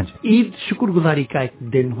सके। ईद शुक्रगुजारी का एक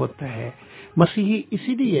दिन होता है। मसीही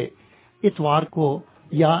इसीलिए इतवार को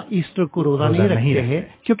या ईस्टर को रोजा नहीं रखते हैं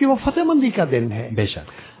क्योंकि वो फतेहमंदी का दिन है। बेशक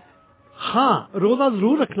हाँ, रोजा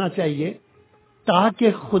जरूर रखना चाहिए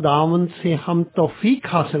ताकि खुदावंद से हम तौफीक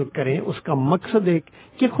हासिल करें। उसका मकसद एक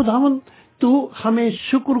कि खुदावंद तू हमें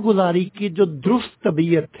शुक्रगुजारी की जो दुरुस्त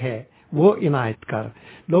तबीयत है وہ عنایت کر.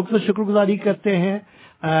 لوگ تو شکرگزاری کرتے ہیں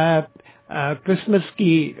کرسمس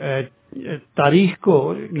کی تاریخ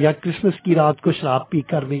کو یا کرسمس کی رات کو شراب پی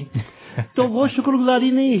کر بھی, تو وہ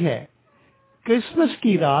شکرگزاری نہیں ہے. کرسمس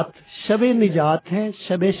کی رات شب نجات ہے,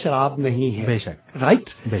 شب شراب نہیں ہے. بے شک, رائٹ,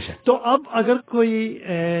 بے شک. تو اب اگر کوئی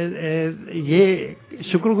یہ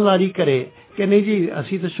شکرگزاری کرے کہ نہیں جی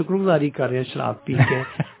اسی تو شکرگزاری کر رہے ہیں شراب پی کے,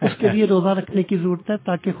 اس کے لیے روزہ رکھنے کی ضرورت ہے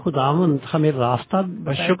تاکہ خداوند ہمیں راستہ,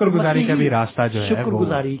 شکرگزاری کا بھی راستہ جو ہے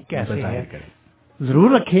شکرگزاری کیسے ہے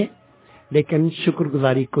ضرور رکھیں, لیکن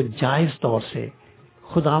شکرگزاری کو جائز طور سے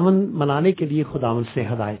خداوند منانے کے لیے, خداوند سے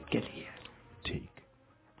ہدایت کے لیے. ٹھیک,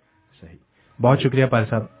 صحیح. بہت شکریہ پال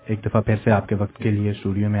صاحب, ایک دفعہ پھر سے آپ کے وقت کے لیے,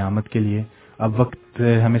 اسٹوڈیو میں آمد کے لیے. اب وقت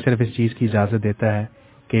ہمیں صرف اس چیز کی اجازت دیتا ہے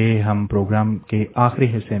کہ ہم پروگرام کے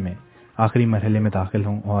آخری حصے میں, آخری مرحلے میں داخل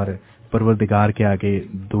ہوں اور پروردگار کے آگے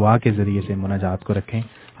دعا کے ذریعے سے مناجات کو رکھیں.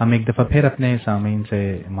 ہم ایک دفعہ پھر اپنے سامعین سے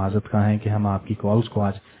معذرت خواہ ہیں کہ ہم آپ کی کالز کو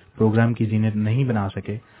آج پروگرام کی زینت نہیں بنا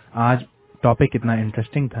سکے. آج ٹاپک اتنا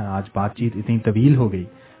انٹرسٹنگ تھا, آج بات چیت اتنی طویل ہو گئی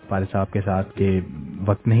پال صاحب کے ساتھ کہ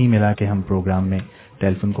وقت نہیں ملا کہ ہم پروگرام میں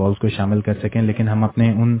ٹیلی فون کالز کو شامل کر سکیں. لیکن ہم اپنے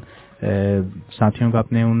ان ساتھیوں کا,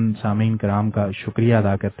 اپنے ان سامعین کرام کا شکریہ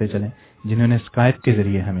ادا کرتے چلیں جنہوں نے اسکائپ کے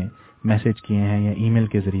ذریعے ہمیں میسج کیے ہیں یا ای میل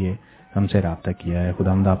کے ذریعے ہم سے رابطہ کیا ہے.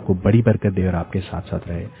 خداوند آپ کو بڑی برکت دے اور آپ کے ساتھ ساتھ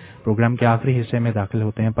رہے. پروگرام کے آخری حصے میں داخل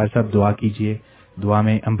ہوتے ہیں. پال صاحب دعا کیجیے, دعا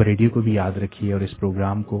میں امبر ریڈیو کو بھی یاد رکھیے اور اس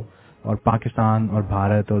پروگرام کو, اور پاکستان اور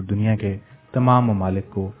بھارت اور دنیا کے تمام ممالک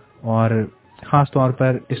کو, اور خاص طور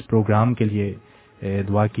پر اس پروگرام کے لیے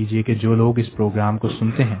دعا کیجیے کہ جو لوگ اس پروگرام کو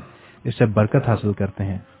سنتے ہیں, اس سے برکت حاصل کرتے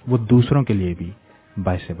ہیں, وہ دوسروں کے لیے بھی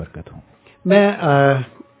باعث برکت ہوں.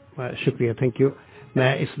 میں شکریہ, تھینک یو.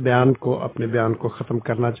 میں اس بیان کو, اپنے بیان کو ختم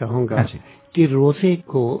کرنا چاہوں گا کہ روزے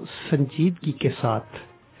کو سنجیدگی کے ساتھ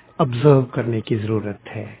آبزرو کرنے کی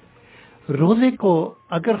ضرورت ہے. روزے کو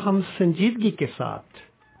اگر ہم سنجیدگی کے ساتھ,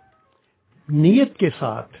 نیت کے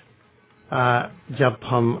ساتھ جب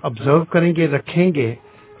ہم آبزرو کریں گے, رکھیں گے,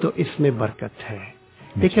 تو اس میں برکت ہے.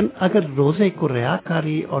 لیکن اگر روزے کو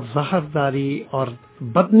ریاکاری اور ظاہرداری اور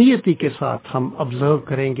بدنیتی کے ساتھ ہم آبزرو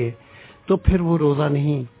کریں گے تو پھر وہ روزہ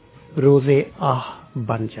نہیں, روزے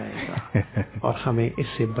بن جائے گا, اور ہمیں اس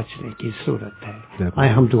سے بچنے کی ضرورت ہے. آئے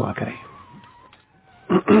ہم دعا کریں.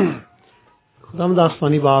 خداوند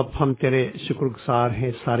آسمانی باپ, ہم تیرے شکر گزار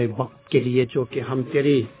ہیں سارے وقت کے لیے جو کہ ہم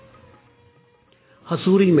تیری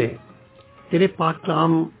حضوری میں تیرے پاک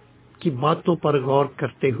کلام کی باتوں پر غور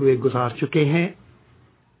کرتے ہوئے گزار چکے ہیں,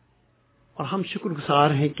 اور ہم شکر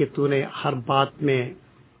گزار ہیں کہ تو نے ہر بات میں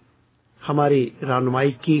ہماری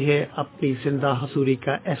رہنمائی کی ہے, اپنی زندہ حضوری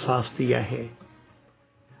کا احساس دیا ہے.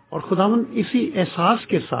 اور خداوند اسی احساس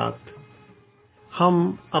کے ساتھ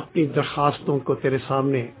ہم اپنی درخواستوں کو تیرے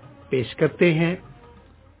سامنے پیش کرتے ہیں.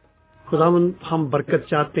 خداوند ہم برکت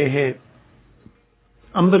چاہتے ہیں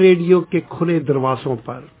امبر ریڈیو کے کھلے دروازوں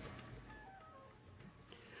پر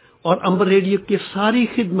اور امبر ریڈیو کی ساری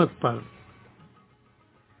خدمت پر,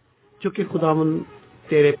 جو کہ خداوند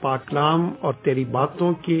تیرے پاک کلام اور تیری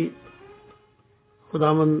باتوں کی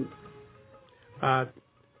خداوند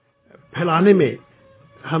پھیلانے میں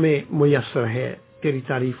ہمیں میسر ہے. تیری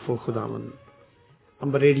تعریف ہو خداوند.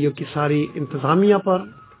 امبر ریڈیو کی ساری انتظامیہ پر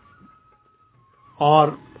اور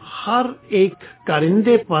ہر ایک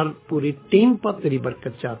کارندے پر, پوری ٹیم پر تیری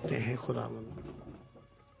برکت چاہتے ہیں خداوند.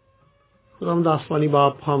 خداوند آسمانی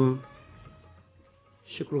باپ, ہم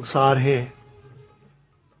شکر گزار ہیں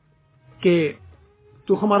کہ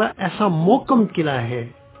تو ہمارا ایسا محکم قلعہ ہے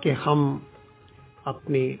کہ ہم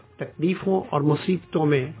اپنی تکلیفوں اور مصیبتوں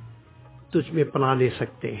میں تجھ میں پناہ لے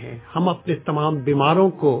سکتے ہیں. ہم اپنے تمام بیماروں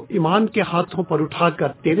کو ایمان کے ہاتھوں پر اٹھا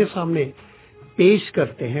کر تیرے سامنے پیش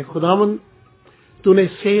کرتے ہیں. خداوند تو نے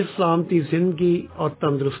صحت سلامتی, زندگی اور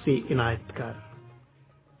تندرستی عنایت کر.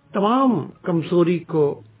 تمام کمزوری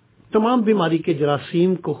کو, تمام بیماری کے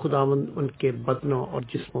جراثیم کو خداوند ان کے بدنوں اور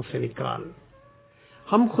جسموں سے نکال.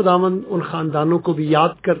 ہم خداوند ان خاندانوں کو بھی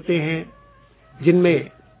یاد کرتے ہیں جن میں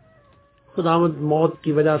خداوند موت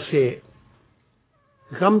کی وجہ سے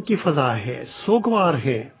غم کی فضا ہے, سوگوار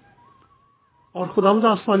ہے, اور خداوند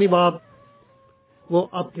آسمانی باپ وہ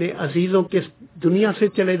اپنے عزیزوں کے دنیا سے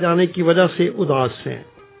چلے جانے کی وجہ سے اداس ہیں.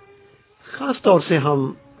 خاص طور سے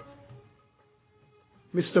ہم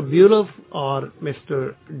مسٹر بیولف اور مسٹر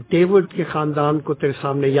ڈیوڈ کے خاندان کو تیرے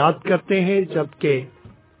سامنے یاد کرتے ہیں, جبکہ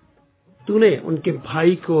تو نے ان کے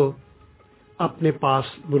بھائی کو اپنے پاس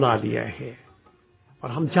بلا لیا ہے. اور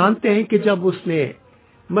ہم جانتے ہیں کہ جب اس نے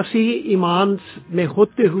مسیحی ایمان میں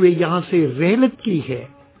ہوتے ہوئے یہاں سے رحلت کی ہے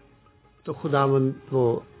تو خداوند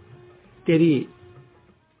وہ تیری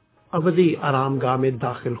ابدی آرام گاہ میں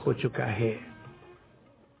داخل ہو چکا ہے.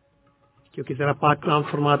 क्योंकि तेरा पाक कलाम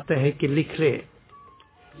फरमाता है कि लिख ले,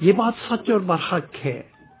 ये बात सच और बरहक है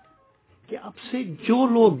कि अब से जो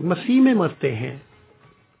लोग मसीह में मरते हैं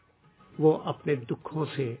वो अपने दुखों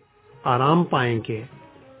से आराम पाएंगे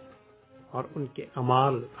और उनके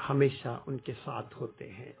अमाल हमेशा उनके साथ होते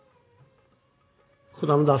हैं।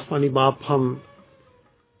 खुदावंद आसमानी बाप, हम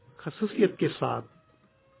खसूसियत के साथ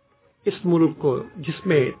इस मुल्क को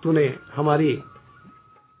जिसमें तूने हमारी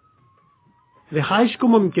रिहाइश को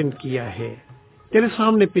मुमकिन किया है तेरे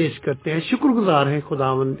सामने पेश करते हैं। शुक्रगुजार हैं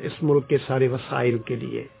खुदावंद इस मुल्क के सारे वसाइल के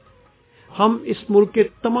लिए। हम इस मुल्क के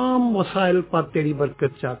तमाम वसाइल पर तेरी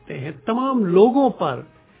बरकत चाहते हैं, तमाम लोगों पर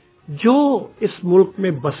जो इस मुल्क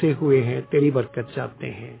में बसे हुए हैं तेरी बरकत चाहते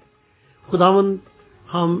हैं। खुदावंद,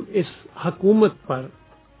 हम इस हुकूमत पर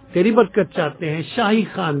तेरी बरकत चाहते हैं, शाही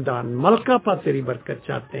खानदान मलका पर तेरी बरकत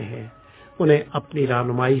चाहते हैं। उन्हें अपनी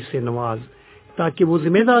रहनुमाई से नवाज, ताकि वो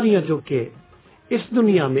जिम्मेदारियां जो कि इस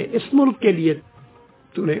दुनिया में इस मुल्क के लिए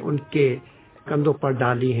तूने उनके कंधों पर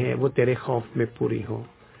डाली हैं वो तेरे खौफ में पूरी हो।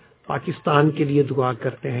 पाकिस्तान के लिए दुआ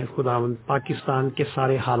करते हैं खुदावंद। पाकिस्तान के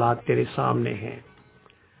सारे हालात तेरे सामने हैं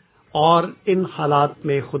और इन हालात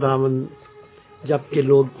में खुदावंद जबकि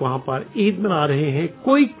लोग वहां पर ईद मना रहे हैं,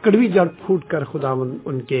 कोई कड़वी जड़ फूट कर खुदावंद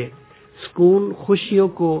उनके सुकून खुशियों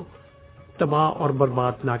को तबाह और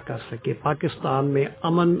बर्बाद ना कर सके। पाकिस्तान में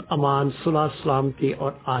अमन, अमान, सुलह, सलामती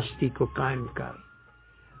और आशिकी को कायम कर।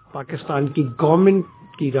 पाकिस्तान की गवर्नमेंट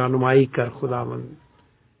की रहनुमाई कर खुदावंद।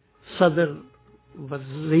 सदर,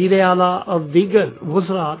 वजीर आला और दीगर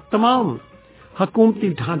वज़रा, तमाम हुकूमती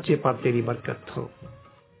ढांचे पर तेरी बरकत हो।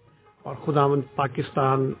 और खुदावंद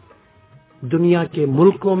पाकिस्तान दुनिया के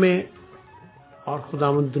मुल्कों में और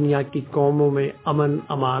खुदावंद दुनिया की कौमों में अमन,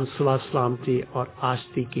 अमान, सुलह, सलामती और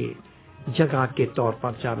आशिकी की जगह के तौर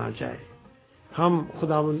पर जाना जाए। हम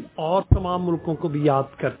खुदावंद और तमाम मुल्कों को भी याद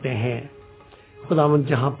करते हैं खुदावंद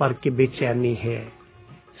जहां पर कि बेचैनी है,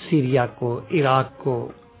 सीरिया को, इराक को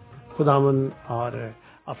खुदावंद और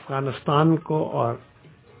अफगानिस्तान को और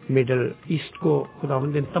मिडल ईस्ट को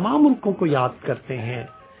खुदावंद, इन तमाम मुल्कों को याद करते हैं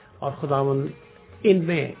और खुदावंद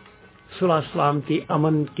इनमें सुलह, सलामती,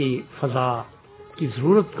 अमन की फजा की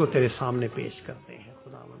जरूरत को तेरे सामने पेश करते हैं।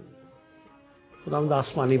 खुदावंद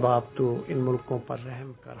आसमानी बाप, तू इन मुल्कों पर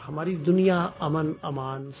रहम कर। हमारी दुनिया अमन,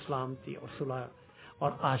 अमान, सलामती और सुलह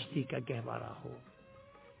और आशिकी का गहवारा हो।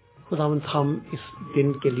 खुदावंद, हम इस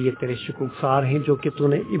दिन के लिए तेरे शुक्रगुजार हैं जो कि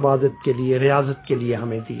तूने इबादत के लिए, रियाजत के लिए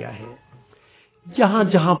हमें दिया है। जहां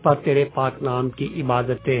जहां पर तेरे पाक नाम की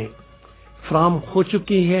इबादतें फराम हो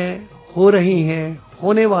चुकी हैं, हो रही हैं,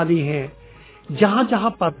 होने वाली हैं, जहां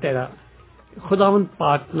जहां पर तेरा खुदावंद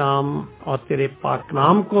पाक नाम और तेरे पाक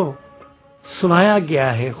नाम को सुनाया गया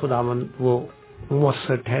है खुदावंद, वो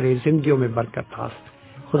मुअस्सर ठहरे, जिंदगियों में बरकत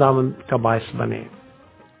हासिल खुदावंद का बायस बने।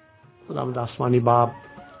 खुदावंद आसमानी बाप,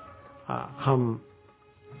 हम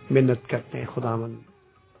मिन्नत करते हैं खुदावंद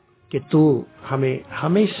कि तू हमें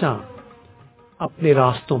हमेशा अपने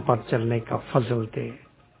रास्तों पर चलने का फजल दे।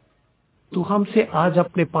 तू हमसे आज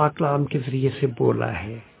अपने पाक कलाम के जरिए से बोला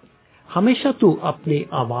है, हमेशा तू अपनी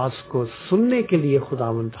आवाज को सुनने के लिए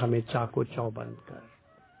खुदावंद हमें चाको चौबंद कर।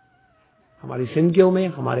 हमारी जिंदगियों में,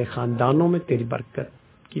 हमारे खानदानों में तेरी बरकत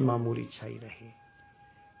की मामूली छाई रहे।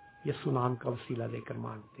 यीशु नाम का वसीला देकर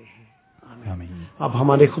मांगते हैं, आमीन। अब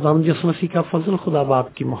हमारे खुदावंद यीशु मसीह का फजल, खुदा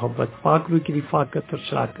बाप की मोहब्बत, पाक रूह की रिफाकत और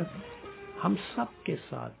शराकत हम सब के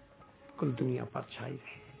साथ कुल दुनिया पर छाई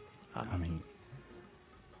रहे, आमीन।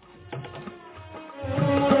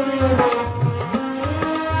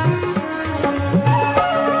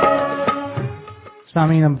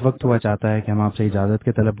 सामीन, अब वक्त हुआ चाहता है कि हम आपसे इजाजत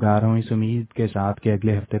के तलबगार हों, इस उम्मीद के साथ कि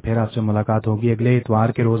अगले हफ्ते फिर आपसे मुलाकात होगी। अगले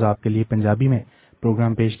इतवार के रोज आपके लिए पंजाबी में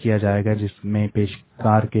प्रोग्राम पेश किया जाएगा, जिसमें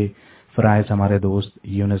पेशकार के फराइज हमारे दोस्त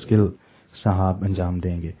यूनुस गिल साहब अंजाम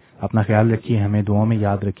देंगे। अपना ख्याल रखिए, हमें दुआओं में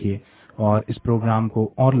याद रखिए और इस प्रोग्राम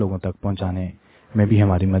को और लोगों तक पहुंचाने में भी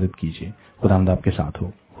हमारी मदद कीजिए। खुदावंद आपके साथ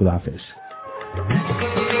हो। खुदा हाफिज।